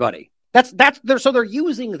better for everybody. So they're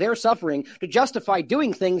using their suffering to justify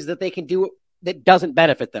doing things that they can do that doesn't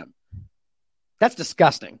benefit them. That's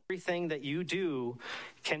disgusting. Everything that you do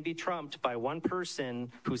can be trumped by one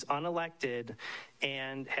person who's unelected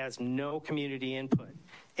and has no community input.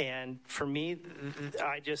 And for me,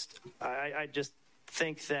 I just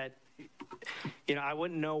think that, I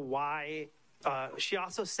wouldn't know why. She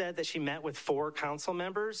also said that she met with 4 council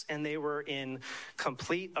members and they were in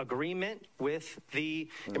complete agreement with the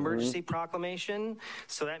emergency proclamation.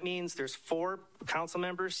 So that means there's 4 council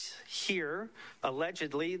members here,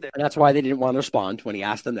 allegedly. And that's why they didn't want to respond when he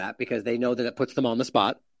asked them that, because they know that it puts them on the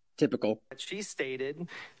spot. Typical. That she stated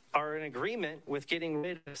are in agreement with getting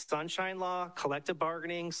rid of sunshine law, collective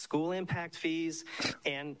bargaining, school impact fees,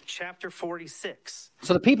 and Chapter 46.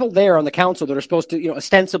 So the people there on the council that are supposed to,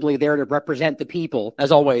 ostensibly there to represent the people,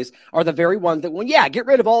 as always, are the very ones that, get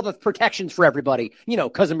rid of all the protections for everybody,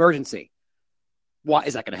 because emergency. Why?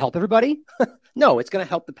 Is that going to help everybody? No, it's going to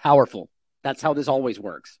help the powerful. That's how this always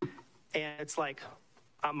works. And it's like,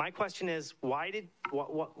 my question is, why did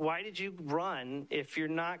you run if you're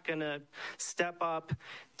not going to step up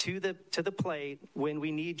to the plate when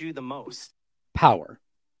we need you the most? Power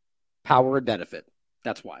and benefit.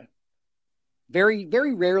 That's why. Very,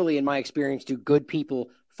 very rarely in my experience do good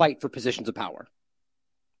people fight for positions of power.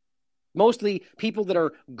 Mostly people that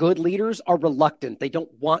are good leaders are reluctant. They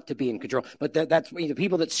don't want to be in control. But that's the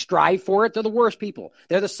people that strive for it. They're the worst people.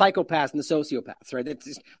 They're the psychopaths and the sociopaths, right?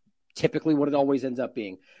 That's typically what it always ends up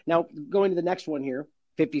being. Now, going to the next one here,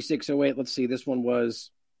 5608. Let's see. This one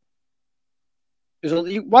was.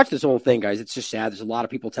 You watch this whole thing, guys. It's just sad. There's a lot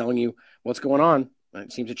of people telling you what's going on.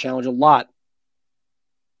 It seems to challenge a lot.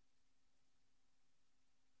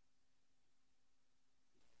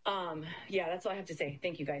 Yeah, that's all I have to say.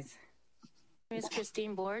 Thank you, guys. My name is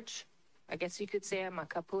Christine Borge. I guess you could say I'm a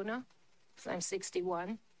Kapuna. I'm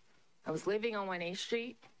 61. I was living on 1A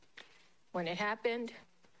Street when it happened.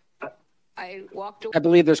 I walked away. I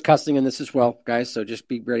believe there's cussing in this as well, guys, so just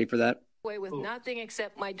be ready for that. With nothing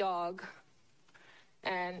except my dog.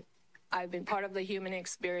 And I've been part of the human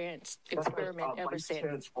experiment ever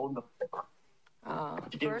since.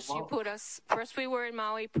 First we were in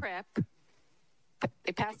Maui prep.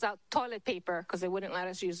 They passed out toilet paper because they wouldn't let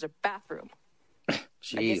us use the bathroom.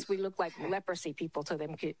 Jeez. I guess we look like leprosy people to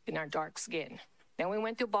them in our dark skin. Then we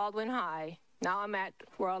went to Baldwin High. Now I'm at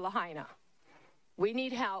Royal Lahaina. We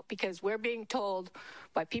need help because we're being told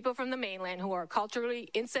by people from the mainland who are culturally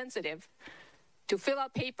insensitive to fill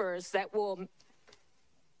out papers that will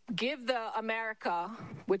give the America,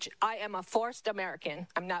 which I am a forced American.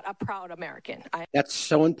 I'm not a proud American. That's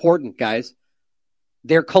so important, guys.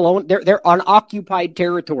 They're on occupied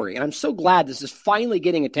territory, and I'm so glad this is finally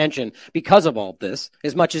getting attention because of all this.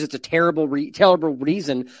 As much as it's a terrible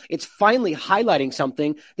reason, it's finally highlighting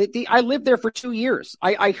something that I lived there for 2 years.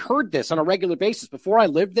 I heard this on a regular basis before I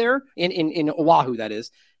lived there in Oahu. That is,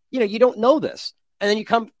 you don't know this. And then you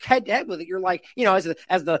come head to head with it. You're like, as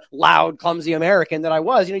the loud, clumsy American that I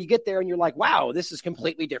was, you get there and you're like, wow, this is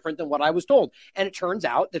completely different than what I was told. And it turns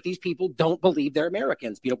out that these people don't believe they're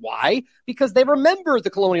Americans. Why? Because they remember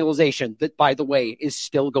the colonialization that, by the way, is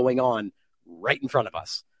still going on right in front of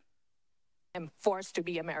us. I'm forced to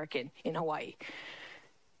be American in Hawaii.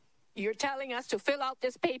 You're telling us to fill out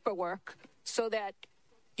this paperwork so that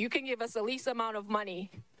you can give us the least amount of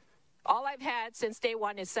money. All I've had since day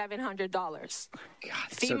one is $700.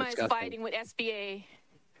 FEMA is fighting with SBA.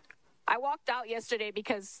 I walked out yesterday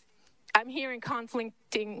because I'm hearing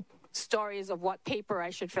conflicting stories of what paper I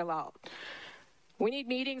should fill out. We need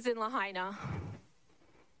meetings in Lahaina.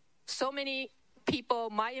 So many people,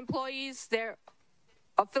 my employees, they're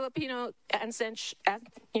a Filipino ancestry,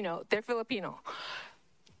 they're Filipino.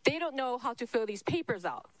 They don't know how to fill these papers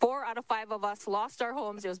out. 4 out of 5 of us lost our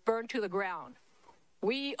homes. It was burned to the ground.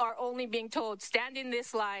 We are only being told, stand in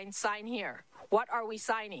this line, sign here. What are we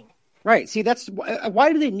signing? Right. See, that's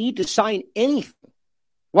why do they need to sign anything?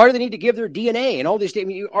 Why do they need to give their DNA and all this?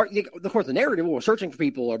 Of course, the narrative, we're searching for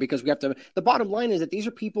people, or because we have to. The bottom line is that these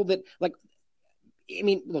are people that, look,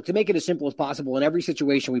 to make it as simple as possible, in every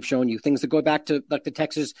situation we've shown you, things that go back to, like the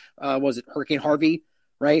Texas, Hurricane Harvey,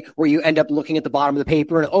 right? Where you end up looking at the bottom of the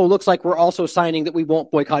paper and, looks like we're also signing that we won't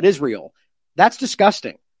boycott Israel. That's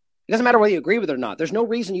disgusting. It doesn't matter whether you agree with it or not. There's no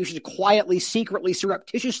reason you should quietly, secretly,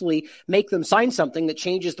 surreptitiously make them sign something that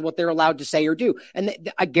changes what they're allowed to say or do.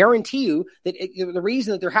 And I guarantee you that the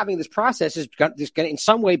reason that they're having this process is going to in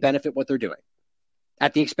some way benefit what they're doing.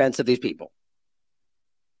 at the expense of these people.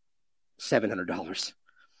 $700.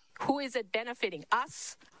 Who is it benefiting,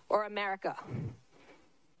 us or America?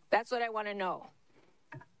 That's what I want to know.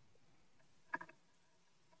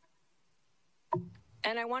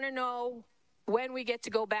 And I want to know when we get to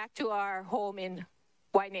go back to our home in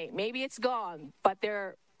Wainea. Maybe it's gone, but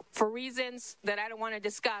for reasons that I don't want to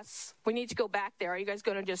discuss, we need to go back there. Are you guys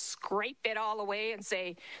going to just scrape it all away and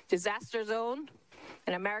say disaster zone?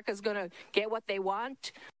 And America's going to get what they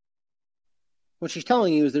want? What she's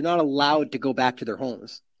telling you is they're not allowed to go back to their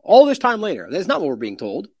homes. All this time later. That's not what we're being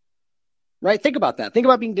told. Right? Think about that. Think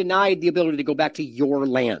about being denied the ability to go back to your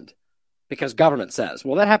land because government says.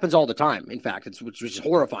 Well, that happens all the time. In fact, which is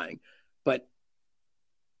horrifying. But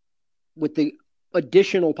with the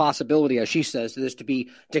additional possibility, as she says, to this to be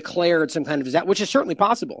declared some kind of disaster, which is certainly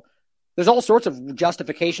possible. There's all sorts of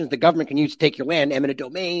justifications the government can use to take your land, eminent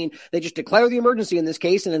domain. They just declare the emergency in this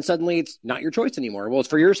case, and then suddenly it's not your choice anymore. Well, it's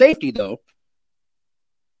for your safety, though.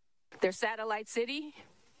 Their satellite city?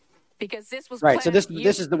 Because this was right. So this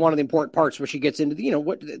is the one of the important parts where she gets into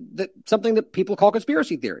something that people call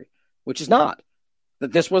conspiracy theory, which is not.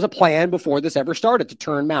 That this was a plan before this ever started to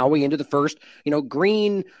turn Maui into the first,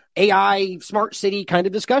 green AI smart city kind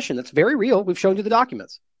of discussion. That's very real. We've shown you the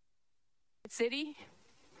documents. City,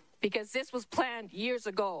 because this was planned years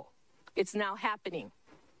ago. It's now happening.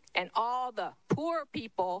 And all the poor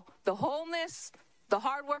people, the homeless, the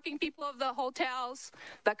hardworking people of the hotels,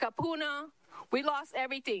 the kapuna, we lost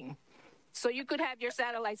everything. So you could have your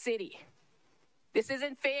satellite city. This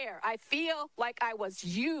isn't fair. I feel like I was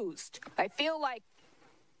used. I feel like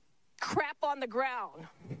crap on the ground.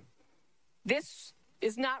 This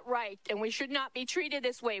is not right, and we should not be treated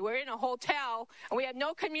this way. We're in a hotel, and we have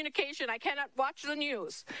no communication. I cannot watch the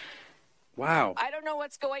news. Wow. I don't know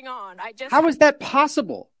what's going on. How is that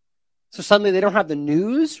possible? So suddenly they don't have the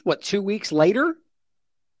news, 2 weeks later?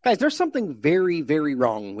 Guys, there's something very, very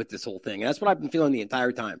wrong with this whole thing. And that's what I've been feeling the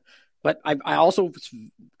entire time. But I also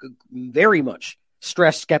very much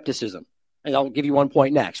stress skepticism. And I'll give you one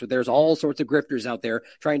point next. But there's all sorts of grifters out there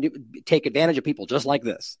trying to take advantage of people just like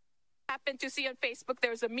this. I happened to see on Facebook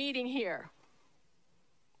there's a meeting here.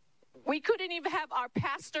 We couldn't even have our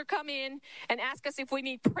pastor come in and ask us if we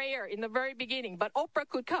need prayer in the very beginning. But Oprah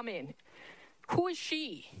could come in. Who is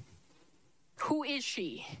she? Who is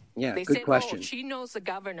she? Yeah, they good said, question. Oh, she knows the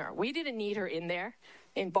governor. We didn't need her in there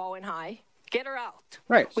in Bowen High. Get her out.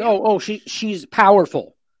 Right. So, she's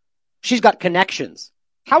powerful. She's got connections.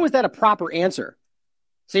 How is that a proper answer?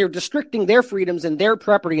 So you're restricting their freedoms and their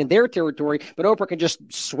property and their territory, but Oprah can just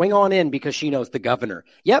swing on in because she knows the governor.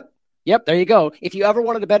 Yep, there you go. If you ever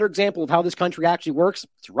wanted a better example of how this country actually works,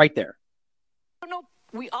 it's right there. No,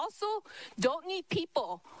 we also don't need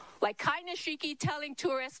people like Kai Nishiki telling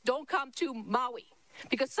tourists don't come to Maui.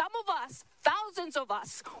 Because some of us, thousands of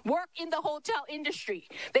us, work in the hotel industry.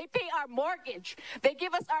 They pay our mortgage. They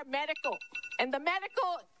give us our medical. And the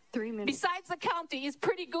medical, besides the county, is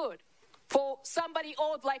pretty good for somebody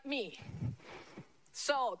old like me.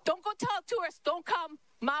 So don't go tell tourists, don't come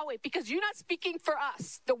Maui, because you're not speaking for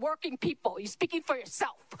us, the working people. You're speaking for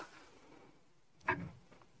yourself.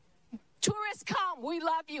 Tourists come. We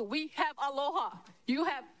love you. We have aloha. You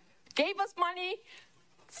have gave us money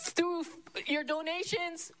through your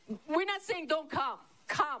donations. We're not saying don't come.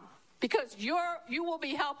 Come, because you will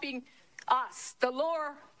be helping us, the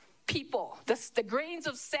lower people. The grains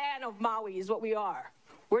of sand of Maui is what we are.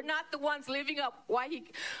 We're not the ones living up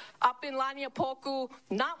in Laniapoku.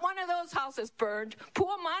 Not one of those houses burned.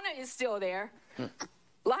 Puamana is still there.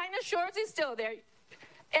 Lahaina Shores is still there.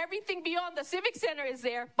 Everything beyond the Civic Center is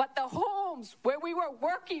there, but the homes where we were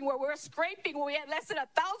working, where we were scraping, where we had less than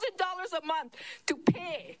 $1,000 a month to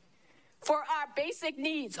pay for our basic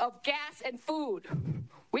needs of gas and food,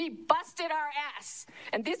 we busted our ass,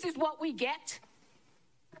 and this is what we get.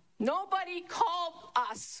 Nobody called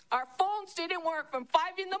us. Our phones didn't work from 5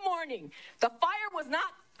 in the morning. The fire was not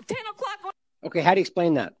 10 o'clock. Okay, how do you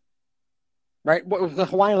explain that? Right? What the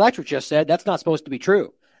Hawaiian Electric just said, that's not supposed to be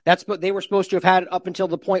true. That's what they were supposed to have had up until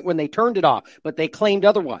the point when they turned it off, but they claimed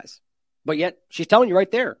otherwise. But yet, she's telling you right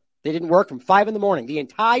there, they didn't work from 5 in the morning, the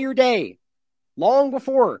entire day, long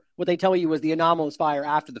before what they tell you was the anomalous fire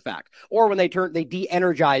after the fact, or when they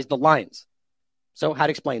de-energized the lines. So how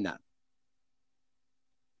to explain that?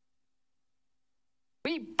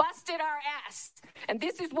 We busted our ass, and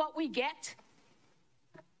this is what we get.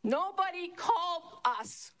 Nobody called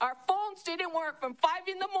us. Our phones didn't work from 5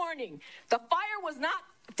 in the morning. The fire was not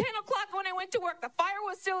 10 o'clock when I went to work. The fire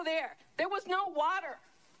was still there. There was no water.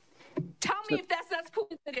 Tell me if that's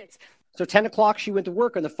coincidence. So 10 o'clock she went to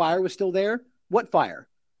work and the fire was still there? What fire?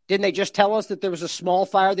 Didn't they just tell us that there was a small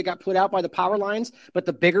fire that got put out by the power lines, but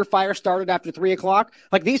the bigger fire started after 3 o'clock?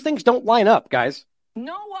 Like, these things don't line up, guys.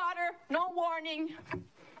 No water, no warning,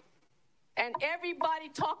 and everybody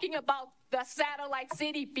talking about the satellite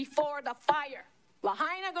city before the fire.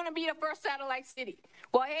 Lahaina going to be the first satellite city.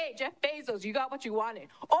 Well, hey, Jeff Bezos, you got what you wanted.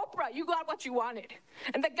 Oprah, you got what you wanted.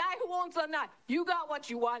 And the guy who owns the nut, you got what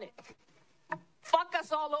you wanted. Fuck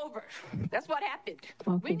us all over. That's what happened.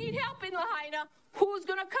 Okay. We need help in Lahaina. Who's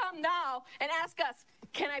going to come now and ask us,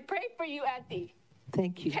 can I pray for you, Auntie?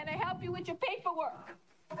 Thank you. Can I help you with your paperwork?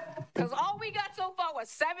 Because all we got so far was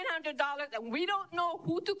 $700, and we don't know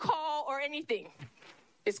who to call or anything.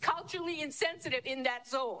 It's culturally insensitive in that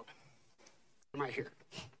zone. Am I here?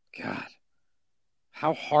 God,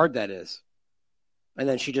 how hard that is. And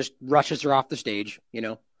then she just rushes her off the stage, you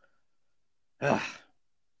know. Ugh.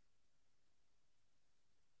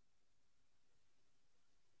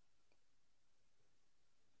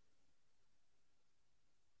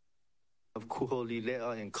 Of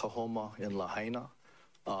Kuholilea in Kahoma in Lahaina.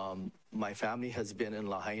 My family has been in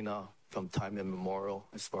Lahaina from time immemorial,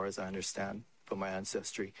 as far as I understand, from my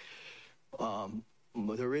ancestry.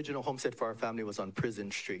 The original homestead for our family was on Prison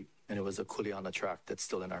Street, and it was a kuleana tract that's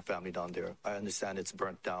still in our family down there. I understand it's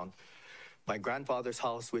burnt down. My grandfather's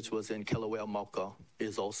house, which was in Kilauea, Mauka,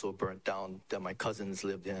 is also burnt down, that my cousins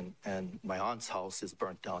lived in, and my aunt's house is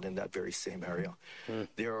burnt down in that very same area.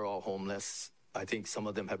 They are all homeless. I think some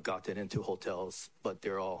of them have gotten into hotels, but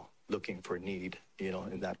they're all looking for need, you know,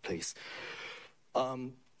 in that place.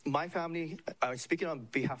 My family, I'm speaking on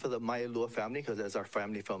behalf of the Maialua family, because that's our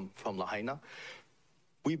family from Lahaina.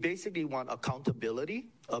 We basically want accountability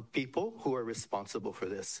of people who are responsible for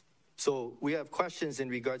this. So we have questions in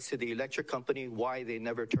regards to the electric company, why they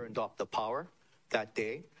never turned off the power that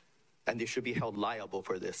day, and they should be held liable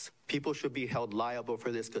for this. People should be held liable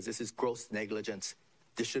for this because this is gross negligence.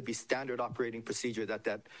 This should be standard operating procedure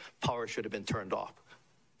that power should have been turned off.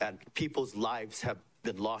 And people's lives have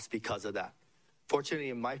been lost because of that. Fortunately,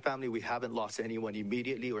 in my family, we haven't lost anyone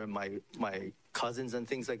immediately, or in my cousins and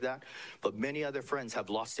things like that. But many other friends have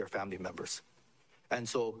lost their family members. And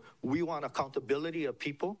so we want accountability of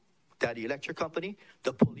people, that electric company,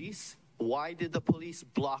 the police. Why did the police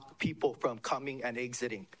block people from coming and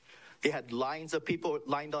exiting? They had lines of people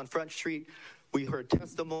lined on Front Street. We heard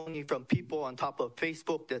testimony from people on top of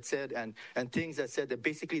Facebook that said, and things that said that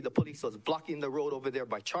basically the police was blocking the road over there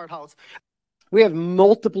by Chart House. We have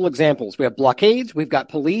multiple examples. We have blockades. We've got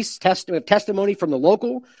police. We have testimony from the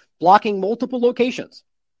local blocking multiple locations.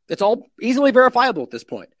 It's all easily verifiable at this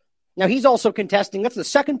point. Now, he's also contesting. That's the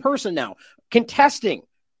second person now contesting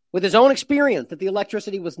with his own experience that the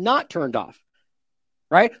electricity was not turned off.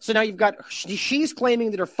 Right? So now you've got, she's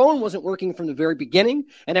claiming that her phone wasn't working from the very beginning.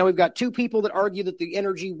 And now we've got two people that argue that the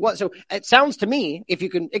energy was. So it sounds to me, if you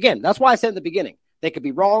can, again, that's why I said in the beginning, they could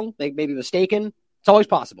be wrong. They may be mistaken. It's always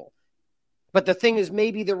possible. But the thing is,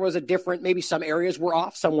 maybe there was a different, maybe some areas were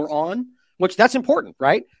off, some were on, which that's important,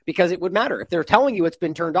 right? Because it would matter. If they're telling you it's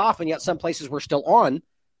been turned off and yet some places were still on,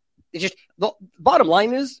 it's just, the bottom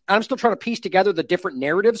line is, I'm still trying to piece together the different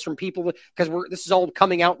narratives from people, because this is all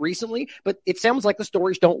coming out recently, but it sounds like the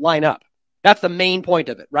stories don't line up. That's the main point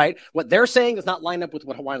of it, right? What they're saying does not line up with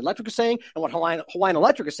what Hawaiian Electric is saying, and what Hawaiian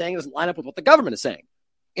Electric is saying doesn't line up with what the government is saying.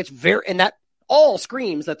 And that all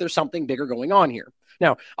screams that there's something bigger going on here.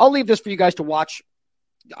 Now, I'll leave this for you guys to watch.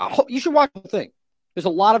 You should watch the whole thing. There's a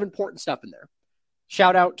lot of important stuff in there.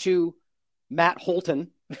 Shout out to Matt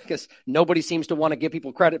Holton, because nobody seems to want to give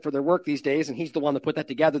people credit for their work these days, and he's the one that put that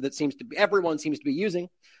together that everyone seems to be using.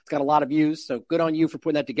 It's got a lot of views, so good on you for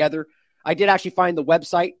putting that together. I did actually find the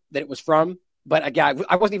website that it was from, but again,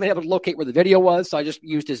 I wasn't even able to locate where the video was, so I just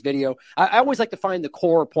used his video. I always like to find the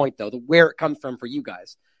core point, though, where it comes from for you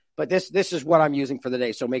guys. But this is what I'm using for the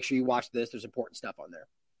day, so make sure you watch this. There's important stuff on there.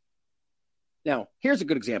 Now, here's a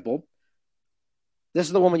good example. This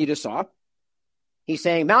is the woman you just saw. He's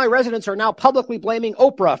saying Maui residents are now publicly blaming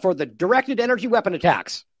Oprah for the directed energy weapon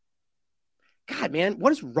attacks. God, man,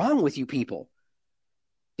 what is wrong with you people?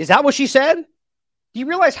 Is that what she said? Do you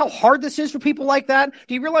realize how hard this is for people like that?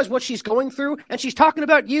 Do you realize what she's going through? And she's talking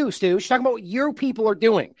about you, Stu. She's talking about what your people are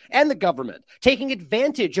doing and the government, taking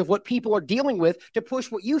advantage of what people are dealing with to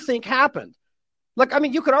push what you think happened. Look, I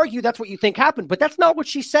mean, you could argue that's what you think happened, but that's not what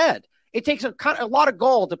she said. It takes a lot of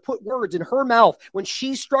gall to put words in her mouth when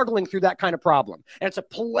she's struggling through that kind of problem. And it's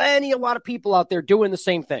a lot of people out there doing the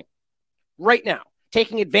same thing right now,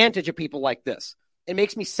 taking advantage of people like this. It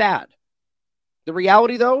makes me sad. The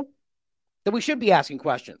reality, though, that we should be asking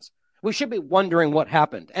questions. We should be wondering what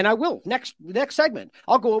happened. And I will. Next segment,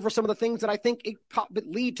 I'll go over some of the things that I think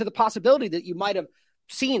lead to the possibility that you might have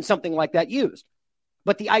seen something like that used.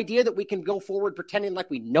 But the idea that we can go forward pretending like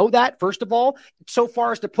we know that, first of all, so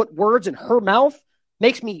far as to put words in her mouth,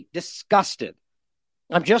 makes me disgusted.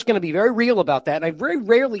 I'm just going to be very real about that. And I very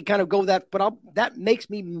rarely kind of go that, but that makes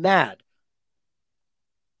me mad.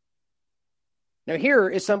 Now, here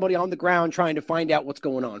is somebody on the ground trying to find out what's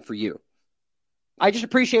going on for you. I just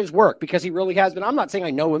appreciate his work because he really has been. I'm not saying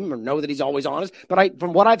I know him or know that he's always honest, but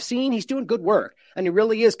from what I've seen, he's doing good work. And he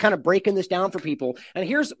really is kind of breaking this down for people. And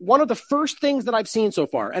here's one of the first things that I've seen so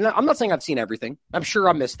far. And I'm not saying I've seen everything. I'm sure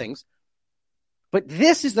I missed things. But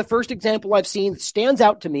this is the first example I've seen that stands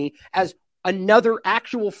out to me as another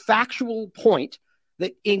actual factual point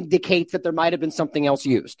that indicates that there might have been something else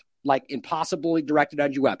used, like impossibly directed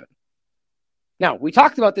energy weapon. Now, we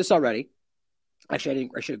talked about this already. Actually,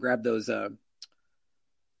 I should have grabbed those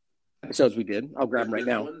episodes we did. I'll grab them right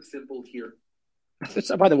now. One symbol here.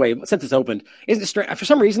 By the way, since it's opened, isn't it strange? For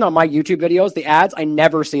some reason on my YouTube videos, the ads, I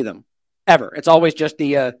never see them ever. It's always just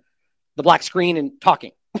the black screen and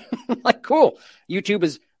talking. Like, cool. YouTube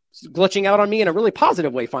is glitching out on me in a really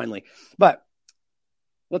positive way finally. But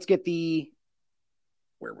let's get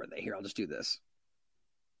where were they here? I'll just do this.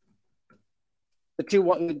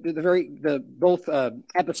 Both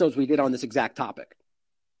episodes we did on this exact topic.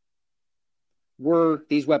 Were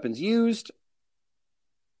these weapons used?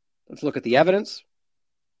 Let's look at the evidence.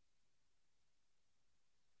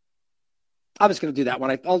 I'm just going to do that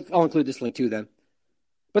one. I'll include this link too then.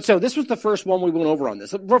 But so this was the first one we went over on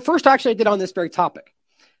this. First, actually, I did on this very topic.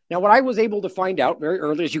 Now, what I was able to find out very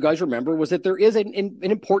early, as you guys remember, was that there is an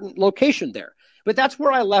important location there. But that's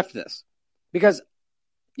where I left this. Because,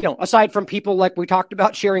 aside from people like we talked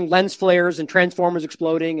about sharing lens flares and transformers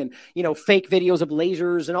exploding and, fake videos of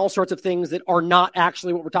lasers and all sorts of things that are not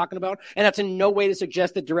actually what we're talking about. And that's in no way to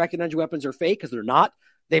suggest that directed energy weapons are fake, because they're not.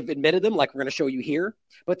 They've admitted them, like we're going to show you here.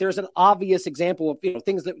 But there's an obvious example of,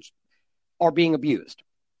 things that are being abused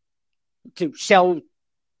to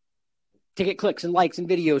get clicks and likes and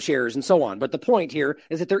video shares and so on. But the point here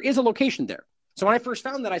is that there is a location there. So when I first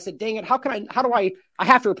found that, I said, dang it, I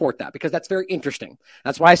have to report that because that's very interesting.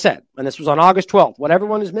 That's why I said, and this was on August 12th, what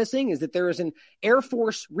everyone is missing is that there is an Air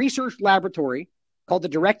Force research laboratory called the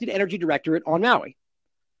Directed Energy Directorate on Maui.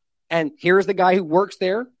 And here's the guy who works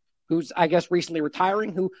there, who's, I guess, recently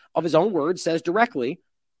retiring, who, of his own words, says directly,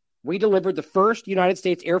 we delivered the first United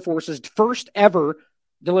States Air Force's first ever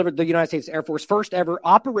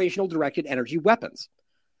operational directed energy weapons.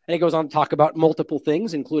 And he goes on to talk about multiple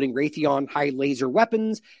things, including Raytheon high laser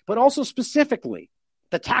weapons, but also specifically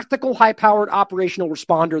the tactical high-powered operational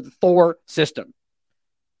responder, the Thor system,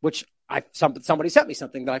 which somebody sent me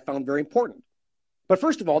something that I found very important. But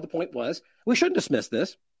first of all, the point was we shouldn't dismiss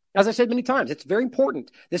this. As I said many times, it's very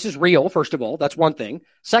important. This is real, first of all. That's one thing.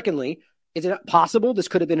 Secondly, is it possible this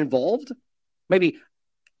could have been involved? Maybe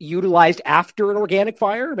utilized after an organic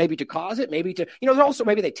fire, maybe to cause it, maybe to, also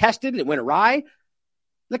maybe they tested it, it went awry.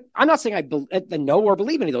 Look, I'm not saying I know or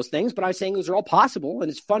believe any of those things, but I'm saying those are all possible. And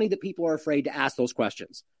it's funny that people are afraid to ask those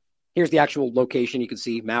questions. Here's the actual location. You can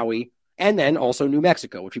see Maui and then also New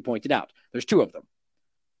Mexico, which we pointed out. There's two of them.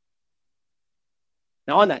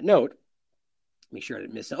 Now, on that note, make sure I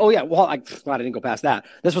didn't miss it. Oh, yeah. Well, I'm glad I didn't go past that.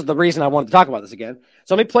 This was the reason I wanted to talk about this again.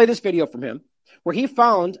 So let me play this video from him where he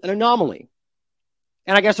found an anomaly.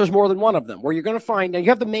 And I guess there's more than one of them where you're going to find, and you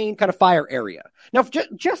have the main kind of fire area. Now,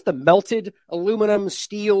 just the melted aluminum,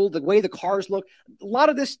 steel, the way the cars look, a lot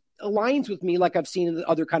of this aligns with me like I've seen in the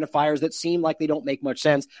other kind of fires that seem like they don't make much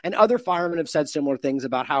sense. And other firemen have said similar things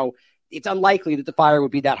about how it's unlikely that the fire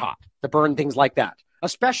would be that hot to burn things like that,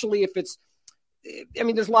 especially if there's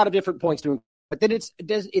a lot of different points to it, but then it's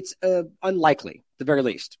unlikely, at the very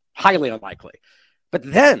least, highly unlikely.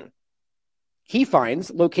 But then he finds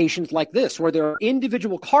locations like this where there are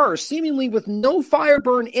individual cars seemingly with no fire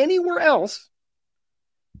burn anywhere else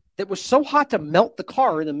that was so hot to melt the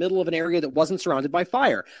car in the middle of an area that wasn't surrounded by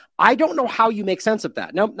fire. I don't know how you make sense of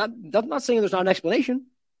that. Now, I'm not saying there's not an explanation.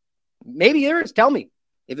 Maybe there is. Tell me.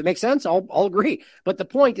 If it makes sense, I'll agree. But the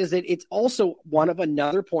point is that it's also one of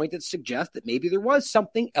another point that suggests that maybe there was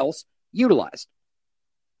something else utilized.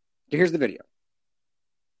 So here's the video.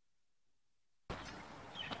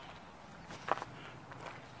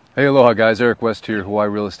 Hey, aloha, guys. Eric West here,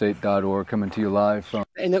 HawaiiRealEstate.org, coming to you live from...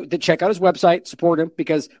 And to check out his website, support him,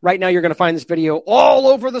 because right now you're going to find this video all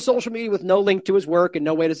over the social media with no link to his work and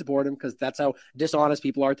no way to support him, because that's how dishonest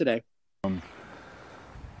people are today.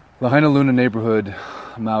 Lahaina Luna neighborhood,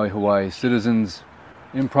 Maui, Hawaii. Citizens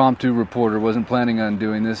impromptu reporter. Wasn't planning on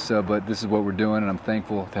doing this, but this is what we're doing, and I'm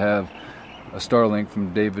thankful to have a Starlink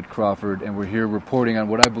from David Crawford, and we're here reporting on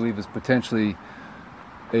what I believe is potentially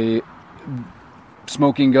a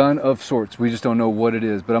smoking gun of sorts. We just don't know what it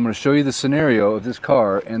is. But I'm going to show you the scenario of this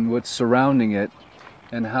car and what's surrounding it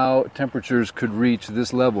and how temperatures could reach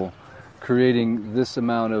this level, creating this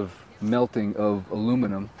amount of melting of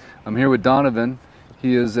aluminum. I'm here with Donovan.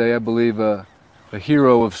 He is, I believe, a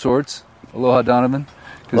hero of sorts. Aloha, Donovan.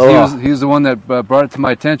 Because he was the one that brought it to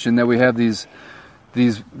my attention that we have these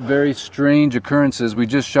very strange occurrences. We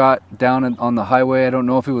just shot down on the highway. I don't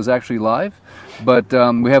know if it was actually live, but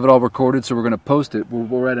we have it all recorded, so we're going to post it.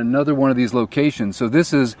 We're at another one of these locations. So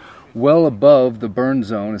this is well above the burn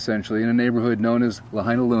zone, essentially, in a neighborhood known as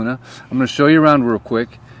Lahaina Luna. I'm going to show you around real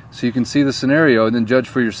quick so you can see the scenario and then judge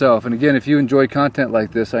for yourself. And again, if you enjoy content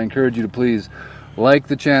like this, I encourage you to please like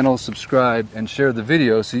the channel, subscribe, and share the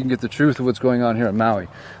video so you can get the truth of what's going on here at Maui.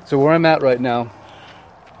 So where I'm at right now,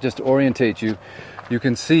 just to orientate you, you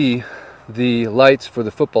can see the lights for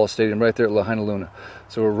the football stadium right there at Lahaina Luna.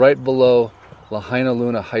 So we're right below Lahaina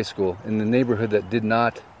Luna High School in the neighborhood that did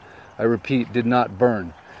not, I repeat, did not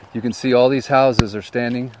burn. You can see all these houses are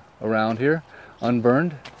standing around here,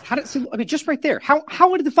 unburned. Just right there.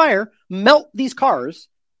 How did the fire melt these cars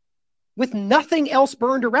with nothing else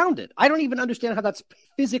burned around it? I don't even understand how that's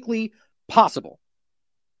physically possible.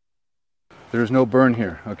 There's no burn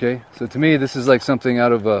here, okay? So to me, this is like something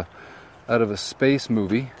out of a space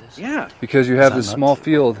movie. Yeah. Because you have this small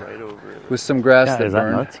field with some grass that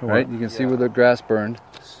burned, right? You can see where the grass burned.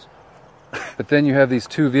 But then you have these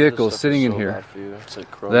two vehicles sitting in here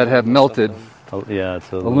that have melted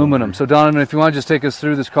aluminum. So Donovan, if you want to just take us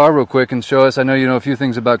through this car real quick and show us, I know you know a few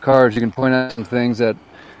things about cars, you can point out some things that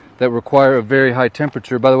require a very high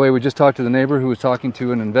temperature. By the way, we just talked to the neighbor who was talking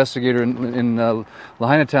to an investigator in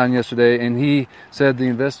Lahaina Town yesterday, and he said the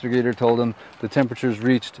investigator told him the temperatures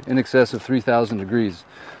reached in excess of 3,000 degrees.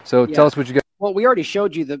 So tell us what you got. Well, we already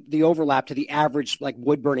showed you the overlap to the average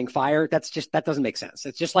wood burning fire. That doesn't make sense.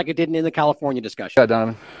 It's just like it didn't in the California discussion. Yeah,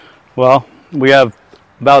 Donovan. Well, we have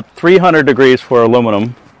about 300 degrees for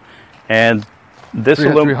aluminum, and this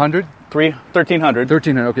 300? 1,300.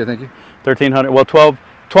 1,300. Okay, thank you. 1,300. Well,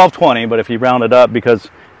 1220, but if you round it up, because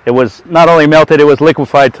it was not only melted, it was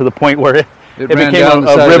liquefied to the point where it became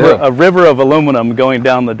a river of aluminum going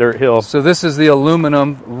down the dirt hill. So this is the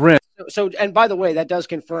aluminum rim. So, and by the way, that does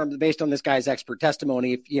confirm, based on this guy's expert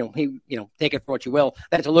testimony, if he take it for what you will,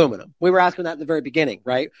 that it's aluminum. We were asking that in the very beginning,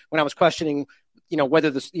 right? When I was questioning,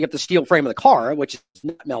 whether you have the steel frame of the car, which is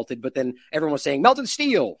not melted, but then everyone was saying melted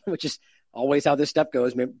steel, which is always how this stuff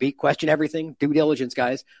goes. Question everything, due diligence,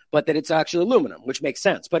 guys. But that it's actually aluminum, which makes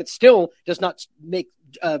sense. But it still does not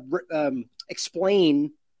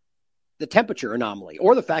explain the temperature anomaly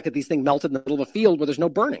or the fact that these things melted in the middle of a field where there's no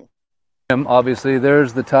burning. Obviously,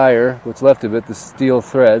 there's the tire, what's left of it, the steel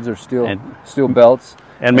threads or steel belts.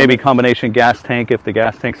 And maybe combination gas tank if the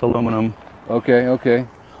gas tank's aluminum. Okay.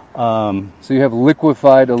 So you have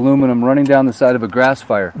liquefied aluminum running down the side of a grass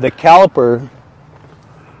fire. The caliper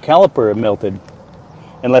melted,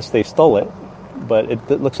 unless they stole it, but it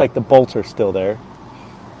looks like the bolts are still there.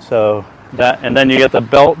 So that, and then you get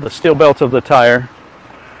the steel belts of the tire,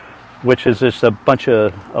 which is just a bunch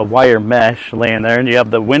of a wire mesh laying there, and you have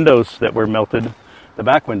the windows that were melted, the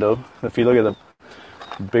back window. If you look at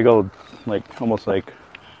the big old, almost like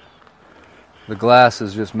the glass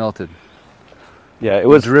is just melted. Yeah, it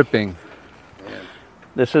was dripping.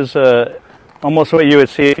 This is almost what you would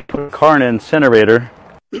see if you put a car in an incinerator.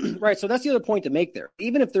 Right, so that's the other point to make there.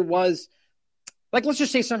 Even if there was, let's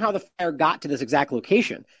just say somehow the fire got to this exact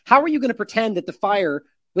location. How are you going to pretend that the fire,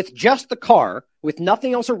 with just the car, with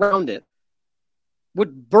nothing else around it,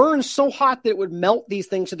 would burn so hot that it would melt these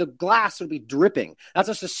things so the glass would be dripping? That's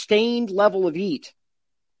a sustained level of heat.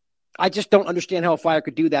 I just don't understand how a fire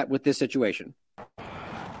could do that with this situation.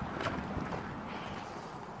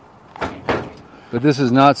 But this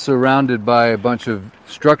is not surrounded by a bunch of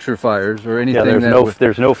structure fires or anything. Yeah,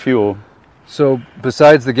 there's no fuel. So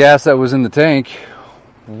besides the gas that was in the tank,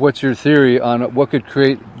 what's your theory on what could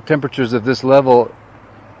create temperatures of this level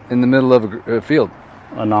in the middle of a field?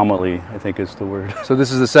 Anomaly, I think is the word. So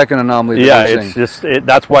this is the second anomaly. Yeah, it's just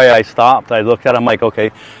that's why I stopped. I looked at it, I'm like,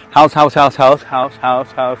 okay, house.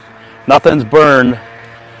 Nothing's burned,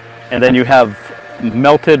 and then you have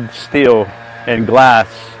melted steel and glass,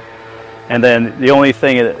 and then the only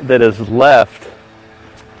thing that is left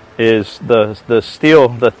is the steel,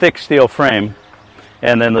 the thick steel frame,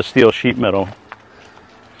 and then the steel sheet metal.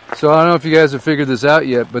 So I don't know if you guys have figured this out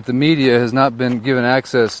yet, but the media has not been given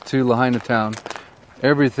access to Lahaina Town.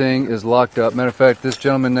 Everything is locked up. Matter of fact, this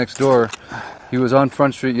gentleman next door, he was on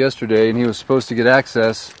Front Street yesterday, and he was supposed to get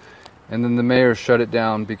access, and then the mayor shut it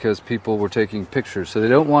down because people were taking pictures. So they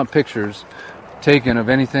don't want pictures taken of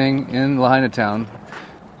anything in Lahaina Town.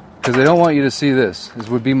 because they don't want you to see this,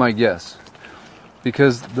 would be my guess.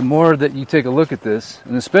 Because the more that you take a look at this,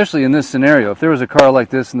 and especially in this scenario, if there was a car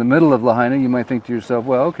like this in the middle of Lahaina, you might think to yourself,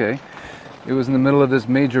 well, okay, it was in the middle of this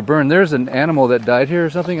major burn. There's an animal that died here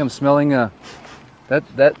or something. I'm smelling that looks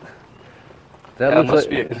must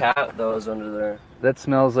be a cat that was under there. That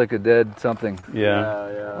smells like a dead something.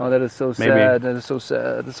 Yeah. Oh, that is so Maybe. sad. That is so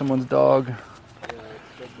sad. That's someone's dog. Yeah,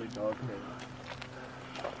 it's definitely dog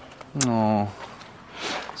thing. Oh.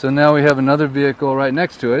 So now we have another vehicle right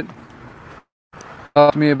next to it.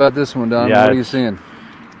 Talk to me about this one, Don. Yeah, what are you seeing?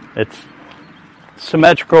 It's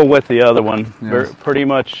symmetrical with the other one. Yes. Pretty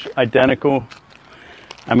much identical.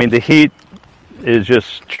 I mean, the heat is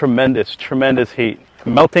just tremendous heat.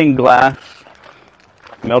 Melting glass,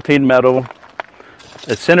 melting metal,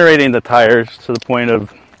 incinerating the tires to the point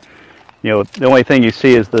of, the only thing you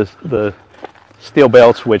see is the steel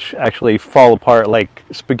belts, which actually fall apart like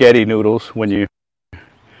spaghetti noodles when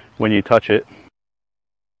you touch it.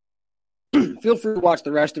 Feel free to watch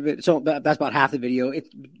the rest of it. So that's about half the video. It's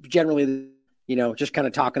generally, just kind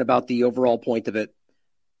of talking about the overall point of it.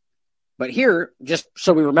 But here, just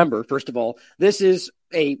so we remember, first of all, this is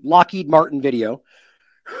a Lockheed Martin video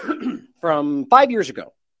from 5 years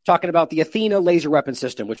ago, talking about the Athena laser weapon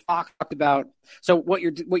system, which Fox talked about. So what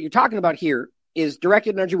you're talking about here is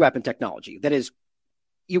directed energy weapon technology. That is,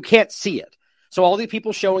 you can't see it. So all these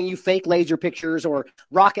people showing you fake laser pictures or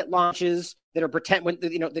rocket launches that are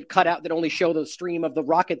that cut out, that only show the stream of the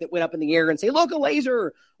rocket that went up in the air and say, look, a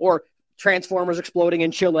laser, or transformers exploding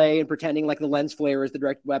in Chile and pretending like the lens flare is the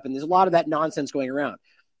direct weapon. There's a lot of that nonsense going around.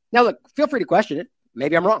 Now, look, feel free to question it.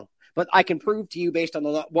 Maybe I'm wrong, but I can prove to you based on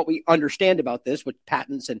what we understand about this with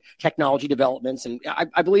patents and technology developments. And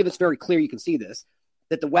I believe it's very clear. You can see this,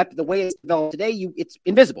 that the way it's developed today, it's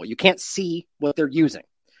invisible. You can't see what they're using.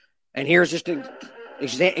 And here's just an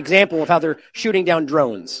example of how they're shooting down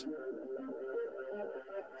drones.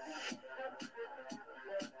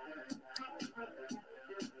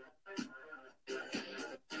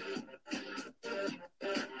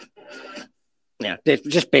 Yeah, it's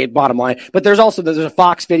just bottom line. But there's a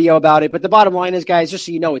Fox video about it. But the bottom line is, guys, just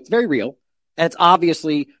so you know, it's very real. And it's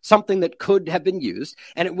obviously something that could have been used.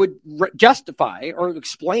 And it would justify or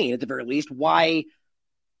explain, at the very least, why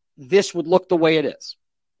this would look the way it is.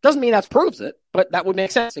 Doesn't mean that proves it, but that would make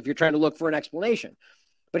sense if you're trying to look for an explanation.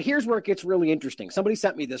 But here's where it gets really interesting. Somebody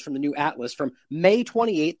sent me this from the new Atlas from May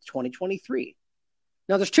 28th, 2023.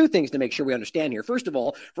 Now, there's two things to make sure we understand here. First of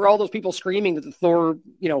all, for all those people screaming that the Thor,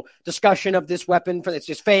 discussion of this weapon, it's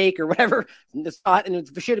just fake or whatever, it's not, and it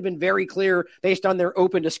should have been very clear based on their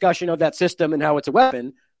open discussion of that system and how it's a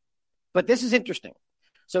weapon. But this is interesting.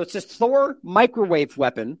 So it's this Thor microwave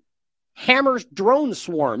weapon hammers drone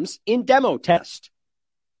swarms in demo test.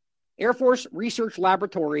 The Air Force Research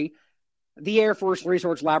Laboratory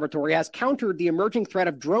has countered the emerging threat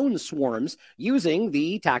of drone swarms using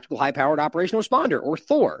the Tactical High-Powered Operational Responder, or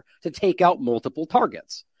Thor, to take out multiple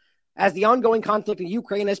targets. As the ongoing conflict in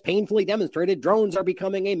Ukraine has painfully demonstrated, drones are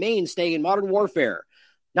becoming a mainstay in modern warfare,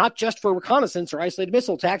 not just for reconnaissance or isolated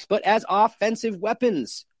missile attacks, but as offensive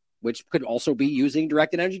weapons, which could also be using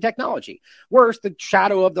directed energy technology. Worse, the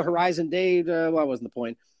shadow of the horizon day, what wasn't the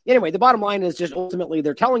point? Anyway, the bottom line is just ultimately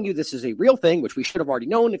they're telling you this is a real thing, which we should have already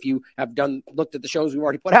known if you have looked at the shows we've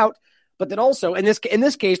already put out. But then also, in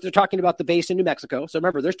this case, they're talking about the base in New Mexico. So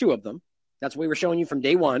remember, there's two of them. That's what we were showing you from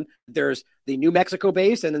day one. There's the New Mexico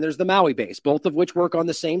base, and then there's the Maui base, both of which work on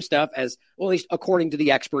the same stuff as, well, at least according to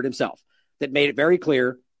the expert himself, that made it very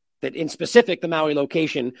clear that in specific, the Maui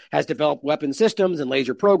location has developed weapon systems and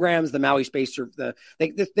laser programs. The Maui space,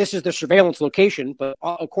 this is the surveillance location, but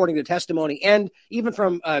according to testimony, and even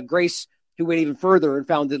from Grace, who went even further and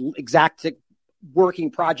found that exact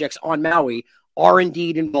working projects on Maui are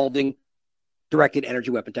indeed involving directed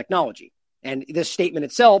energy weapon technology. And this statement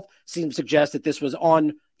itself seems to suggest that this was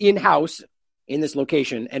on in-house in this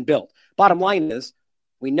location and built. Bottom line is,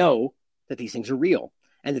 we know that these things are real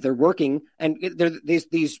and that they're working, and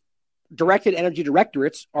these directed energy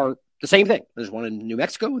directorates are the same thing. There's one in New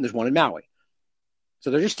Mexico and there's one in Maui.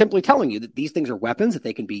 So they're just simply telling you that these things are weapons, that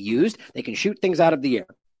they can be used. They can shoot things out of the air.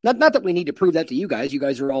 Not that we need to prove that to you guys. You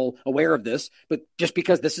guys are all aware of this, but just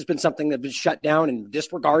because this has been something that's been shut down and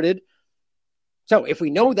disregarded. So if we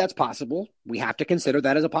know that's possible, we have to consider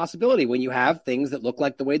that as a possibility when you have things that look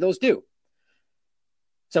like the way those do.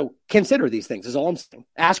 So consider these things is all I'm saying.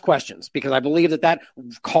 Ask questions, because I believe that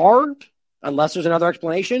car, unless there's another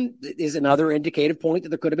explanation, is another indicative point that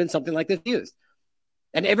there could have been something like this used.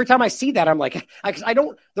 And every time I see that, I'm like,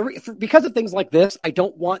 because of things like this, I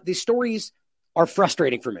don't want, these stories are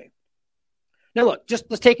frustrating for me. Now, look, just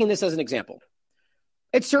let's taking this as an example.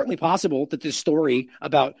 It's certainly possible that this story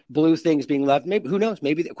about blue things being left, maybe, who knows,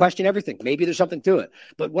 maybe they question everything. Maybe there's something to it.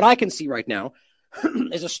 But what I can see right now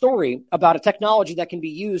is a story about a technology that can be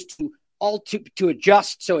used to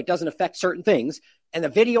adjust so it doesn't affect certain things. And the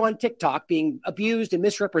video on TikTok being abused and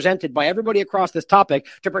misrepresented by everybody across this topic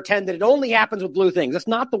to pretend that it only happens with blue things. That's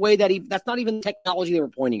not the way that's not even the technology they were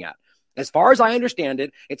pointing at. As far as I understand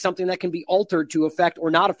it, it's something that can be altered to affect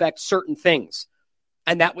or not affect certain things.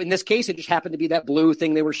 And that in this case, it just happened to be that blue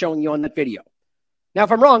thing they were showing you on that video. Now,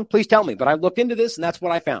 if I'm wrong, please tell me. But I looked into this, and that's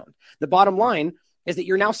what I found. The bottom line is that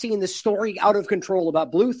you're now seeing this story out of control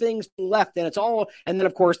about blue things being left, and it's all. And then,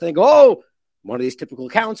 of course, they go, oh, one of these typical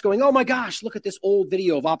accounts going, oh my gosh, look at this old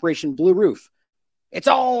video of Operation Blue Roof. It's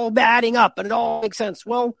all adding up, and it all makes sense.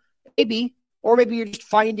 Well, maybe, or maybe you're just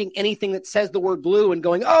finding anything that says the word blue and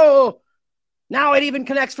going, oh. Now it even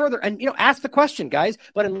connects further. And, ask the question, guys.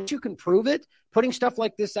 But unless you can prove it, putting stuff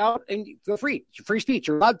like this out, and feel free. It's your free speech.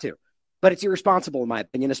 You're allowed to. But it's irresponsible, in my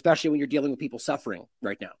opinion, especially when you're dealing with people suffering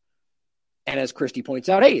right now. And as Christy points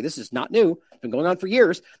out, hey, this is not new. It's been going on for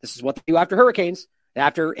years. This is what they do after hurricanes.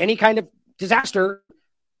 After any kind of disaster,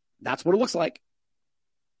 that's what it looks like.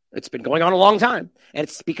 It's been going on a long time. And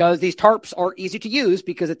it's because these tarps are easy to use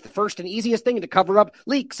because it's the first and easiest thing to cover up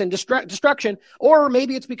leaks and destruction. Or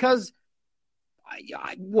maybe it's because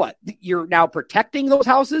you're now protecting those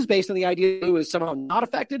houses based on the idea it was somehow not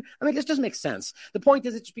affected. I mean, this doesn't make sense. The point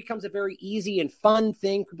is it just becomes a very easy and fun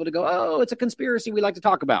thing for people to go, oh, it's a conspiracy we like to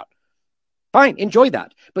talk about. Fine, enjoy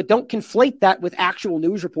that. But don't conflate that with actual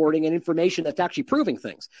news reporting and information that's actually proving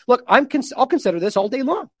things. Look, I'll consider this all day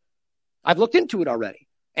long. I've looked into it already.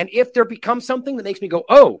 And if there becomes something that makes me go,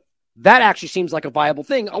 oh, that actually seems like a viable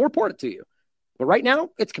thing, I'll report it to you. But right now,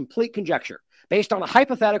 it's complete conjecture based on a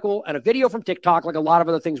hypothetical and a video from TikTok, like a lot of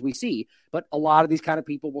other things we see. But a lot of these kind of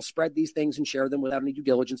people will spread these things and share them without any due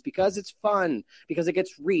diligence because it's fun, because it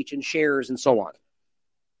gets reach and shares and so on.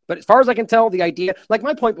 But as far as I can tell, the idea, like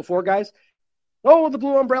my point before, guys, oh, the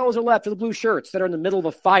blue umbrellas are left or the blue shirts that are in the middle of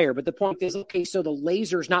a fire. But the point is, okay, so the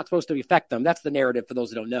laser's not supposed to affect them. That's the narrative for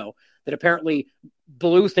those that don't know, that apparently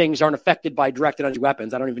blue things aren't affected by directed energy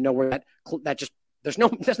weapons. I don't even know where that just, that's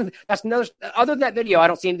another, other than that video, I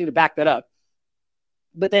don't see anything to back that up.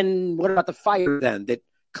 But then what about the fire then that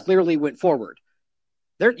clearly went forward?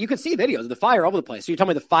 There, you can see videos of the fire all over the place. So you're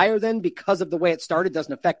telling me the fire then, because of the way it started,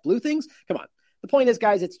 doesn't affect blue things? Come on. The point is,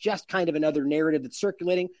 guys, it's just kind of another narrative that's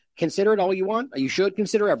circulating. Consider it all you want. You should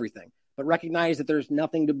consider everything. But recognize that there's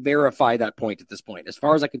nothing to verify that point at this point. As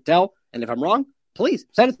far as I can tell, and if I'm wrong, please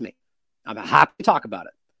send it to me. I'm happy to talk about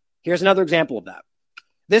it. Here's another example of that.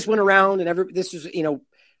 This went around, and this is,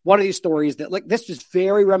 one of these stories that, like, this is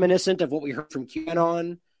very reminiscent of what we heard from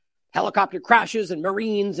QAnon, helicopter crashes and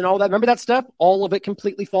Marines and all that. Remember that stuff? All of it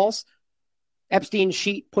completely false. Epstein's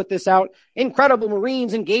sheet put this out. Incredible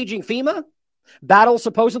Marines engaging FEMA. Battle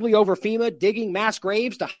supposedly over FEMA digging mass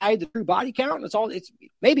graves to hide the true body count. It's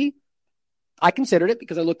maybe. I considered it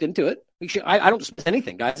because I looked into it. I don't dismiss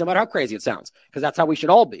anything, guys, no matter how crazy it sounds, because that's how we should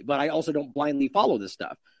all be. But I also don't blindly follow this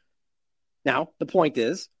stuff. Now, the point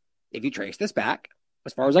is, if you trace this back,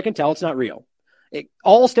 as far as I can tell, it's not real. It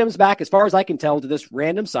all stems back, as far as I can tell, to this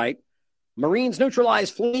random site. Marines neutralize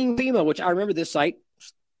fleeing FEMA, which I remember this site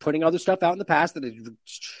putting other stuff out in the past that is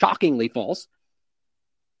shockingly false.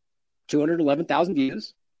 211,000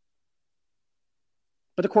 views.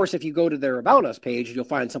 But of course, if you go to their About Us page, you'll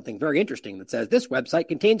find something very interesting that says this website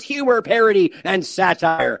contains humor, parody, and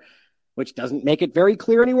satire, which doesn't make it very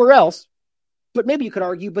clear anywhere else. But maybe you could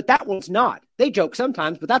argue, but that one's not. They joke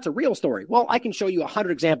sometimes, but that's a real story. Well, I can show you 100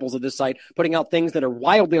 examples of this site putting out things that are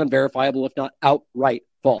wildly unverifiable, if not outright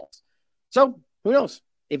false. So who knows?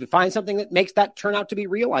 If you find something that makes that turn out to be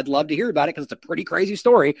real, I'd love to hear about it because it's a pretty crazy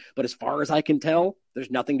story. But as far as I can tell, there's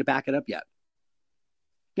nothing to back it up yet.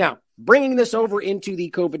 Now, bringing this over into the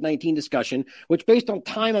COVID-19 discussion, which based on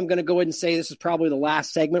time, I'm going to go ahead and say this is probably the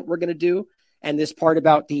last segment we're going to do. And this part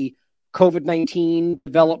about the COVID-19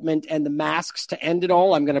 development and the masks to end it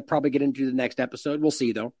all, I'm going to probably get into the next episode. We'll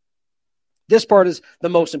see, though. This part is the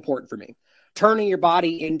most important for me. Turning your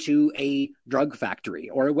body into a drug factory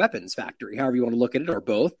or a weapons factory, however you want to look at it, or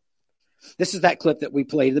both. This is that clip that we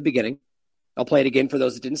played at the beginning. I'll play it again for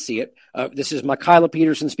those that didn't see it. This is Michaela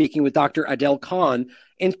Peterson speaking with Dr. Adele Khan,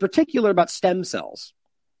 in particular about stem cells.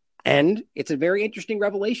 And it's a very interesting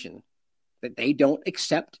revelation that they don't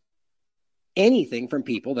accept anything from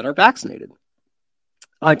people that are vaccinated.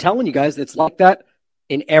 I'm telling you guys, it's like that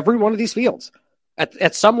in every one of these fields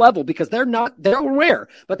at some level, because they're aware,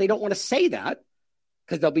 but they don't want to say that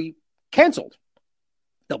because they'll be canceled.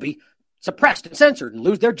 They'll be suppressed and censored and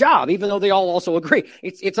lose their job, even though they all also agree.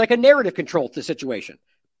 It's like a narrative control to the situation.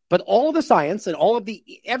 But all of the science and all of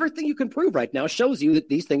everything you can prove right now shows you that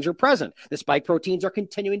these things are present. The spike proteins are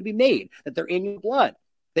continuing to be made, that they're in your blood,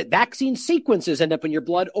 that vaccine sequences end up in your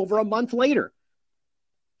blood over a month later,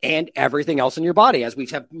 and everything else in your body, as we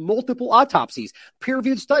have multiple autopsies,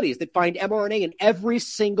 peer-reviewed studies that find mRNA in every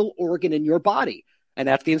single organ in your body. And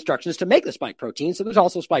that's the instructions to make the spike protein. So there's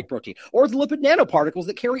also spike protein. Or the lipid nanoparticles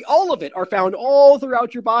that carry all of it are found all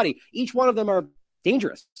throughout your body. Each one of them are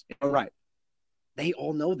dangerous. All right. They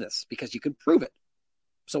all know this because you can prove it.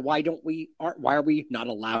 So why are we not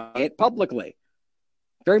allowing it publicly?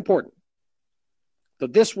 Very important. So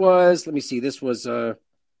this was, let me see, this was, I'm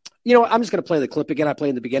just going to play the clip again I played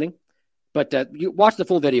in the beginning. But you watch the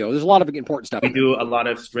full video. There's a lot of important stuff. We do a lot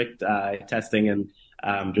of strict testing and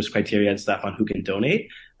just criteria and stuff on who can donate.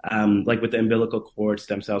 Like with the umbilical cord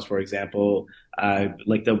stem cells, for example,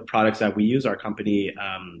 like the products that we use, our company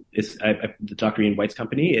is Dr. Ian White's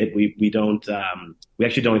company. We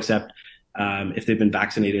actually don't accept if they've been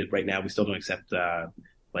vaccinated right now. We still don't accept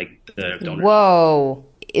like the donor. Whoa!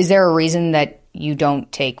 Is there a reason that you don't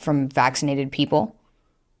take from vaccinated people?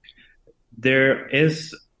 There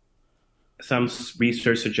is some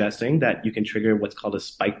research suggesting that you can trigger what's called a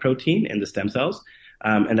spike protein in the stem cells.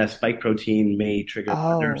 And that spike protein may trigger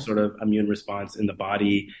other sort of immune response in the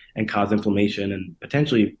body and cause inflammation and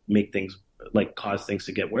potentially make things cause things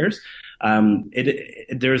to get worse.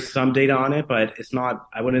 There's some data on it, but it's not,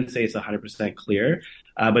 I wouldn't say it's 100% clear.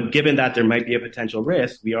 But given that there might be a potential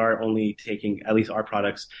risk, we are only taking, at least our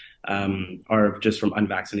products are just from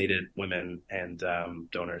unvaccinated women and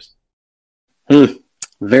donors.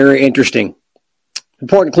 Very interesting.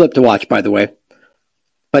 Important clip to watch, by the way.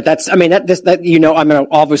 But I'm going to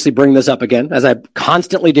obviously bring this up again, as I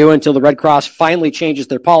constantly do until the Red Cross finally changes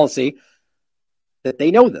their policy, that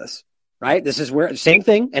they know this, right? This is where, same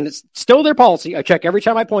thing, and it's still their policy. I check every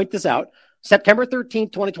time I point this out. September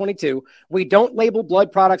 13th, 2022, we don't label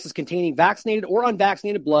blood products as containing vaccinated or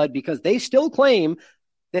unvaccinated blood because they still claim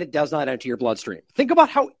that it does not enter your bloodstream. Think about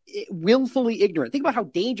how willfully ignorant, think about how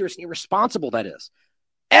dangerous and irresponsible that is.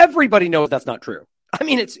 Everybody knows that's not true. I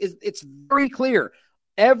mean, it's very clear.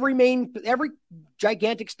 Every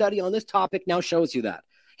gigantic study on this topic now shows you that.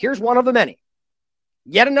 Here's one of the many.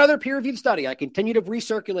 Yet another peer-reviewed study I continue to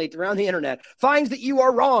recirculate around the internet finds that you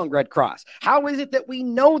are wrong, Red Cross. How is it that we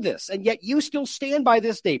know this and yet you still stand by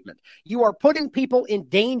this statement? You are putting people in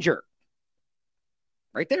danger.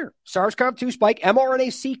 Right there. SARS-CoV-2 spike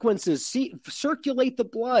mRNA sequences circulate the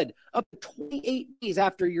blood up to 28 days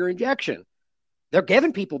after your injection. They're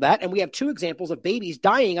giving people that, and we have 2 examples of babies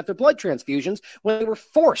dying after blood transfusions when they were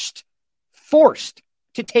forced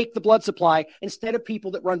to take the blood supply instead of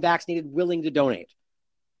people that were unvaccinated willing to donate.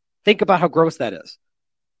 Think about how gross that is.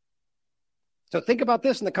 So think about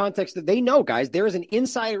this in the context that they know, guys, there is an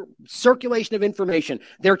insider circulation of information.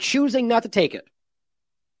 They're choosing not to take it.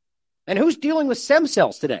 And who's dealing with stem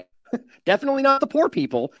cells today? Definitely not the poor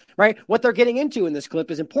people, right? What they're getting into in this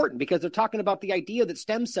clip is important because they're talking about the idea that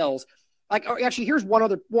stem cells, actually, here's one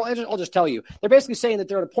other, I'll just tell you. They're basically saying that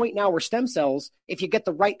they're at a point now where stem cells, if you get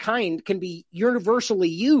the right kind, can be universally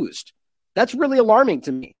used. That's really alarming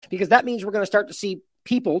to me because that means we're going to start to see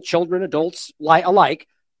people, children, adults alike,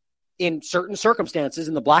 in certain circumstances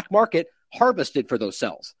in the black market, harvested for those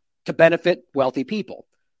cells to benefit wealthy people.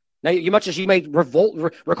 Now, much as you may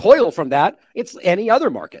recoil from that, it's any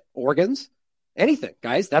other market, organs, anything,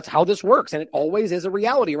 guys. That's how this works. And it always is a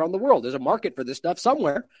reality around the world. There's a market for this stuff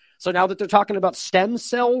somewhere. So now that they're talking about stem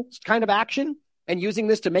cell kind of action and using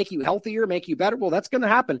this to make you healthier, make you better, well, that's going to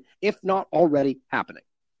happen, if not already happening.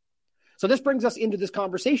 So this brings us into this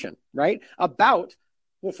conversation, right? About,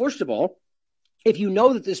 well, first of all, if you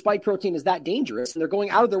know that this spike protein is that dangerous and they're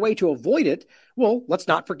going out of their way to avoid it, well, let's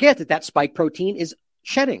not forget that spike protein is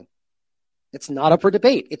shedding. It's not up for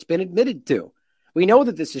debate. It's been admitted to. We know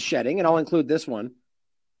that this is shedding, and I'll include this one.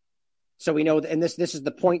 So we know, and this is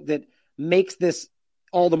the point that makes this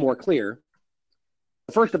all the more clear.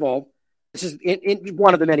 First of all, this is in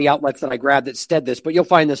one of the many outlets that I grabbed that said this, but you'll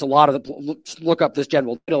find this a lot of look up this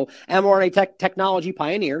general title. mRNA technology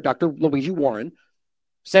pioneer, Dr. Luigi Warren,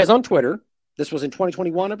 says on Twitter, this was in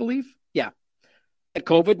 2021, I believe. Yeah. That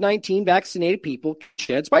COVID-19 vaccinated people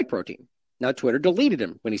shed spike protein. Now, Twitter deleted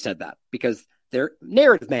him when he said that because they're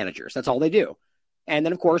narrative managers. That's all they do. And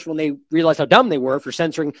then, of course, when they realized how dumb they were for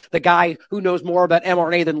censoring the guy who knows more about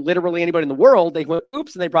mRNA than literally anybody in the world, they went,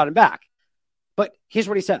 oops, and they brought him back. But here's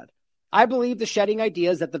what he said. I believe the shedding idea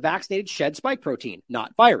is that the vaccinated shed spike protein,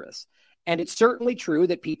 not virus. And it's certainly true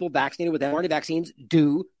that people vaccinated with mRNA vaccines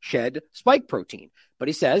do shed spike protein. But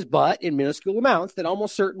he says, but in minuscule amounts that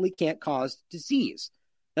almost certainly can't cause disease.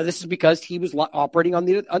 Now, this is because he was operating on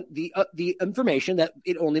the information that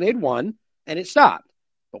it only made one and it stopped.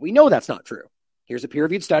 But we know that's not true. Here's a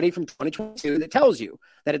peer-reviewed study from 2022 that tells you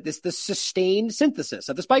that it's the sustained synthesis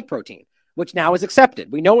of the spike protein, which now is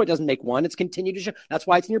accepted. We know it doesn't make one. It's continued to show. That's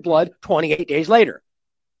why it's in your blood 28 days later.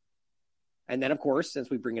 And then, of course, since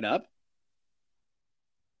we bring it up,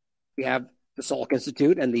 we have the Salk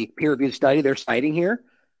Institute and the peer-reviewed study they're citing here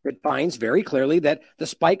that finds very clearly that the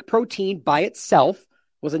spike protein by itself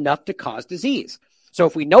was enough to cause disease. So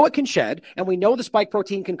if we know it can shed, and we know the spike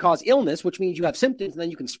protein can cause illness, which means you have symptoms and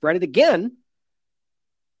then you can spread it again,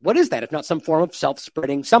 what is that if not some form of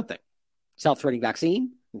self-spreading something? Self-spreading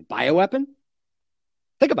vaccine? Bioweapon?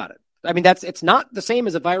 Think about it. I mean, it's not the same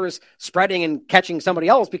as a virus spreading and catching somebody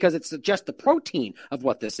else because it's just the protein of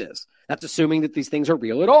what this is. That's assuming that these things are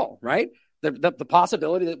real at all, right? The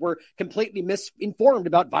possibility that we're completely misinformed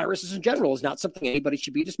about viruses in general is not something anybody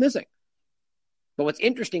should be dismissing. But what's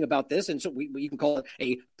interesting about this, and so you can call it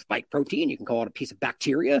a spike protein, you can call it a piece of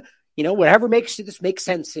bacteria, whatever makes this make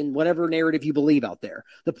sense in whatever narrative you believe out there.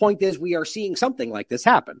 The point is we are seeing something like this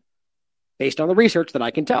happen based on the research that I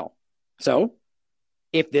can tell. So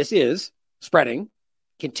if this is spreading,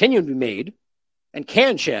 continuing to be made, and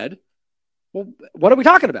can shed, well, what are we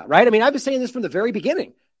talking about, right? I mean, I've been saying this from the very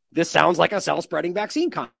beginning. This sounds like a cell-spreading vaccine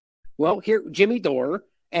concept. Well, here, Jimmy Dore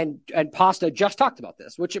and Pasta just talked about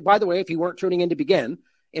this, which, by the way, if you weren't tuning in to begin,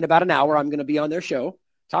 in about an hour, I'm going to be on their show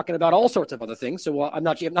talking about all sorts of other things. So I'm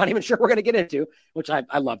not even sure we're going to get into, which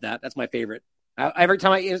I love that. That's my favorite. Every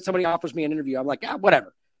time somebody offers me an interview, I'm like,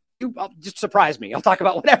 whatever. Just surprise me. I'll talk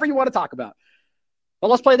about whatever you want to talk about. But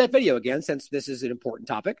let's play that video again, since this is an important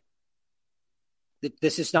topic.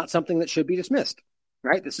 This is not something that should be dismissed,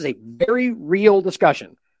 right? This is a very real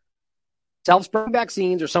discussion. Self-spreading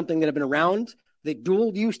vaccines are something that have been around. The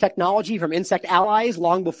dual-use technology from insect allies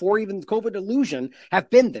long before even the COVID illusion have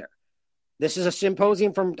been there. This is a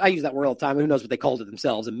symposium from, I use that word all the time, who knows what they called it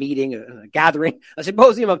themselves, a meeting, a gathering, a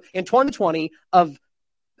symposium in 2020 of,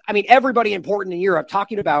 everybody important in Europe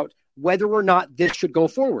talking about whether or not this should go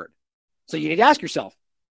forward. So you need to ask yourself,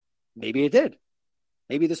 maybe it did.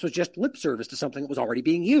 Maybe this was just lip service to something that was already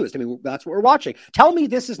being used. That's what we're watching. Tell me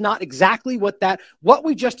this is not exactly what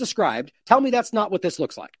we just described. Tell me that's not what this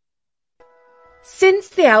looks like. Since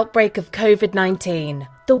the outbreak of COVID-19,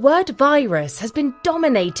 the word virus has been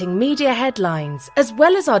dominating media headlines as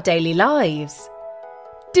well as our daily lives.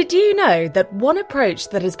 Did you know that one approach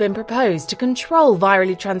that has been proposed to control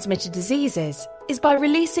virally transmitted diseases is by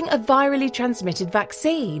releasing a virally transmitted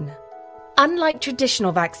vaccine? Unlike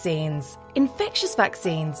traditional vaccines, infectious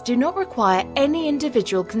vaccines do not require any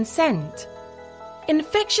individual consent.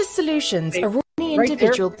 Infectious solutions are any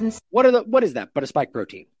individual consent. What is that but a spike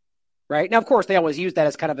protein? Right? Now, of course, they always use that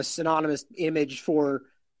as kind of a synonymous image for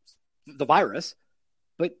the virus.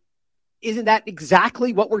 But isn't that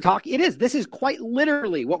exactly what we're talking? It is. This is quite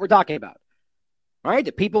literally what we're talking about. All right?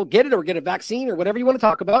 That people get it or get a vaccine or whatever you want to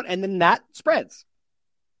talk about, and then that spreads.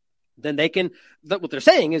 Then they can, what they're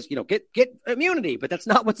saying is, get immunity, but that's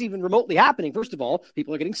not what's even remotely happening. First of all,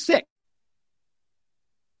 people are getting sick.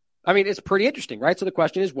 It's pretty interesting, right? So the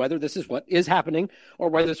question is whether this is what is happening or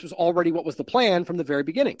whether this was already what was the plan from the very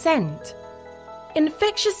beginning.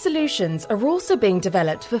 Infectious solutions are also being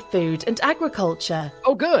developed for food and agriculture.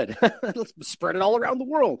 Oh, good. Let's spread it all around the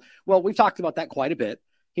world. Well, we've talked about that quite a bit.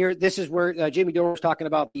 Here, this is where Jamie Dore was talking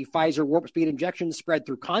about the Pfizer warp speed injection spread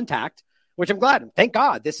through contact, which I'm glad. Thank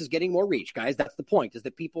God this is getting more reach, guys. That's the point, is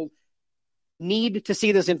that people need to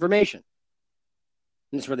see this information.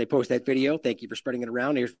 And this is where they post that video. Thank you for spreading it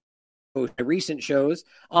around. Here's recent shows,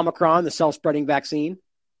 Omicron, the self-spreading vaccine,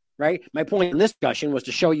 right? My point in this discussion was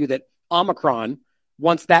to show you that Omicron,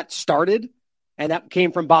 once that started, and that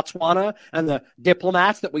came from Botswana and the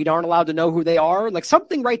diplomats that we aren't allowed to know who they are, like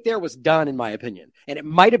something right there was done, in my opinion. And it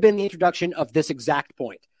might have been the introduction of this exact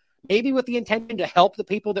point. Maybe with the intention to help the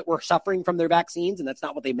people that were suffering from their vaccines, and that's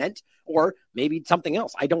not what they meant, or maybe something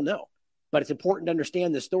else. I don't know. But it's important to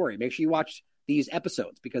understand this story. Make sure you watch these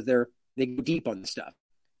episodes because they go deep on this stuff.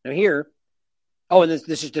 Now here, and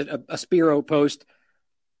this is just a Spiro post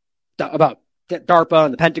about DARPA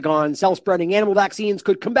and the Pentagon, cell-spreading animal vaccines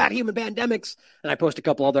could combat human pandemics. And I post a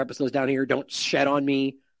couple other episodes down here. Don't shed on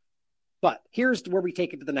me. But here's where we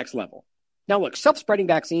take it to the next level. Now look, self-spreading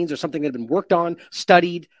vaccines are something that have been worked on,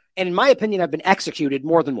 studied, and in my opinion, have been executed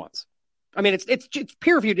more than once. It's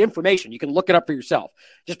peer-reviewed information. You can look it up for yourself.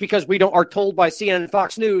 Just because we are told by CNN and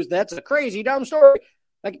Fox News that's a crazy, dumb story.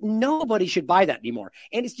 Like, nobody should buy that anymore.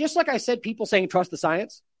 And it's just like I said, people saying trust the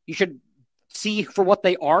science. You should see for what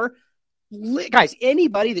they are. Guys,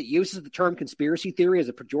 anybody that uses the term conspiracy theory as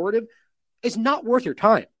a pejorative is not worth your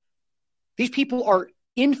time. These people are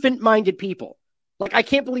infant-minded people. Like, I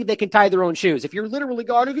can't believe they can tie their own shoes. If you're literally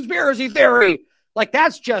going to conspiracy theory, like,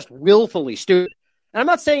 that's just willfully stupid. And I'm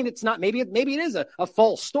not saying it's not, maybe it is a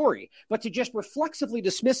false story, but to just reflexively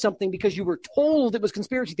dismiss something because you were told it was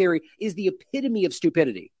conspiracy theory is the epitome of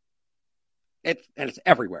stupidity. And it's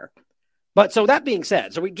everywhere. But so that being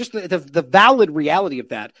said, so we just the valid reality of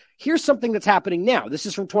that, here's something that's happening now. This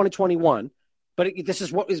is from 2021, but this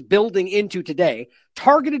is what is building into today.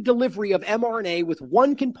 Targeted delivery of mRNA with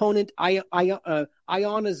one component how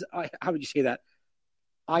would you say that?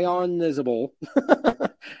 Ionizable.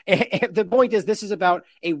 And the point is, this is about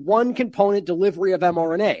a one component delivery of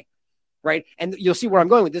mRNA, right? And you'll see where I'm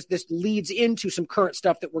going with this. This leads into some current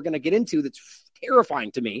stuff that we're going to get into that's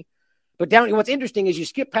terrifying to me. But down, what's interesting is you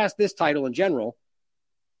skip past this title in general.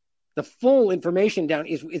 The full information down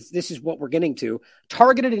is this is what we're getting to.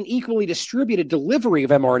 Targeted and equally distributed delivery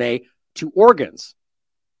of mRNA to organs.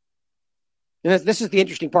 And this is the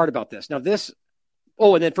interesting part about this. Now this,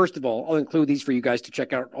 and then first of all, I'll include these for you guys to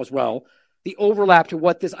check out as well. The overlap to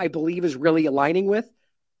what this, I believe, is really aligning with.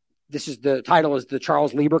 This is the title is the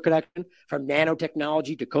Charles Lieber connection, from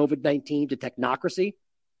nanotechnology to COVID-19 to technocracy.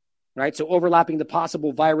 Right? So overlapping the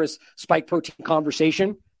possible virus spike protein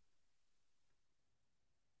conversation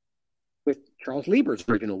with Charles Lieber's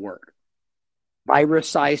original work,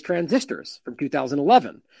 virus-sized transistors from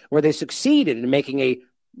 2011, where they succeeded in making a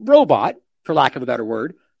robot, for lack of a better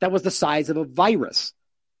word, that was the size of a virus.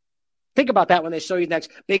 Think about that when they show you the next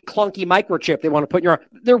big clunky microchip they want to put in your arm.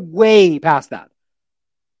 They're way past that.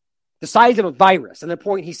 The size of a virus. And the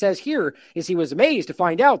point he says here is he was amazed to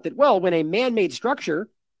find out that, well, when a man-made structure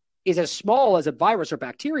is as small as a virus or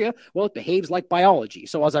bacteria, well, it behaves like biology.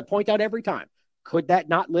 So as I point out every time, could that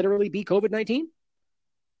not literally be COVID-19?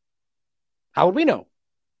 How would we know?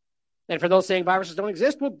 And for those saying viruses don't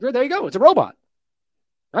exist, well, there you go. It's a robot,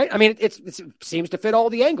 right? I mean, it seems to fit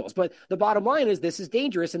all the angles. But the bottom line is this is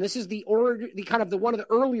dangerous, and this is the one of the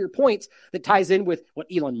earlier points that ties in with what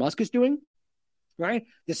Elon Musk is doing. Right.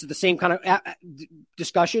 This is the same kind of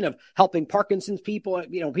discussion of helping Parkinson's people,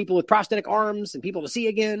 people with prosthetic arms and people to see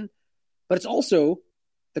again. But it's also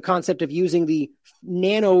the concept of using the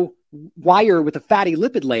nano wire with a fatty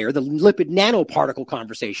lipid layer, the lipid nanoparticle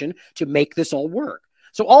conversation, to make this all work.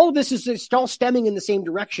 So all of this is all stemming in the same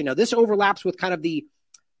direction. Now, this overlaps with kind of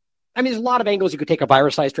there's a lot of angles you could take a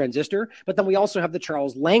virus-sized transistor, but then we also have the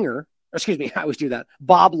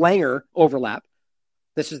Bob Langer overlap.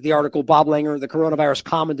 This is the article, Bob Langer, the coronavirus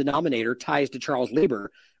common denominator ties to Charles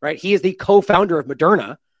Lieber, right? He is the co-founder of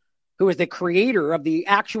Moderna, who is the creator of the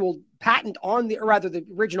actual patent on the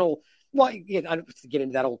original, I don't have to get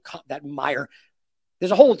into that mire.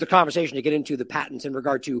 There's a whole conversation to get into the patents in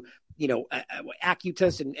regard to,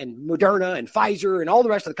 Acutus and Moderna and Pfizer and all the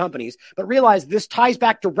rest of the companies, but realize this ties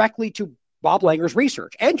back directly to Bob Langer's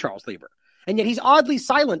research and Charles Lieber. And yet he's oddly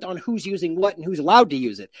silent on who's using what and who's allowed to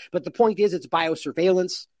use it. But the point is, it's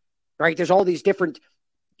biosurveillance, right? There's all these different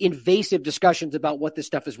invasive discussions about what this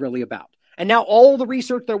stuff is really about. And now all the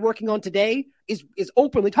research they're working on today is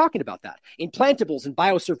openly talking about that. Implantables and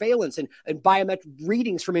biosurveillance and biometric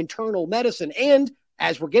readings from internal medicine. And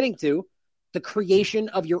as we're getting to, the creation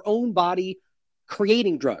of your own body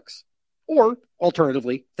creating drugs. Or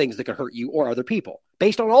alternatively, things that could hurt you or other people.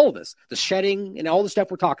 Based on all of this, the shedding and all the stuff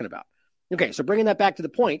we're talking about. Okay, so bringing that back to the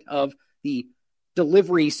point of the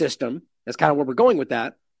delivery system, that's kind of where we're going with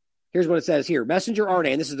that. Here's what it says here. Messenger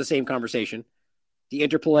RNA, and this is the same conversation. The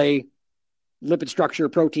interplay, lipid structure,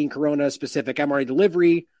 protein, corona-specific mRNA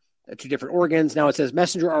delivery to different organs. Now it says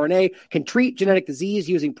messenger RNA can treat genetic disease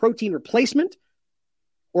using protein replacement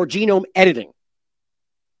or genome editing.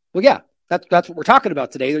 Well, yeah, that's what we're talking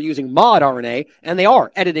about today. They're using mod RNA, and they are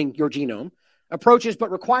editing your genome. Approaches,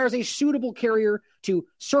 but requires a suitable carrier to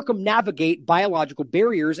circumnavigate biological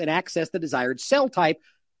barriers and access the desired cell type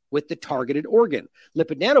with the targeted organ.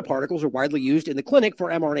 Lipid nanoparticles are widely used in the clinic for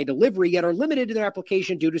mRNA delivery, yet are limited in their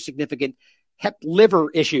application due to significant liver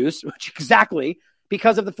issues, which exactly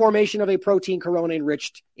because of the formation of a protein corona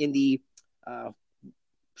enriched in the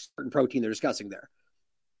certain protein they're discussing there.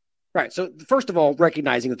 Right. So first of all,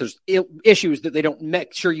 recognizing that there's issues that they don't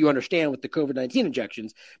make sure you understand with the COVID-19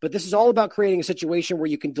 injections, but this is all about creating a situation where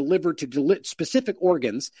you can deliver to specific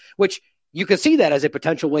organs, which you can see that as a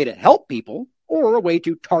potential way to help people or a way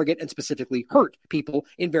to target and specifically hurt people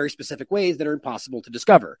in very specific ways that are impossible to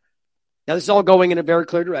discover. Now, this is all going in a very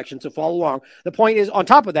clear direction, so follow along. The point is, on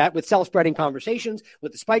top of that, with cell-spreading conversations,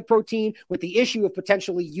 with the spike protein, with the issue of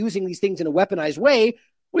potentially using these things in a weaponized way,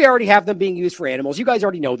 we already have them being used for animals. You guys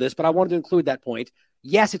already know this, but I wanted to include that point.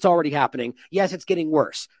 Yes, it's already happening. Yes, it's getting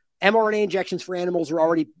worse. mRNA injections for animals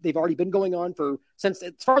they've already been going on since,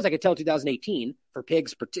 as far as I could tell, 2018 for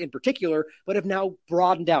pigs in particular, but have now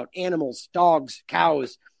broadened out animals, dogs,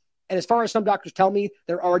 cows. And as far as some doctors tell me,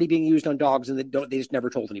 they're already being used on dogs and they just never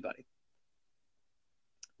told anybody.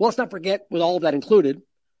 Well, let's not forget, with all of that included,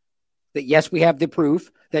 that yes, we have the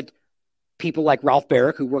proof that people like Ralph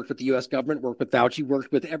Barrick, who worked with the U.S. government, worked with Fauci,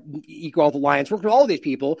 worked with EcoHealth Alliance, worked with all of these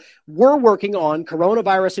people, were working on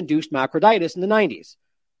coronavirus-induced myocarditis in the 90s,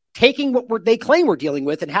 taking what they claim we're dealing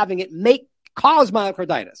with and having it cause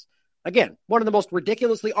myocarditis. Again, one of the most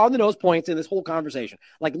ridiculously on-the-nose points in this whole conversation.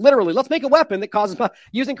 Like, literally, let's make a weapon that causes,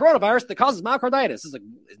 using coronavirus, that causes myocarditis. It's like,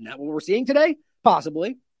 isn't that what we're seeing today?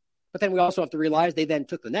 Possibly. But then we also have to realize they then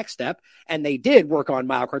took the next step, and they did work on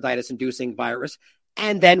myocarditis-inducing virus,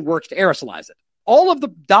 and then worked to aerosolize it. All of the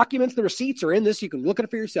documents, the receipts are in this. You can look at it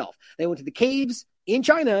for yourself. They went to the caves in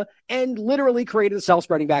China and literally created a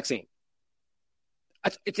self-spreading vaccine.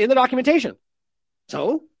 It's in the documentation.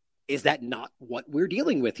 So, is that not what we're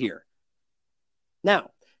dealing with here?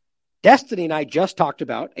 Now, Destiny and I just talked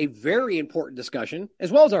about a very important discussion, as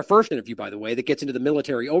well as our first interview, by the way, that gets into the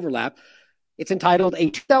military overlap. It's entitled A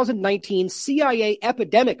 2019 CIA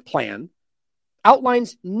Epidemic Plan,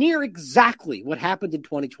 outlines near exactly what happened in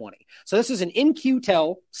 2020. So this is an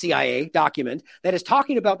In-Q-Tel CIA document that is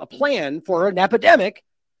talking about a plan for an epidemic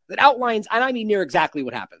that outlines, and I mean near exactly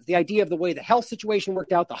what happens. The idea of the way the health situation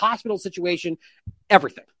worked out, the hospital situation,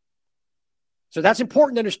 everything. So that's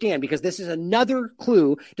important to understand, because this is another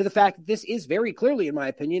clue to the fact that this is very clearly, in my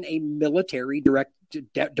opinion, a military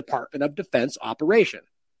Department of Defense operation.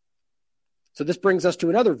 So this brings us to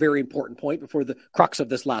another very important point before the crux of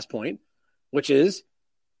this last point, which is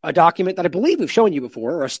a document that I believe we've shown you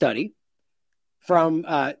before, or a study from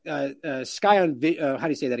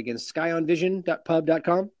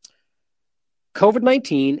skionvision.pub.com.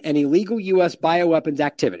 COVID-19 and illegal U.S. bioweapons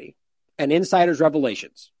activity and insiders'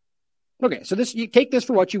 revelations. Okay, so you take this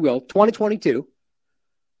for what you will, 2022,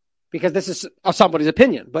 because this is somebody's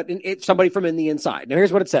opinion, but it's somebody from in the inside. Now,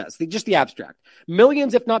 here's what it says, just the abstract.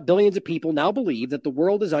 Millions, if not billions of people now believe that the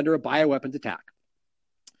world is under a bioweapons attack.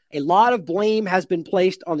 A lot of blame has been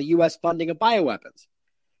placed on the U.S. funding of bioweapons.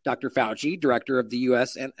 Dr. Fauci, director of the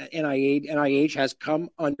U.S. and NIH, has come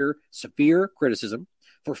under severe criticism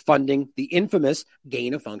for funding the infamous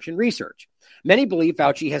gain-of-function research. Many believe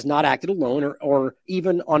Fauci has not acted alone or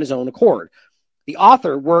even on his own accord. The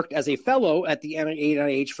author worked as a fellow at the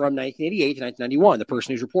NIH from 1988 to 1991, the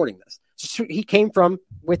person who's reporting this. So he came from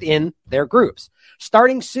within their groups.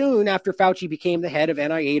 Starting soon after Fauci became the head of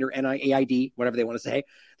NIH or NIAID, whatever they want to say,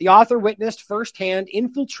 the author witnessed firsthand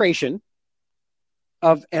infiltration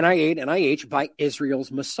of NIH by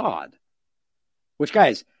Israel's Mossad. Which,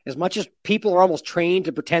 guys, as much as people are almost trained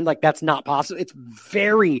to pretend like that's not possible, it's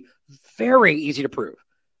very, very easy to prove.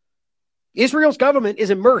 Israel's government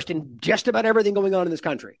is immersed in just about everything going on in this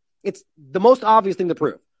country. It's the most obvious thing to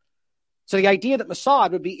prove. So the idea that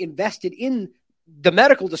Mossad would be invested in the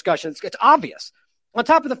medical discussions, it's obvious. On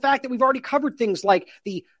top of the fact that we've already covered things like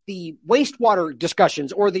the wastewater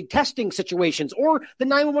discussions or the testing situations or the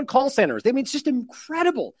 911 call centers. I mean, it's just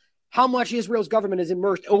incredible how much Israel's government is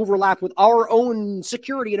immersed, overlapped with our own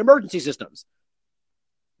security and emergency systems.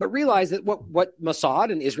 But realize that what Mossad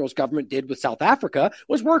and Israel's government did with South Africa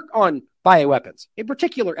was work on bioweapons, in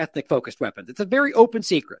particular ethnic-focused weapons. It's a very open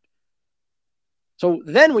secret. So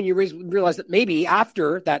then when you realize that maybe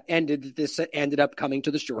after that ended, this ended up coming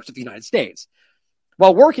to the shores of the United States.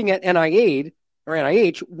 While working at NIH,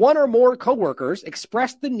 one or more coworkers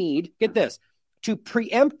expressed the need, get this, to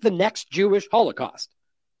preempt the next Jewish Holocaust.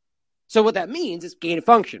 So what that means is gain of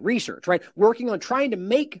function, research, right? Working on trying to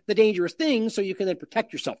make the dangerous things so you can then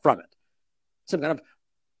protect yourself from it. Some kind of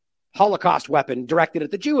Holocaust weapon directed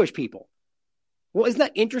at the Jewish people. Well, isn't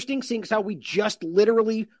that interesting, seeing as how we just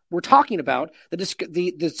literally were talking about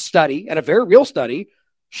the study, and a very real study,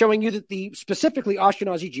 showing you that specifically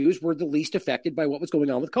Ashkenazi Jews were the least affected by what was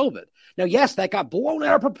going on with COVID. Now, yes, that got blown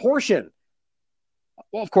out of proportion.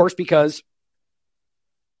 Well, of course, because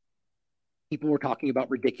people were talking about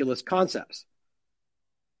ridiculous concepts.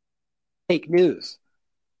 Fake news.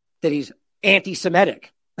 That he's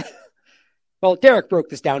anti-Semitic. Well, Derek broke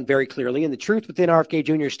this down very clearly, and the truth within RFK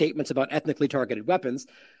Jr.'s statements about ethnically targeted weapons.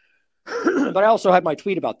 But I also had my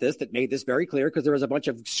tweet about this that made this very clear, because there was a bunch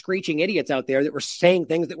of screeching idiots out there that were saying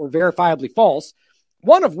things that were verifiably false.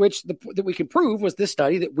 One of which that we can prove was this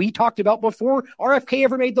study that we talked about before RFK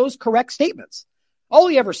ever made those correct statements. All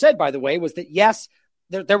he ever said, by the way, was that yes,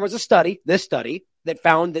 there was a study, this study, that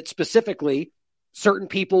found that specifically certain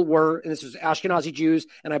people were, and this was Ashkenazi Jews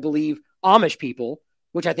and I believe Amish people,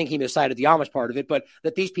 which I think he miscited the Amish part of it, but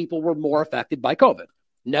that these people were more affected by COVID.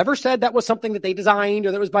 Never said that was something that they designed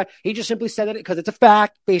or that was by, he just simply said it because it's a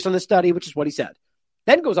fact based on the study, which is what he said.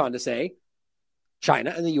 Then goes on to say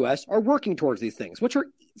China and the US are working towards these things, which are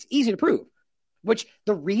easy to prove, which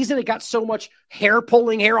the reason it got so much hair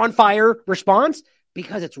pulling, hair on fire response,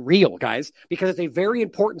 because it's real, guys, because it's a very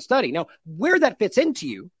important study. Now, where that fits into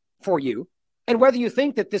you, for you, and whether you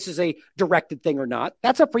think that this is a directed thing or not,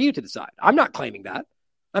 that's up for you to decide. I'm not claiming that.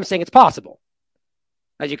 I'm saying it's possible.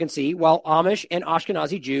 As you can see, while Amish and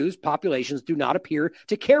Ashkenazi Jews populations do not appear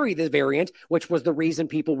to carry this variant, which was the reason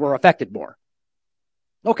people were affected more.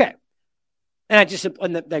 Okay.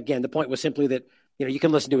 And again, the point was simply that, you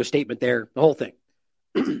can listen to a statement there, the whole thing.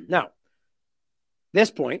 Now,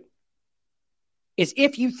 this point is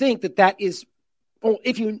if you think that is, well,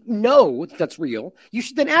 if you know that's real, you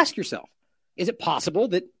should then ask yourself, is it possible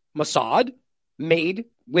that Mossad made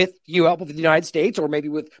with help of the United States, or maybe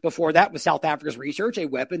before that with South Africa's research, a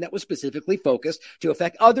weapon that was specifically focused to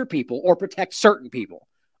affect other people or protect certain people?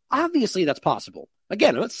 Obviously, that's possible.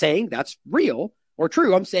 Again, I'm not saying that's real or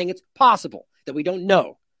true. I'm saying it's possible that we don't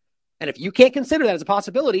know. And if you can't consider that as a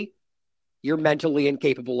possibility, you're mentally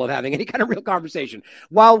incapable of having any kind of real conversation.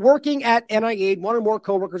 While working at NIH, one or more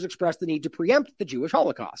coworkers expressed the need to preempt the Jewish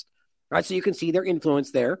Holocaust. Right, so you can see their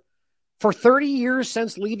influence there. For 30 years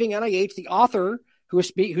since leaving NIH, the author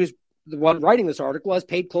who's the one writing this article has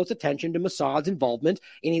paid close attention to Mossad's involvement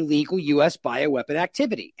in illegal U.S. bioweapon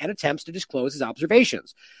activity and attempts to disclose his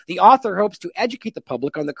observations. The author hopes to educate the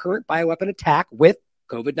public on the current bioweapon attack with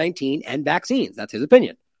COVID-19 and vaccines. That's his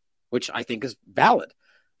opinion, which I think is valid.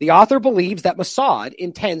 The author believes that Mossad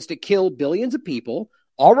intends to kill billions of people.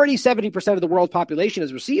 Already 70% of the world's population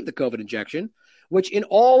has received the COVID injection, which in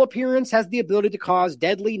all appearance has the ability to cause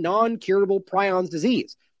deadly, non-curable prions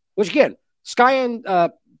disease, which again,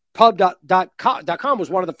 SkyandPub.com was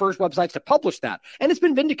one of the first websites to publish that. And it's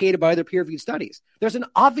been vindicated by other peer-reviewed studies. There's an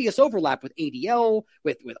obvious overlap with ADL,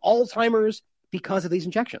 with Alzheimer's, because of these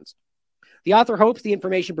injections. The author hopes the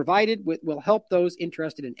information provided will help those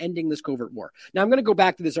interested in ending this covert war. Now, I'm going to go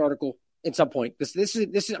back to this article at some point. This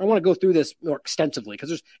is I want to go through this more extensively because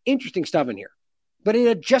there's interesting stuff in here. But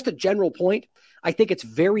in just a general point, I think it's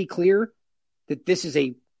very clear that this is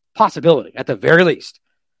a possibility at the very least.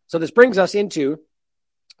 So this brings us into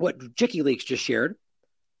what WikiLeaks just shared.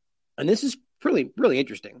 And this is really, really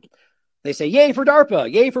interesting. They say, yay for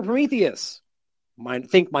DARPA, yay for Prometheus.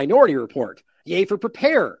 Think Minority Report, yay for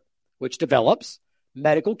Prepare, which develops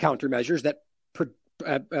medical countermeasures that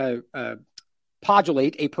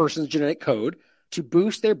modulate a person's genetic code to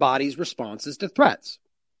boost their body's responses to threats.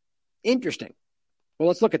 Interesting. Well,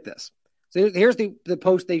 let's look at this. So here's the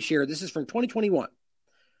post they shared. This is from 2021.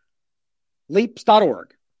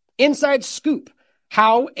 Leaps.org. Inside scoop.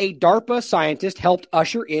 How a DARPA scientist helped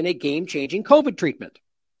usher in a game-changing COVID treatment.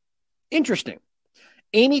 Interesting.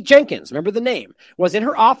 Amy Jenkins, remember the name, was in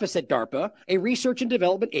her office at DARPA, a research and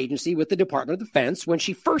development agency with the Department of Defense, when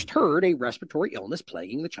she first heard a respiratory illness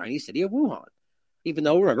plaguing the Chinese city of Wuhan. Even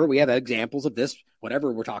though, remember, we have examples of this,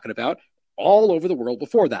 whatever we're talking about, all over the world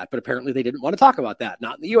before that. But apparently they didn't want to talk about that.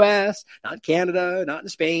 Not in the U.S., not in Canada, not in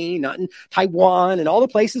Spain, not in Taiwan, and all the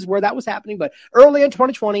places where that was happening. But early in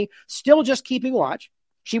 2020, still just keeping watch,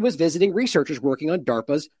 she was visiting researchers working on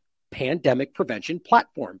DARPA's Pandemic Prevention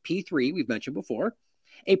Platform, P3, we've mentioned before,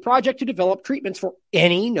 a project to develop treatments for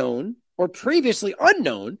any known or previously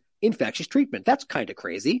unknown infectious treatment. That's kind of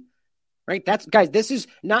crazy, right? Guys, this is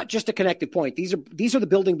not just a connected point. These are the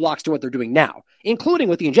building blocks to what they're doing now, including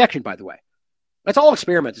with the injection, by the way. That's all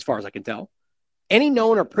experiments as far as I can tell. Any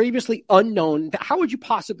known or previously unknown, how would you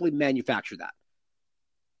possibly manufacture that?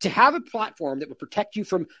 To have a platform that would protect you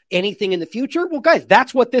from anything in the future? Well, guys,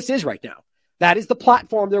 that's what this is right now. That is the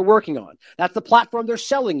platform they're working on. That's the platform they're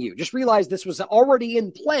selling you. Just realize this was already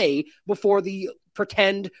in play before the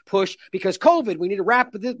pretend push, because COVID, we need to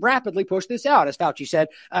rapidly push this out, as Fauci said,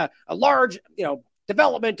 a large,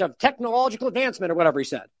 development of technological advancement or whatever he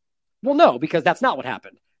said. Well, no, because that's not what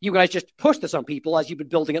happened. You guys just pushed this on people as you've been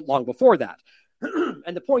building it long before that.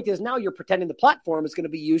 And the point is now you're pretending the platform is going to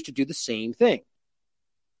be used to do the same thing.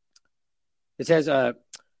 It says, and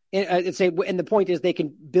the point is they can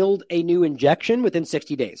build a new injection within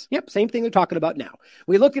 60 days. Yep, same thing they're talking about now.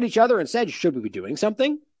 We looked at each other and said, should we be doing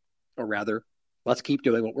something? Or rather, let's keep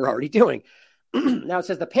doing what we're already doing. Now it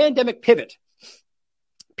says the pandemic pivot.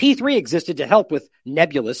 P3 existed to help with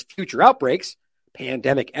nebulous future outbreaks.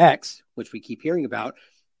 Pandemic X, which we keep hearing about.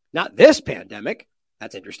 Not this pandemic.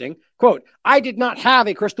 That's interesting. Quote, I did not have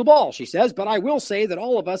a crystal ball, she says, but I will say that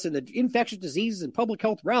all of us in the infectious diseases and public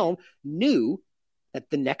health realm knew that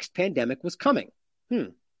the next pandemic was coming.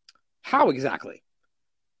 How exactly?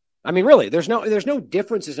 I mean, really, there's no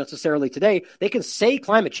differences necessarily today. They can say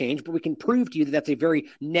climate change, but we can prove to you that that's a very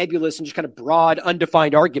nebulous and just kind of broad,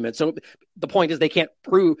 undefined argument. So the point is they can't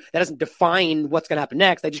prove, that doesn't define what's going to happen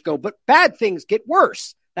next. They just go, but bad things get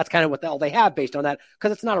worse. That's kind of what the hell they have based on that,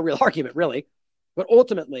 because it's not a real argument, really. But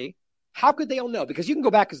ultimately, how could they all know? Because you can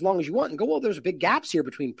go back as long as you want and go, well, there's big gaps here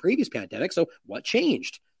between previous pandemics. So what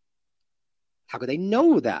changed? How could they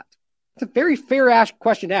know that? It's a very fair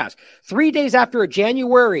question to ask. 3 days after a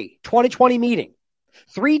January 2020 meeting,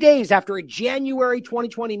 3 days after a January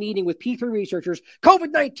 2020 meeting with P3 researchers,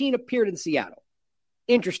 COVID-19 appeared in Seattle.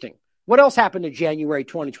 Interesting. What else happened in January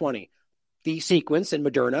 2020? The sequence in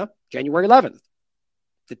Moderna, January 11th,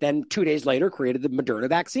 that then 2 days later created the Moderna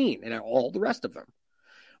vaccine and all the rest of them.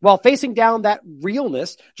 While facing down that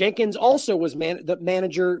realness, Jenkins also was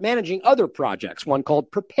managing other projects, one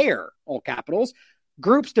called Prepare, all capitals.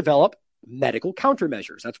 Groups develop medical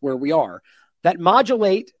countermeasures, that's where we are, that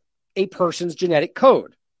modulate a person's genetic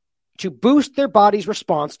code to boost their body's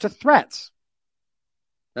response to threats.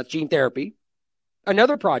 That's gene therapy.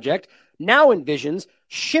 Another project now envisions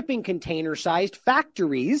shipping container-sized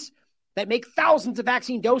factories that make thousands of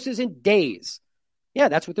vaccine doses in days. Yeah,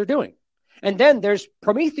 that's what they're doing. And then there's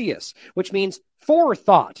Prometheus, which means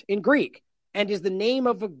forethought in Greek, and is the name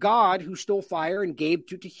of a god who stole fire and gave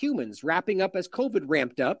to humans. Wrapping up as COVID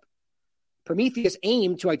ramped up, Prometheus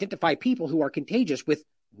aimed to identify people who are contagious with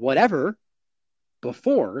whatever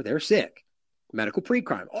before they're sick. Medical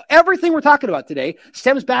pre-crime. Everything we're talking about today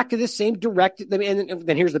stems back to this same direct, and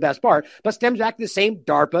then here's the best part, but stems back to the same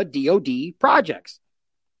DARPA, DOD projects.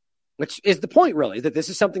 Which is the point, really, that this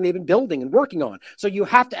is something they've been building and working on. So you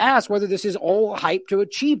have to ask whether this is all hype to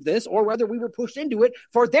achieve this or whether we were pushed into it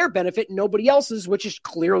for their benefit and nobody else's, which is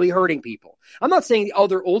clearly hurting people. I'm not saying the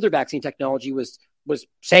other older vaccine technology was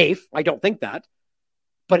safe. I don't think that.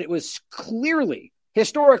 But it was clearly,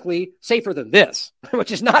 historically, safer than this, which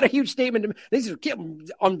is not a huge statement. These are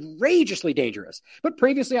outrageously dangerous. But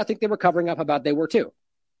previously, I think they were covering up how bad they were too.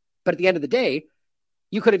 But at the end of the day,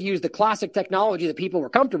 you could have used the classic technology that people were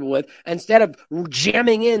comfortable with instead of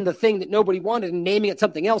jamming in the thing that nobody wanted and naming it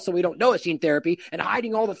something else so we don't know it's gene therapy and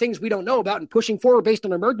hiding all the things we don't know about and pushing forward based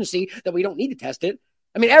on emergency that we don't need to test it.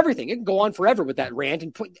 I mean, everything. It can go on forever with that rant,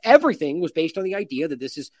 and everything was based on the idea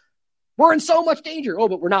that we're in so much danger. Oh,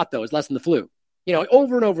 but we're not, though. It's less than the flu.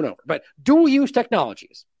 Over and over and over. But dual-use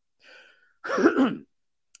technologies.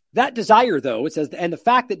 That desire, though, it says, and the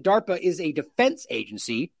fact that DARPA is a defense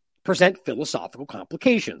agency present philosophical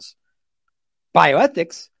complications.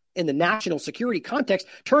 Bioethics in the national security context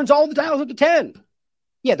turns all the dials up to 10.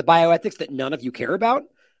 Yeah, the bioethics that none of you care about.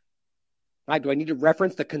 Do I need to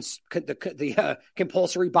reference the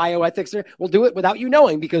compulsory bioethics there? We'll do it without you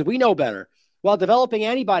knowing because we know better. While developing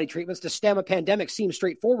antibody treatments to stem a pandemic seems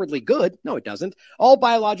straightforwardly good, no, it doesn't. All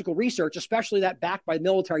biological research, especially that backed by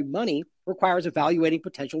military money, requires evaluating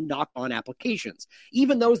potential knock-on applications,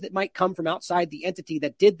 even those that might come from outside the entity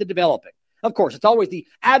that did the developing. Of course, it's always the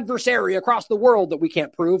adversary across the world that we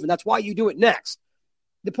can't prove, and that's why you do it next.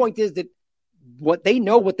 The point is that what they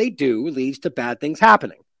do leads to bad things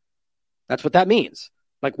happening. That's what that means,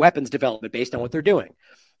 like weapons development based on what they're doing.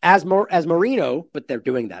 As Marino, but they're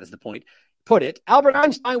doing that is the point, put it, Albert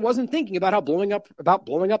Einstein wasn't thinking about blowing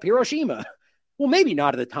up Hiroshima. Well, maybe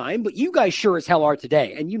not at the time, but you guys sure as hell are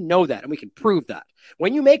today, and you know that, and we can prove that.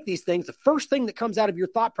 When you make these things, the first thing that comes out of your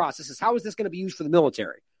thought process is, how is this going to be used for the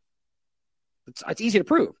military? It's easy to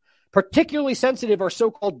prove. Particularly sensitive are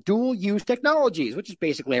so-called dual-use technologies, which is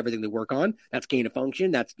basically everything they work on. That's gain of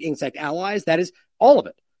function, that's insect allies, that is all of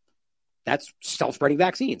it. That's self-spreading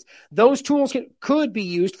vaccines. Those tools could be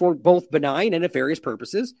used for both benign and nefarious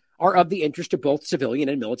purposes, are of the interest to both civilian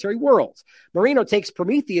and military worlds. Marino takes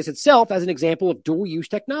Prometheus itself as an example of dual-use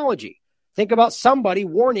technology. Think about somebody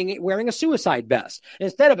wearing a suicide vest.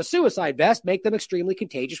 Instead of a suicide vest, make them extremely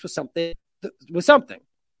contagious with something.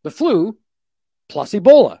 The flu plus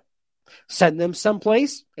Ebola. Send them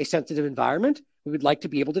someplace, a sensitive environment. We would like to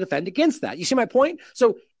be able to defend against that. You see my point?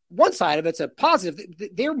 So one side of it's a positive.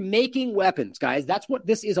 They're making weapons, guys. That's what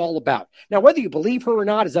this is all about. Now, whether you believe her or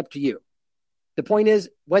not is up to you. The point is,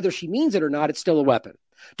 whether she means it or not, it's still a weapon.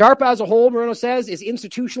 DARPA as a whole, Moreno says, is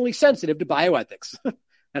institutionally sensitive to bioethics.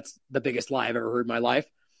 That's the biggest lie I've ever heard in my life.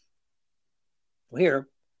 Well, here.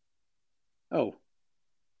 Oh.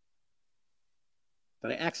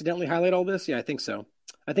 Did I accidentally highlight all this? Yeah, I think so.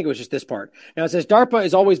 I think it was just this part. Now, it says, DARPA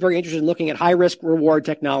is always very interested in looking at high-risk reward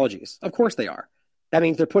technologies. Of course they are. That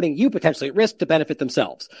means they're putting you potentially at risk to benefit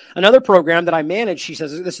themselves. Another program that I manage, she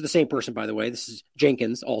says, this is the same person, by the way. This is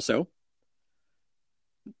Jenkins also.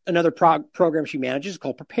 Another program she manages is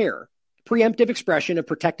called Prepare, preemptive expression of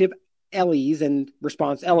protective LEs and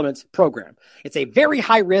response elements program. It's a very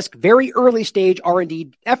high risk, very early stage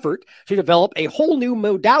R&D effort to develop a whole new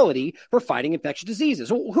modality for fighting infectious diseases.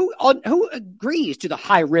 Who agrees to the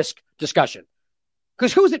high risk discussion?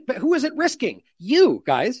 Because who is it risking? You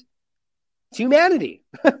guys. It's humanity.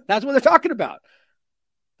 That's what they're talking about.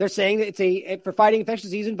 They're saying that it's for fighting infectious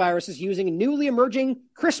disease and viruses using newly emerging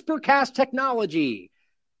CRISPR-Cas technology.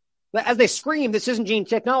 As they scream, this isn't gene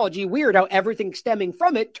technology, weird how everything stemming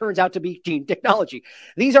from it turns out to be gene technology.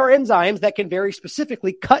 These are enzymes that can very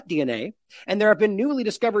specifically cut DNA, and there have been newly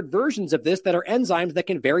discovered versions of this that are enzymes that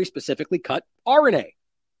can very specifically cut RNA.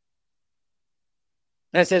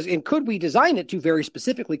 And it says, and could we design it to very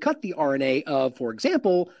specifically cut the RNA of, for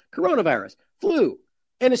example, coronavirus, flu,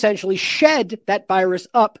 and essentially shed that virus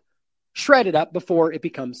up, shred it up before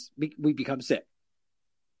we become sick?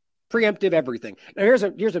 Preemptive everything. Now here's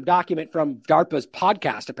a document from DARPA's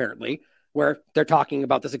podcast, apparently, where they're talking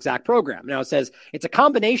about this exact program. Now it says it's a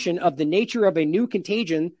combination of the nature of a new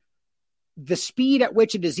contagion, the speed at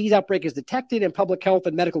which a disease outbreak is detected, and public health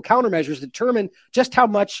and medical countermeasures determine just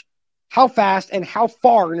how fast and how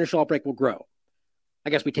far an initial outbreak will grow. I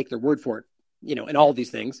guess we take their word for it, in all of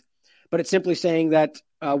these things. But it's simply saying that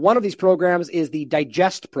one of these programs is the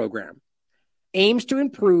DIGEST program. Aims to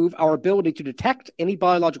improve our ability to detect any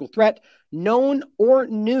biological threat, known or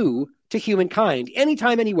new to humankind,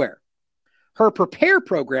 anytime, anywhere. Her PREPARE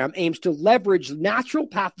program aims to leverage natural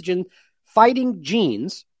pathogen fighting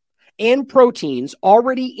genes and proteins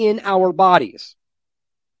already in our bodies.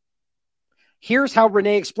 Here's how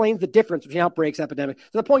Renee explains the difference between outbreaks, epidemics.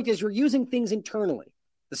 So the point is, you're using things internally.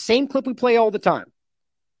 The same clip we play all the time.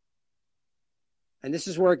 And this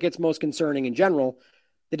is where it gets most concerning in general.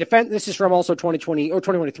 This is from also 2020 or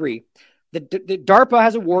 2023. The DARPA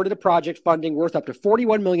has awarded a project funding worth up to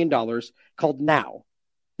 $41 million called NOW.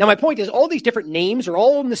 Now, my point is, all these different names are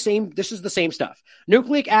all in the same. This is the same stuff.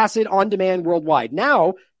 Nucleic acid on demand worldwide.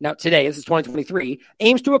 Now today, this is 2023,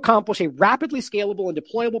 aims to accomplish a rapidly scalable and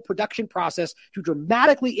deployable production process to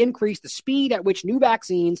dramatically increase the speed at which new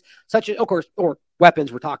vaccines, such as, of course, or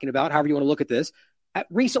weapons we're talking about, however you want to look at this,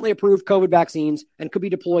 recently approved COVID vaccines and could be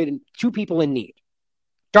deployed to people in need.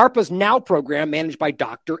 DARPA's NOW program, managed by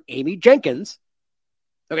Dr. Amy Jenkins.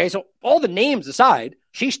 Okay, so all the names aside,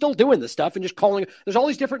 she's still doing this stuff and just calling. There's all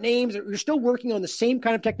these different names. You're still working on the same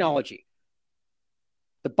kind of technology.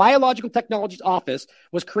 The Biological Technologies Office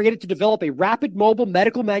was created to develop a rapid mobile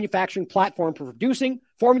medical manufacturing platform for producing,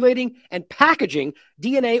 formulating, and packaging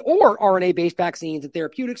DNA or RNA-based vaccines and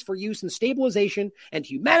therapeutics for use in stabilization and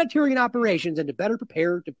humanitarian operations, and to better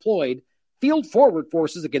prepare deployed field forward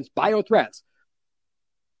forces against bio threats.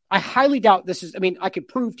 I highly doubt this is, I could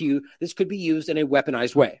prove to you this could be used in a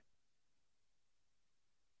weaponized way.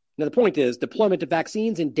 Now, the point is deployment of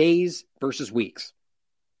vaccines in days versus weeks.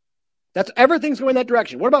 Everything's going that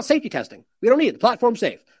direction. What about safety testing? We don't need it. The platform's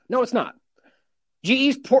safe. No, it's not.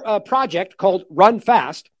 GE's project called Run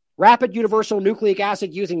Fast, Rapid Universal Nucleic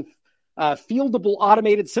Acid using fieldable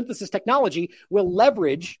automated synthesis technology, will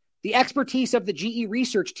leverage the expertise of the GE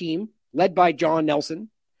research team led by John Nelson,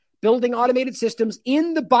 building automated systems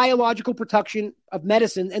in the biological production of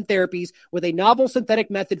medicine and therapies with a novel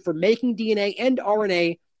synthetic method for making DNA and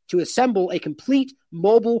RNA to assemble a complete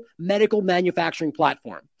mobile medical manufacturing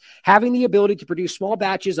platform, having the ability to produce small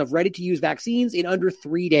batches of ready-to-use vaccines in under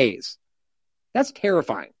 3 days. That's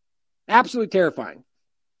terrifying. Absolutely terrifying.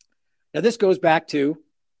 Now, this goes back to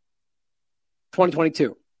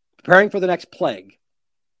 2022, preparing for the next plague.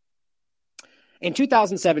 In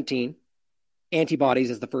 2017, Antibodies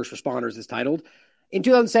as the First Responders is titled. In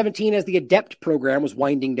 2017, as the ADEPT program was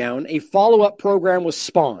winding down, a follow-up program was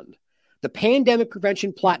spawned. The Pandemic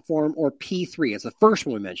Prevention Platform, or P3, is the first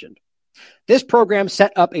one we mentioned. This program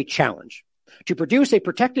set up a challenge to produce a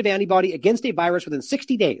protective antibody against a virus within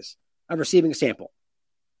 60 days of receiving a sample.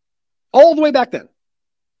 All the way back then.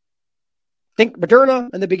 Think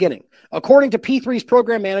Moderna in the beginning. According to P3's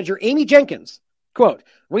program manager, Amy Jenkins, quote,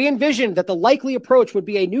 we envisioned that the likely approach would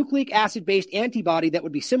be a nucleic acid-based antibody that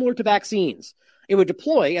would be similar to vaccines. It would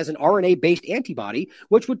deploy as an RNA-based antibody,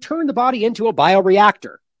 which would turn the body into a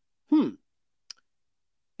bioreactor. In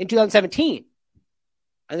 2017,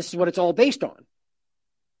 and this is what it's all based on,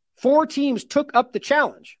 4 teams took up the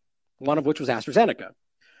challenge, one of which was AstraZeneca.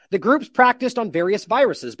 The groups practiced on various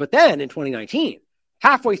viruses, but then in 2019,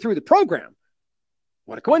 halfway through the program,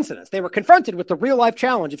 what a coincidence, they were confronted with the real-life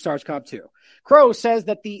challenge of SARS-CoV-2. Crow says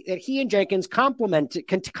that he and Jenkins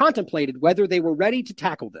contemplated whether they were ready to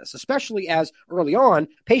tackle this, especially as early on,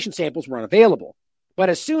 patient samples were unavailable. But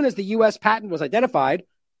as soon as the U.S. patent was identified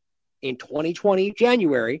in 2020,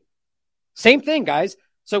 January, same thing, guys.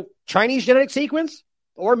 So Chinese genetic sequence,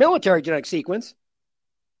 or military genetic sequence.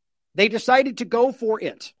 They decided to go for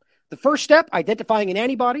it. The first step, identifying an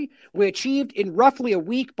antibody, we achieved in roughly a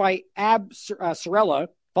week by Sorella,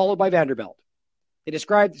 followed by Vanderbilt. They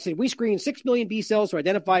said, we screened 6 million B cells to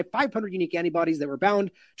identify 500 unique antibodies that were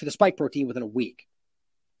bound to the spike protein within a week.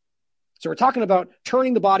 So we're talking about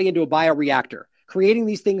turning the body into a bioreactor. Creating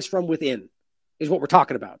these things from within is what we're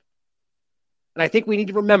talking about. And I think we need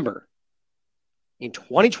to remember, in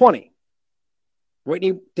 2020,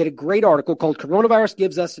 Whitney did a great article called Coronavirus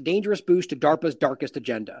Gives Us a Dangerous Boost to DARPA's Darkest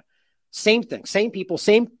Agenda. Same thing, same people,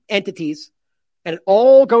 same entities, and it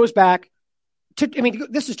all goes back to,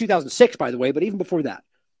 this is 2006, by the way, but even before that,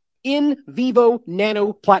 in vivo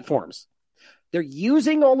nano platforms. They're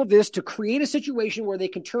using all of this to create a situation where they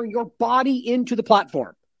can turn your body into the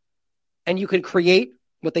platform. And you can create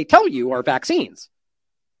what they tell you are vaccines.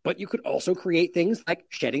 But you could also create things like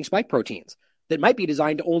shedding spike proteins that might be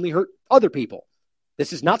designed to only hurt other people.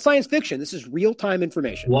 This is not science fiction. This is real-time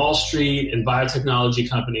information. Wall Street and biotechnology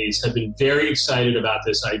companies have been very excited about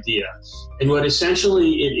this idea. And what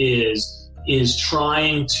essentially it is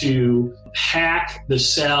trying to hack the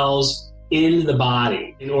cells in the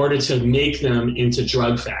body in order to make them into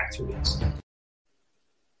drug factories.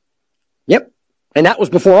 Yep. And that was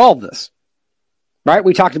before all of this. Right?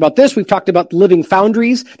 We talked about this. We've talked about living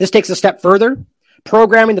foundries. This takes a step further.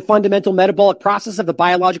 Programming the fundamental metabolic process of the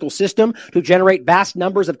biological system to generate vast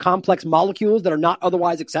numbers of complex molecules that are not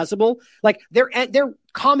otherwise accessible. Like they're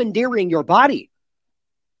commandeering your body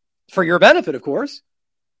for your benefit, of course.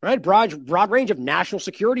 Right? Broad range of national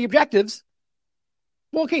security objectives.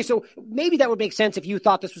 Well, okay, so maybe that would make sense if you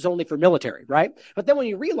thought this was only for military, right? But then when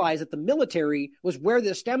you realize that the military was where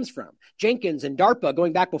this stems from, Jenkins and DARPA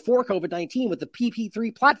going back before COVID-19 with the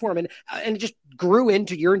PP3 platform, and it just grew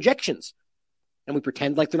into your injections. And we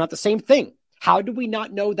pretend like they're not the same thing. How do we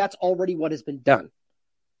not know that's already what has been done?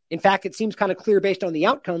 In fact, it seems kind of clear based on the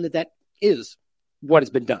outcome that is what has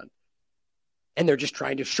been done. And they're just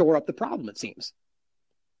trying to shore up the problem, it seems.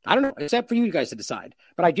 I don't know, except for you guys to decide.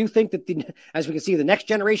 But I do think that, as we can see, the next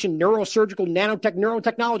generation neurosurgical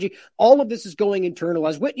neurotechnology, all of this is going internal,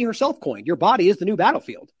 as Whitney herself coined. Your body is the new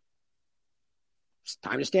battlefield. It's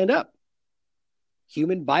time to stand up.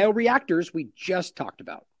 Human bioreactors we just talked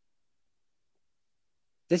about.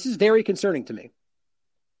 This is very concerning to me.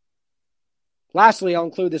 Lastly, I'll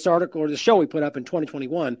include this article or the show we put up in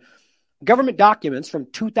 2021. Government documents from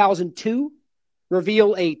 2002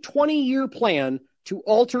 reveal a 20-year plan to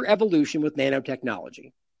alter evolution with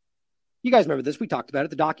nanotechnology. You guys remember this. We talked about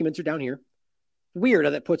it. The documents are down here. Weird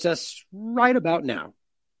how that puts us right about now.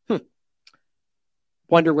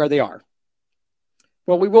 Wonder where they are.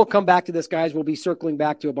 Well, we will come back to this, guys. We'll be circling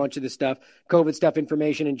back to a bunch of this stuff, COVID stuff,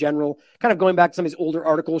 information in general, kind of going back to some of these older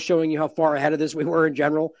articles showing you how far ahead of this we were in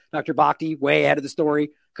general. Dr. Bhakti, way ahead of the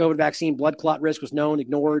story. COVID vaccine blood clot risk was known,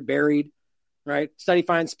 ignored, buried. Right? Study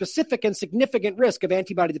finds specific and significant risk of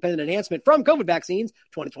antibody-dependent enhancement from COVID vaccines,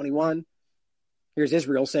 2021. Here's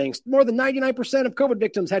Israel saying more than 99% of COVID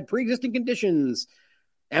victims had pre-existing conditions.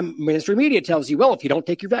 And mainstream media tells you, well, if you don't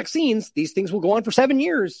take your vaccines, these things will go on for 7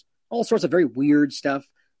 years. All sorts of very weird stuff.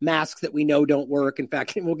 Masks that we know don't work. In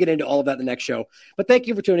fact, we'll get into all of that in the next show. But thank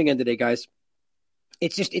you for tuning in today, guys.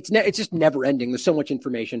 It's just never ending. There's so much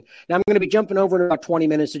information. Now I'm going to be jumping over in about 20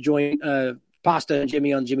 minutes to join Pasta and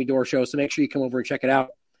Jimmy on Jimmy Dore Show, so make sure you come over and check it out.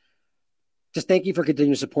 Just thank you for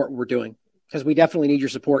continuing to support what we're doing, because we definitely need your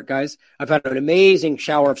support, guys. I've had an amazing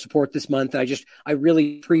shower of support this month. I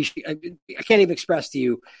really appreciate. I can't even express to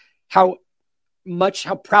you how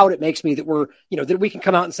proud it makes me that that we can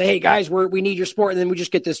come out and say, hey guys, we need your support, and then we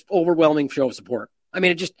just get this overwhelming show of support. I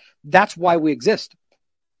mean, that's why we exist.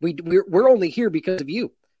 We're only here because of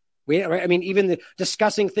you. Even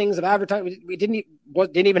discussing things of advertising, it didn't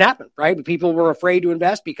even happen, right? People were afraid to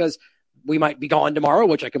invest because we might be gone tomorrow,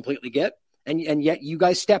 which I completely get. And yet you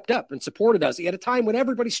guys stepped up and supported us at a time when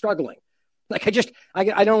everybody's struggling. Like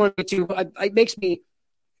I don't want to, it makes me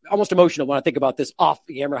almost emotional when I think about this off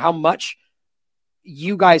the camera, how much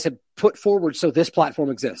you guys have put forward so this platform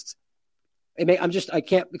exists. I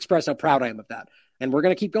can't express how proud I am of that. And we're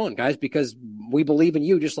going to keep going, guys, because we believe in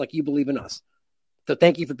you just like you believe in us. So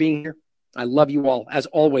thank you for being here. I love you all. As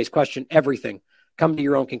always, question everything. Come to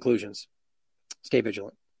your own conclusions. Stay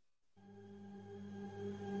vigilant.